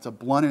 That's a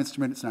blunt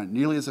instrument. It's not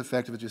nearly as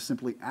effective as just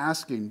simply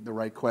asking the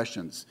right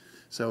questions.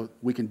 So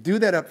we can do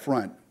that up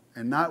front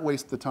and not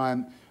waste the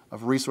time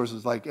of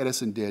resources like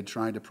Edison did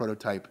trying to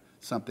prototype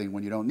something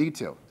when you don't need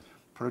to.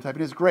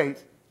 Prototyping is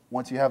great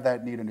once you have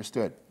that need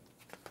understood.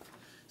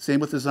 Same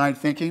with design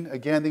thinking.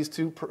 Again, these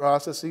two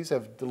processes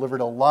have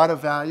delivered a lot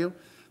of value.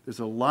 There's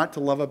a lot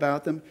to love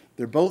about them.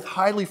 They're both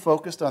highly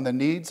focused on the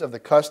needs of the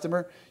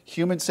customer.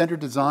 Human-centered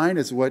design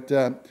is what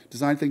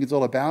design thinking is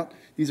all about.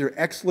 These are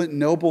excellent,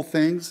 noble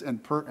things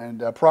and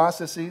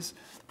processes.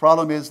 The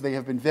problem is they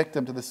have been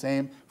victim to the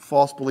same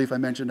false belief I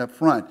mentioned up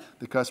front.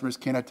 The customers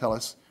cannot tell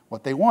us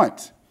what they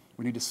want.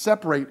 We need to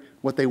separate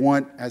what they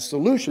want as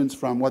solutions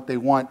from what they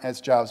want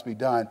as jobs to be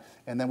done,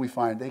 and then we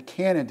find they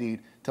can indeed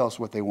tell us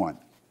what they want.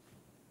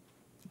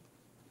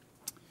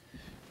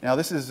 Now,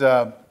 this is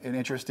an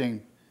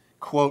interesting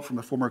quote from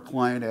a former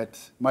client at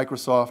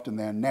Microsoft and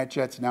then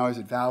NetJets. Now he's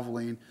at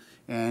Valvoline.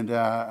 And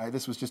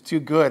this was just too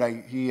good.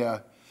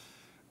 I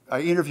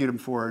interviewed him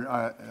for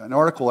an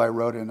article I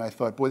wrote, and I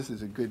thought, boy, this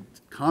is a good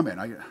comment.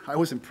 I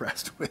was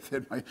impressed with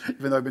it,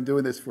 even though I've been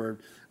doing this for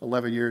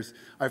 11 years.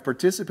 I've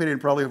participated in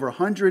probably over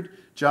 100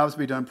 jobs to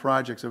be done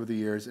projects over the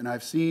years, and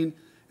I've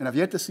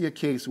yet to see a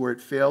case where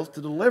it fails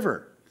to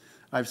deliver.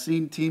 I've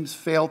seen teams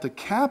fail to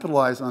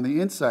capitalize on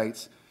the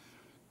insights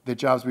that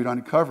jobs to be done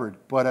uncovered,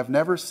 but I've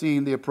never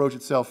seen the approach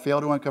itself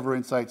fail to uncover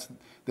insights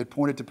that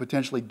pointed to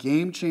potentially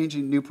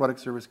game-changing new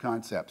product service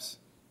concepts.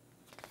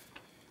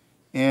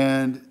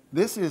 And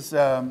this is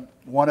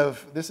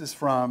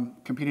from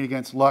competing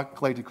against Luck,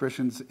 Clayton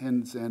Christensen,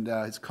 and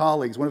his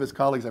colleagues. One of his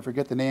colleagues, I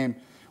forget the name,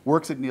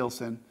 works at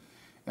Nielsen.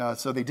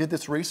 So they did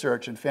this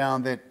research and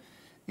found that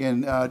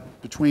in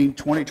between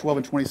 2012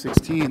 and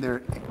 2016,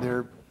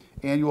 their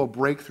annual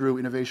breakthrough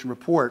innovation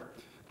report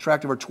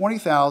tracked over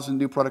 20,000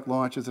 new product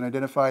launches and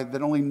identified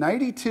that only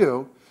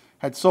 92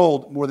 had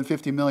sold more than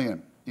 50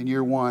 million in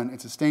year 1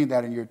 and sustained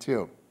that in year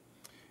 2.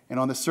 And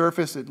on the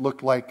surface, it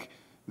looked like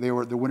the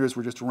winners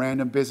were just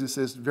random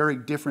businesses, very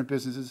different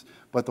businesses,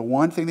 but the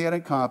one thing they had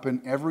in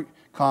common,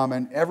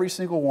 every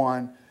single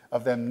one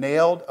of them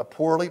nailed a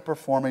poorly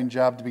performing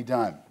job to be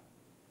done.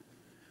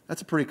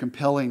 That's a pretty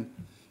compelling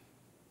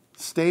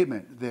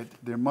statement that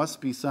there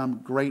must be some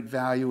great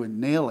value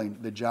in nailing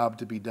the job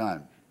to be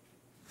done.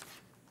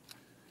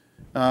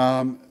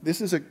 This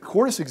is a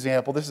Cordis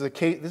example. This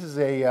is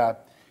a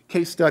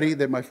case study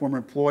that my former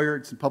employer,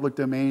 it's in public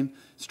domain,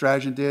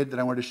 Strategian did that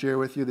I wanted to share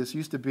with you. This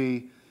used to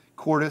be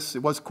Cordis.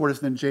 It was Cordis,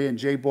 then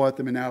J&J bought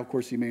them, and now, of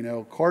course, you may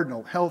know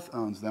Cardinal Health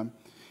owns them.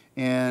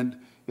 And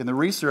in the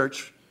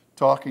research,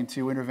 talking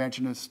to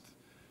interventional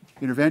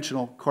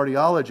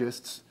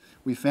cardiologists,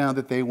 we found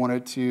that they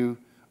wanted to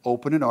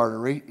open an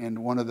artery, and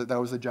that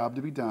was the job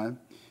to be done.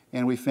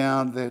 And we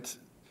found that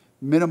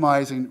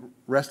minimizing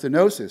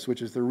restenosis,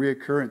 which is the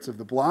reoccurrence of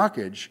the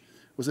blockage,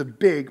 was a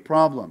big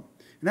problem.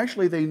 And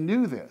actually, they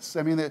knew this.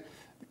 I mean,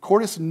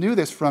 Cordis knew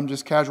this from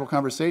just casual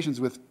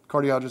conversations with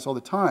cardiologists all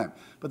the time,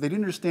 but they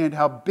didn't understand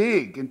how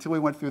big until we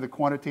went through the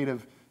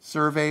quantitative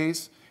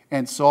surveys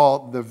and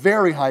saw the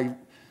very high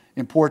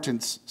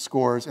importance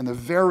scores and the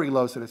very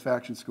low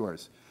satisfaction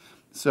scores.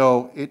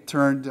 So it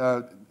turned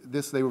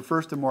they were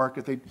first to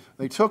market.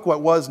 They took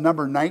what was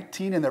number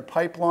 19 in their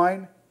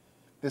pipeline,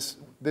 this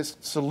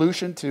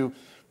solution to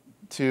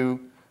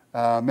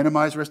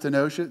minimize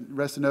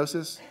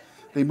restenosis.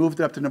 They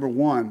moved up to number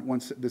 1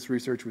 once this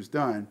research was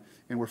done,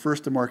 and were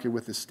first to market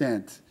with the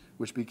stent,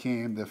 which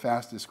became the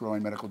fastest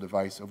growing medical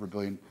device, over $1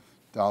 billion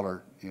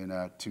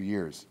in 2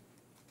 years.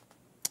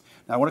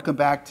 Now, I want to come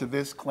back to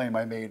this claim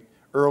I made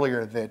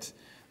earlier that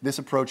this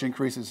approach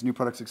increases new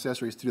product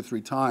success rates 2 to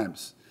 3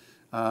 times.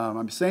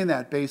 I'm saying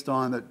that based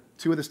on the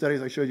 2 of the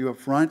studies I showed you up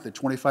front, the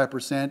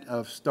 25%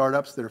 of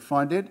startups that are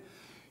funded,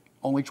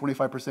 only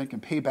 25% can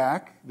pay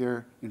back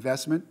their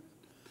investment,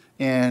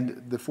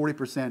 and the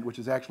 40%, which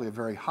is actually a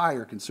very high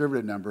or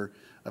conservative number,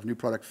 of new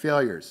product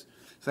failures.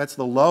 So that's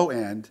the low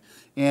end.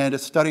 And a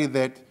study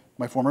that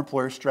my former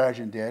employer,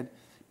 Strategian, did,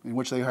 in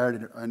which they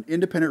hired an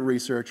independent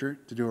researcher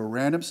to do a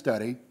random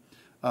study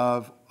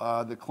of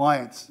the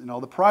clients and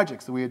all the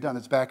projects that we had done.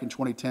 That's back in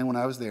 2010 when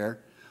I was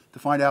there, to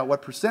find out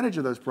what percentage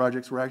of those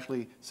projects were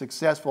actually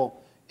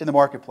successful in the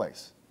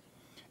marketplace.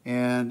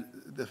 And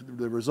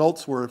the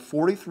results were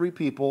 43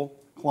 people,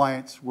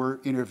 clients,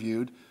 were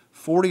interviewed,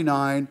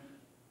 49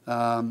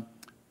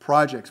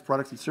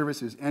 products and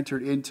services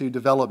entered into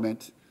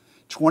development,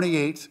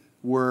 28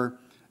 were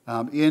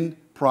in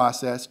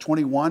process,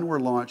 21 were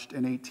launched,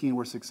 and 18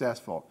 were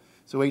successful.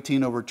 So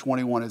 18 over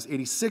 21 is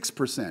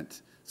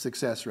 86%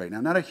 success rate.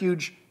 Now, not a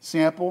huge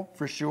sample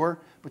for sure,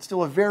 but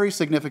still a very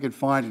significant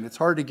finding. It's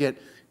hard to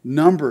get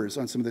numbers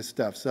on some of this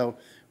stuff, so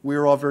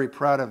we're all very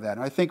proud of that.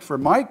 And I think for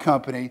my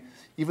company,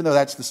 even though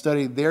that's the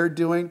study they're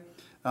doing,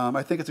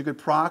 I think it's a good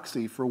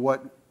proxy for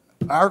what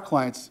our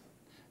clients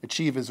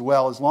achieve as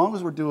well, as long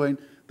as we're doing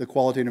the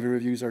qualitative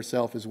reviews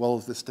ourselves as well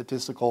as the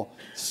statistical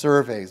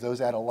surveys. Those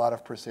add a lot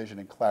of precision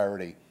and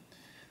clarity.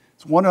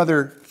 It's one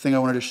other thing I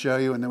wanted to show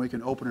you, and then we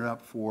can open it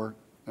up for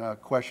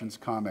questions,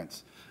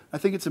 comments. I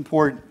think it's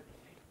important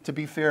to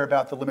be fair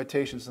about the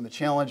limitations and the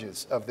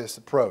challenges of this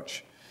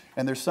approach.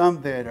 And there's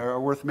some that are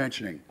worth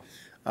mentioning.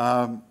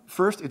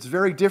 First, it's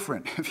very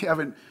different, if you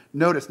haven't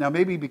noticed. Now,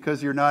 maybe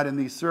because you're not in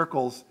these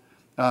circles,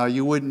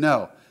 you wouldn't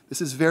know.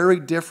 This is very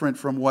different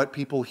from what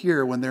people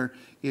hear when they're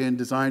in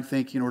design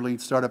thinking or lean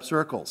startup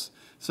circles.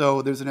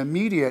 So there's an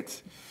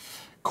immediate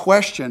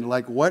question,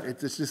 like what?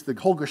 It's just the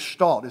whole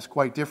gestalt is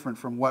quite different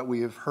from what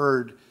we have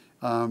heard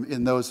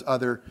in those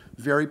other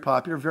very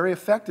popular, very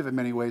effective in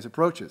many ways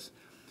approaches.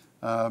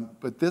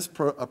 But this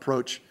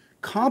approach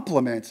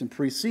complements and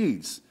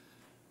precedes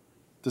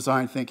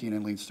design thinking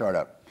and lean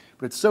startup.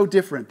 But it's so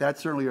different,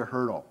 that's certainly a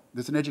hurdle.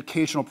 There's an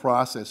educational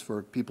process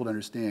for people to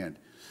understand.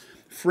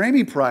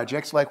 Framing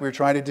projects, like we were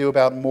trying to do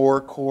about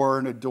More, Core,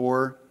 and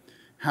Adore,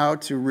 how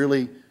to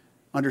really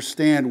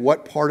understand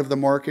what part of the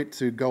market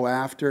to go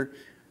after,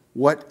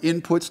 what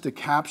inputs to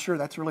capture,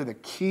 that's really the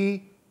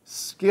key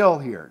skill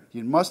here.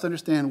 You must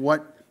understand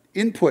what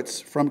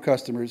inputs from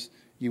customers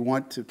you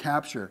want to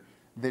capture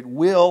that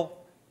will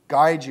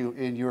guide you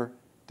in your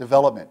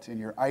development, in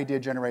your idea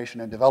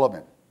generation and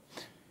development.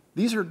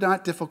 These are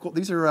not difficult,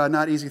 these are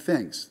not easy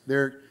things.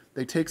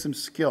 They take some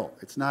skill.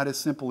 It's not as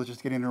simple as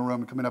just getting in a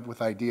room and coming up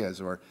with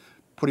ideas or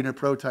putting a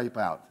prototype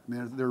out. I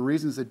mean, there are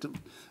reasons that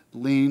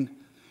lean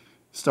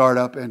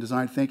startup and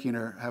design thinking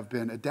have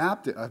been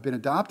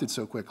adopted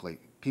so quickly.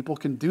 People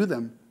can do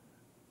them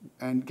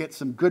and get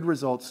some good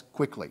results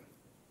quickly.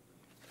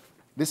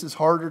 This is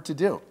harder to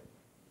do.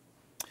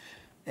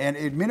 And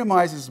it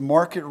minimizes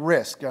market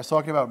risk. I was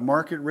talking about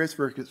market risk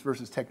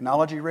versus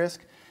technology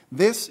risk.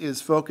 This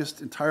is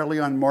focused entirely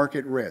on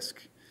market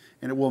risk,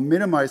 and it will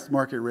minimize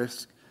market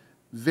risk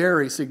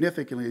very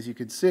significantly, as you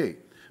can see.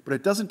 But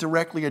it doesn't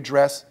directly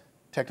address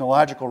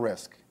technological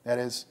risk. That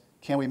is,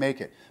 can we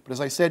make it? But as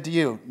I said to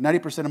you,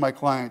 90% of my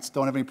clients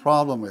don't have any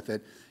problem with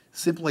it.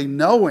 Simply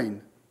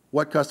knowing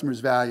what customers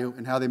value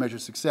and how they measure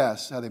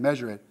success, how they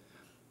measure it,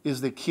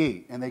 is the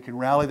key. And they can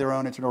rally their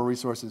own internal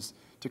resources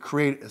to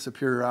create a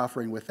superior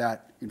offering with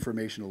that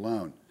information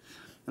alone.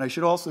 And I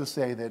should also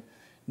say that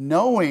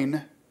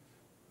knowing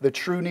the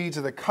true needs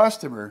of the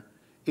customer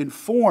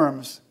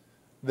informs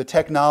the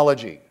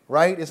technology,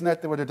 right? Isn't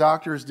that what a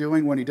doctor is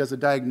doing when he does a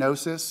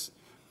diagnosis?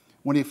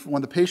 When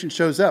the patient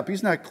shows up,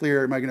 he's not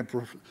clear, am I going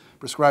to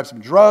prescribe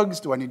some drugs?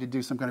 Do I need to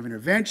do some kind of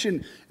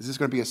intervention? Is this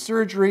going to be a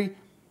surgery?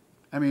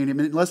 I mean,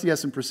 unless he has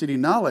some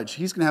preceding knowledge,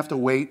 he's going to have to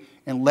wait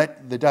and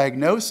let the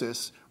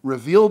diagnosis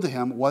reveal to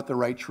him what the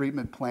right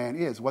treatment plan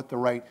is, what the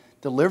right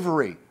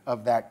delivery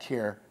of that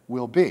care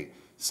will be.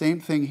 Same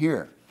thing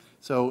here.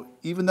 So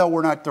even though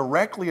we're not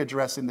directly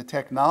addressing the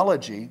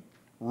technology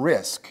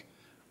risk,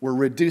 we're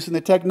reducing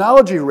the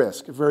technology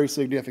risk very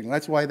significantly.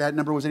 That's why that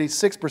number was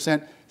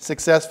 86%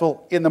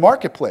 successful in the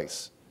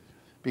marketplace,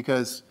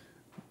 because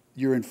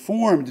you're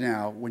informed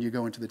now when you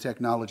go into the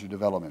technology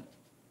development.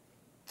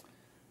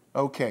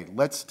 Okay,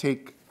 let's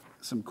take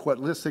some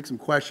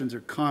questions or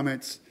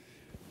comments.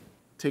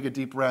 Take a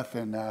deep breath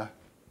and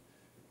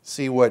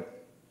see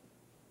what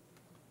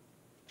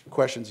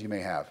questions you may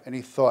have.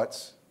 Any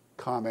thoughts,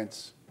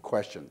 comments,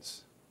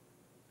 questions?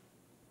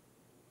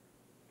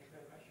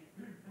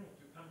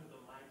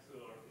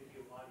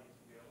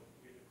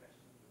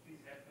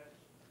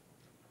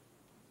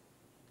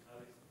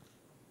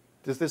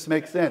 Does this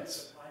make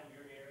sense?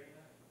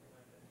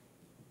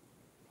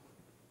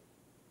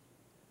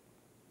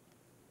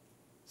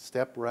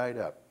 Step right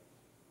up.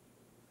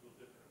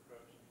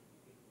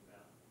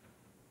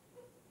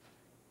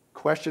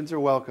 Questions are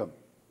welcome.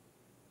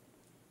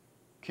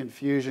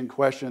 Confusion,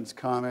 questions,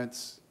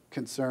 comments,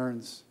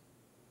 concerns,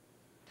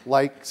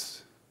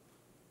 likes.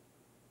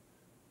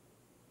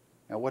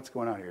 Now, what's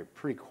going on here?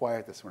 Pretty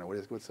quiet this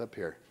morning. What's up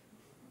here?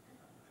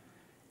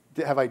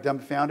 Have I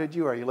dumbfounded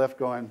you, or are you left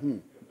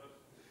going,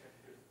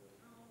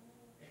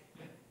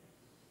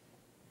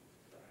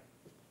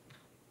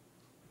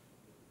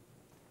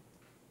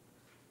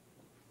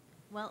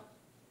 Well,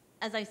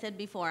 as I said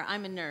before,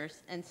 I'm a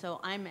nurse, and so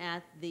I'm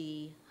at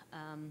the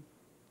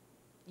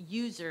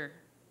user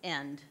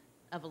end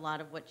of a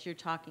lot of what you're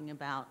talking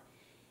about.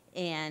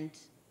 And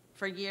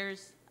for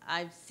years,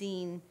 I've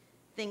seen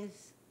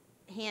things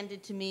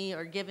handed to me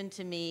or given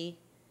to me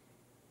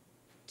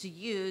to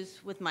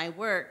use with my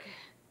work,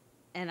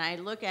 and I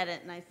look at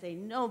it and I say,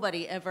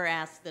 nobody ever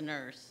asked the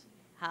nurse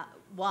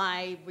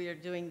why we're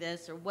doing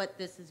this or what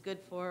this is good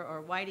for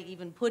or why to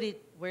even put it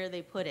where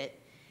they put it.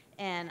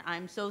 And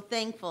I'm so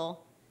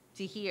thankful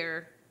to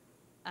hear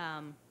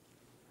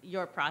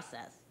your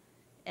process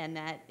and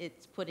that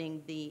it's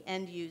putting the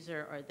end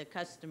user or the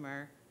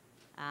customer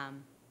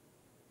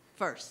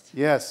first.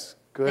 Yes,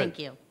 good. Thank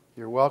you.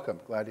 You're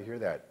welcome. Glad to hear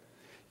that.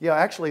 Yeah,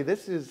 actually,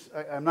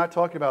 I'm not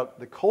talking about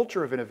the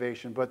culture of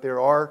innovation, but there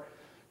are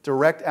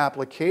direct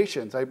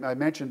applications. I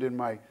mentioned in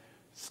my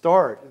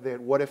start that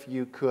what if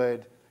you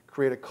could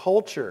create a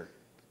culture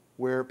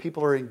where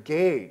people are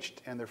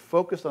engaged and they're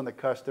focused on the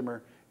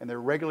customer and they're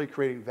regularly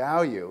creating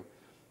value.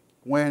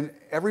 When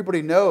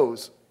everybody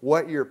knows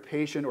what your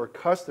patient or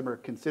customer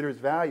considers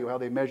value, how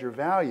they measure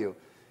value,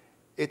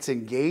 it's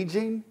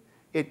engaging.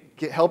 It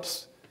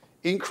helps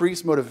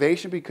increase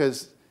motivation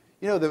because,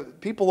 you know, the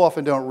people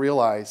often don't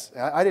realize,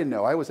 I didn't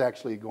know, I was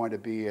actually going to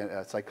be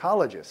a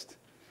psychologist,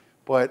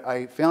 but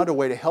I found a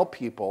way to help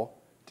people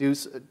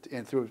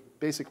and through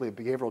basically a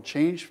behavioral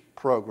change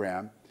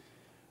program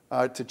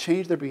to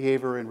change their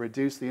behavior and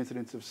reduce the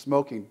incidence of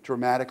smoking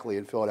dramatically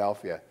in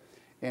Philadelphia.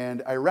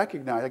 And I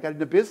recognized, I got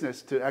into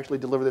business to actually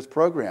deliver this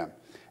program.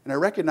 And I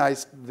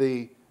recognized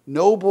the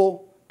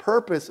noble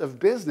purpose of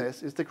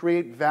business is to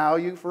create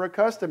value for a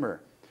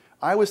customer.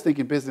 I was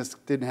thinking business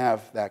didn't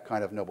have that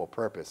kind of noble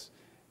purpose.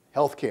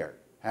 Healthcare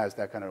has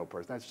that kind of noble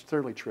purpose. That's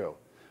certainly true.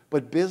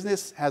 But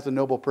business has a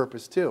noble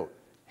purpose too,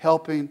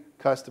 helping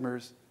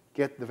customers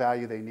get the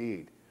value they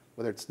need,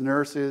 whether it's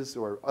nurses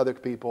or other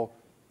people.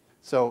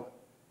 So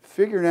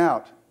figuring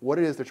out what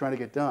it is they're trying to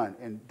get done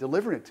and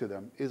delivering it to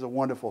them is a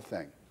wonderful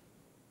thing.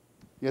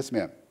 Yes,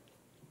 ma'am.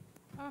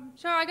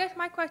 So I guess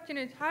my question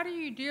is, how do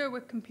you deal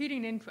with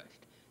competing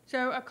interest?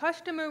 So a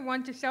customer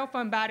wants a cell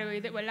phone battery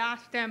that will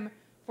last them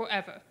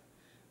forever.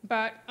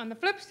 But on the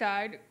flip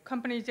side,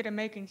 companies that are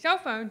making cell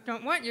phones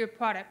don't want your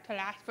product to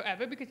last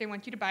forever because they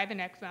want you to buy the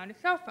next round of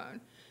cell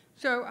phone.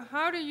 So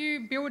how do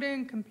you build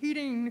in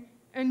competing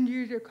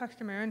end-user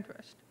customer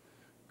interest?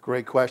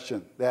 Great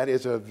question. That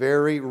is a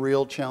very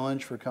real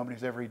challenge for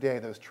companies every day,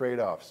 those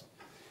trade-offs.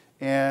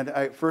 And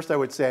first I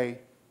would say,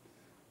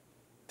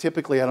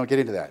 typically I don't get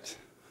into that.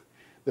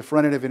 The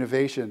front end of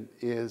innovation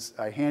is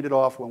I hand it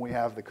off when we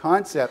have the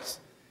concepts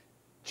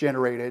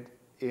generated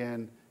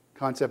in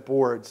concept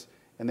boards,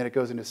 and then it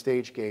goes into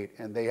stage gate,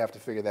 and they have to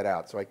figure that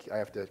out. So I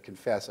have to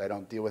confess I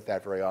don't deal with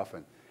that very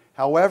often.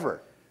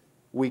 However,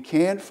 we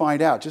can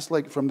find out, just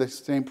like from the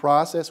same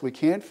process, we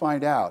can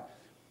find out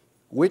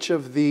which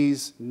of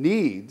these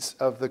needs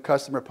of the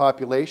customer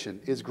population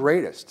is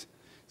greatest.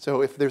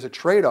 So if there's a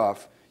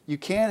trade-off, you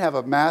can have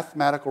a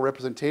mathematical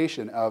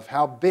representation of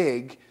how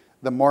big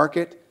the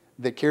market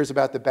that cares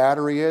about the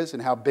battery is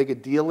and how big a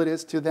deal it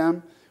is to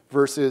them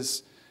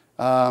versus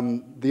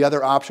the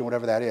other option,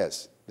 whatever that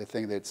is. The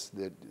thing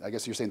I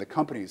guess you're saying the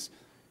company's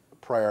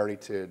priority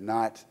to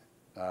not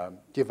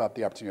give up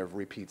the opportunity of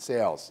repeat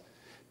sales.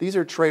 These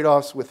are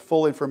trade-offs with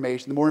full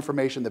information. The more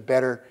information, the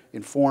better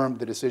informed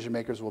the decision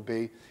makers will be.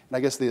 And I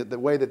guess the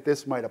way that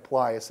this might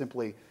apply is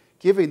simply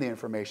giving the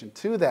information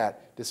to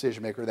that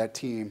decision maker, that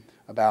team,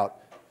 about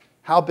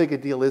how big a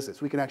deal is this.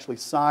 We can actually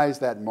size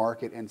that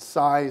market and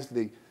size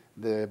the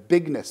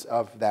bigness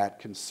of that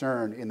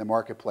concern in the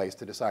marketplace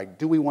to decide,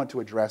 do we want to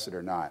address it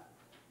or not?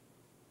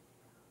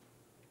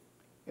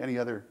 Any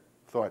other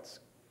thoughts,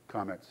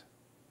 comments?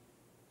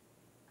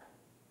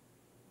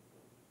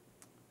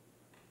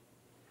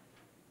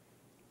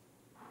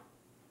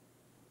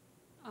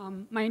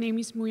 My name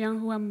is Muyang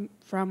Hu. I'm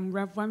from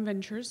Rev1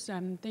 Ventures,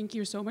 and thank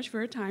you so much for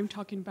your time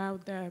talking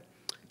about the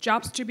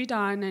jobs to be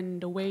done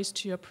and the ways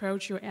to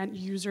approach your end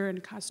user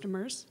and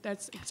customers.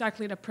 That's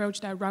exactly the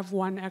approach that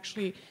Rev1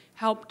 actually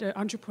helped the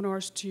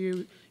entrepreneurs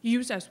to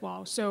use as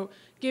well. So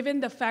given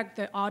the fact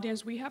that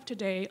audience we have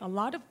today, a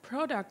lot of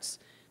products,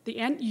 the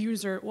end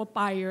user or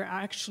buyer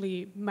are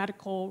actually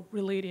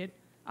medical-related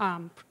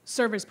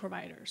service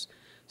providers.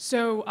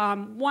 So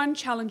one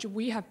challenge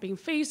we have been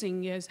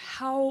facing is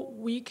how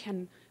we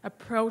can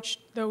approach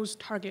those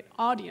target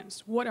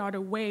audience. What are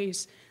the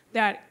ways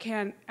that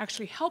can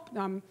actually help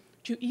them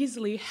to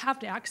easily have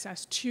the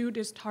access to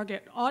these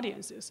target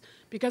audiences?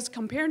 Because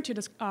compared to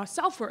the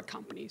software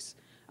companies,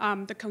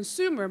 the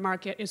consumer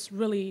market is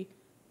really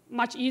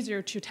much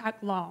easier to tag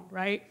along,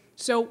 right?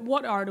 So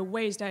what are the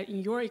ways that,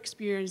 in your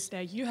experience,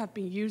 that you have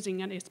been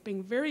using and it's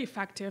been very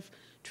effective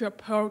to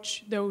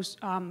approach those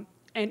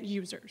end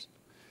users?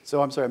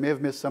 So I'm sorry, I may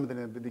have missed something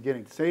in the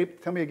beginning.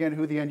 Tell me again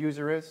who the end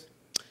user is.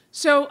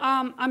 So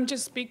I'm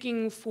just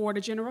speaking for the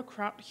general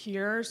crowd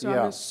here. So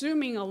Yeah. I'm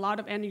assuming a lot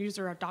of end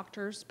users are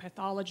doctors,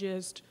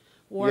 pathologists,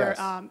 or Yes.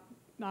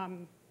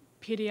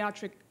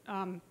 Pediatric,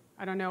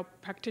 I don't know,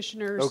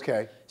 practitioners.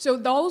 Okay. So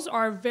those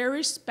are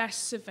very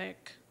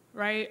specific,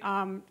 right,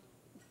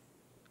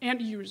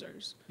 end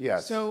users.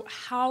 Yes. So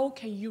how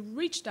can you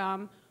reach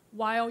them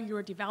while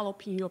you're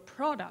developing your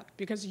product?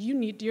 Because you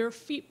need their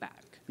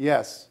feedback.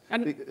 Yes.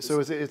 And So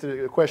is it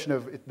a question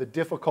of the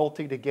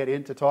difficulty to get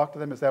in to talk to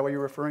them? Is that what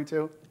you're referring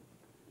to?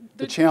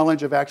 The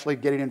challenge of actually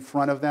getting in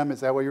front of them,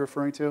 is that what you're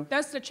referring to?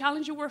 That's the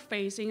challenge you were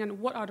facing, and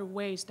what are the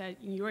ways that,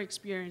 in your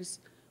experience,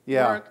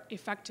 Yeah. work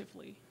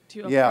effectively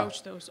to Yeah.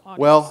 approach those audiences?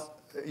 Well,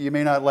 you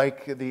may not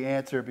like the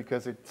answer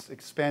because it's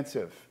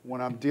expensive. When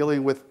I'm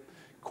dealing with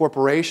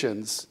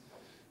corporations,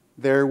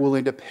 they're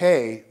willing to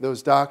pay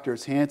those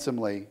doctors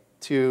handsomely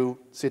to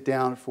sit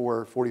down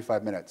for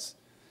 45 minutes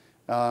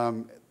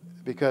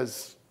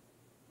because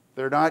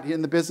they're not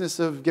in the business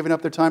of giving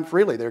up their time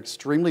freely. They're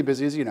extremely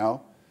busy, as you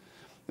know.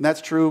 And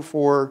that's true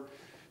for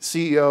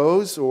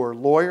CEOs or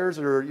lawyers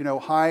or,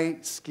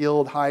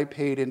 high-skilled,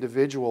 high-paid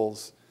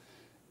individuals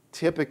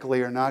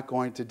typically are not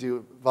going to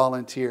do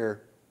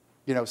volunteer,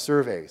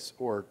 surveys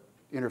or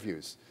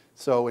interviews.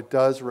 So it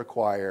does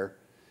require,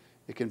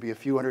 it can be a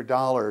few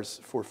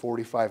 $100s for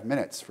 45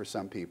 minutes for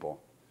some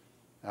people.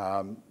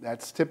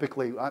 That's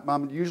typically,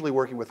 I'm usually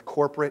working with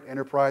corporate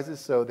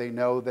enterprises, so they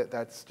know that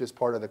that's just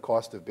part of the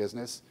cost of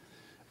business.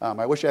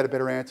 I wish I had a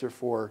better answer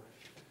for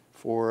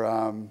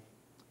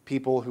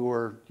people who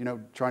are,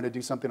 trying to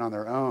do something on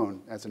their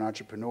own as an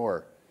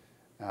entrepreneur.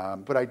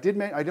 But I do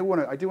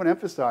want to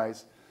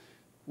emphasize,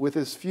 with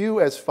as few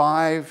as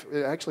 5,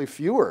 actually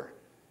fewer,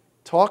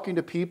 talking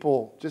to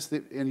people just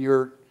in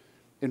your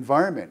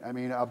environment. I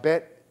mean, I'll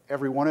bet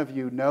every one of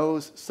you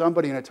knows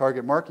somebody in a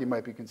target market you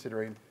might be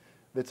considering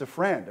that's a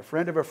friend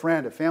of a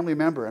friend, a family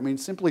member. I mean,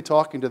 simply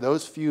talking to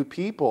those few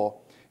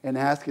people and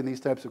asking these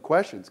types of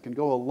questions can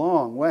go a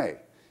long way.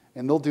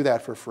 And they'll do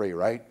that for free,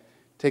 right?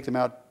 Take them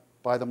out,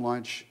 buy them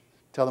lunch,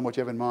 tell them what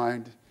you have in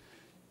mind.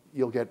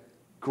 You'll get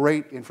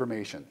great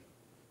information.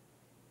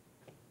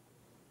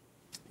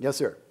 Yes,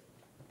 sir.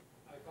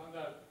 I found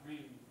that, this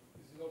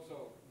is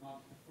also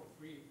not for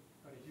free,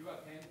 but if you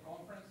attend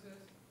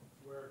conferences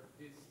where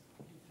these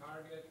key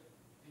target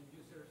end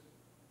users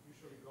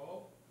usually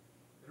go,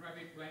 there might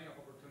be plenty of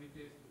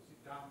opportunities to sit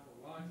down for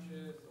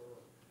lunches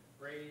or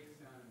breaks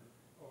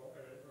or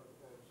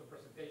some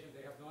presentations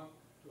they have done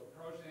to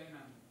approach them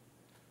and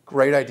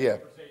Great idea.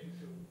 conversation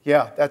too.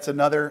 Yeah, that's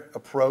another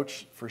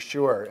approach for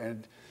sure.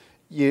 And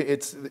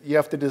you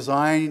have to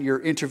design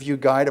your interview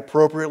guide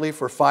appropriately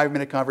for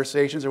 5-minute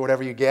conversations or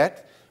whatever you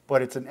get,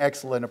 but it's an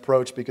excellent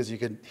approach because you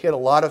can hit a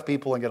lot of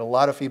people and get a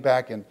lot of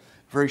feedback in a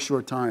very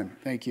short time.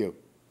 Thank you.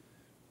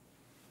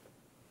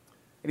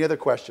 Any other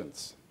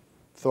questions,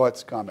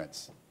 thoughts,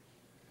 comments?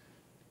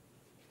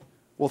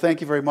 Well,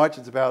 thank you very much.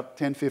 It's about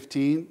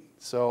 10:15,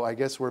 so I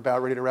guess we're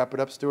about ready to wrap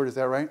it up, Stuart. Is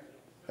that right?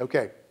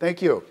 Okay,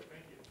 thank you.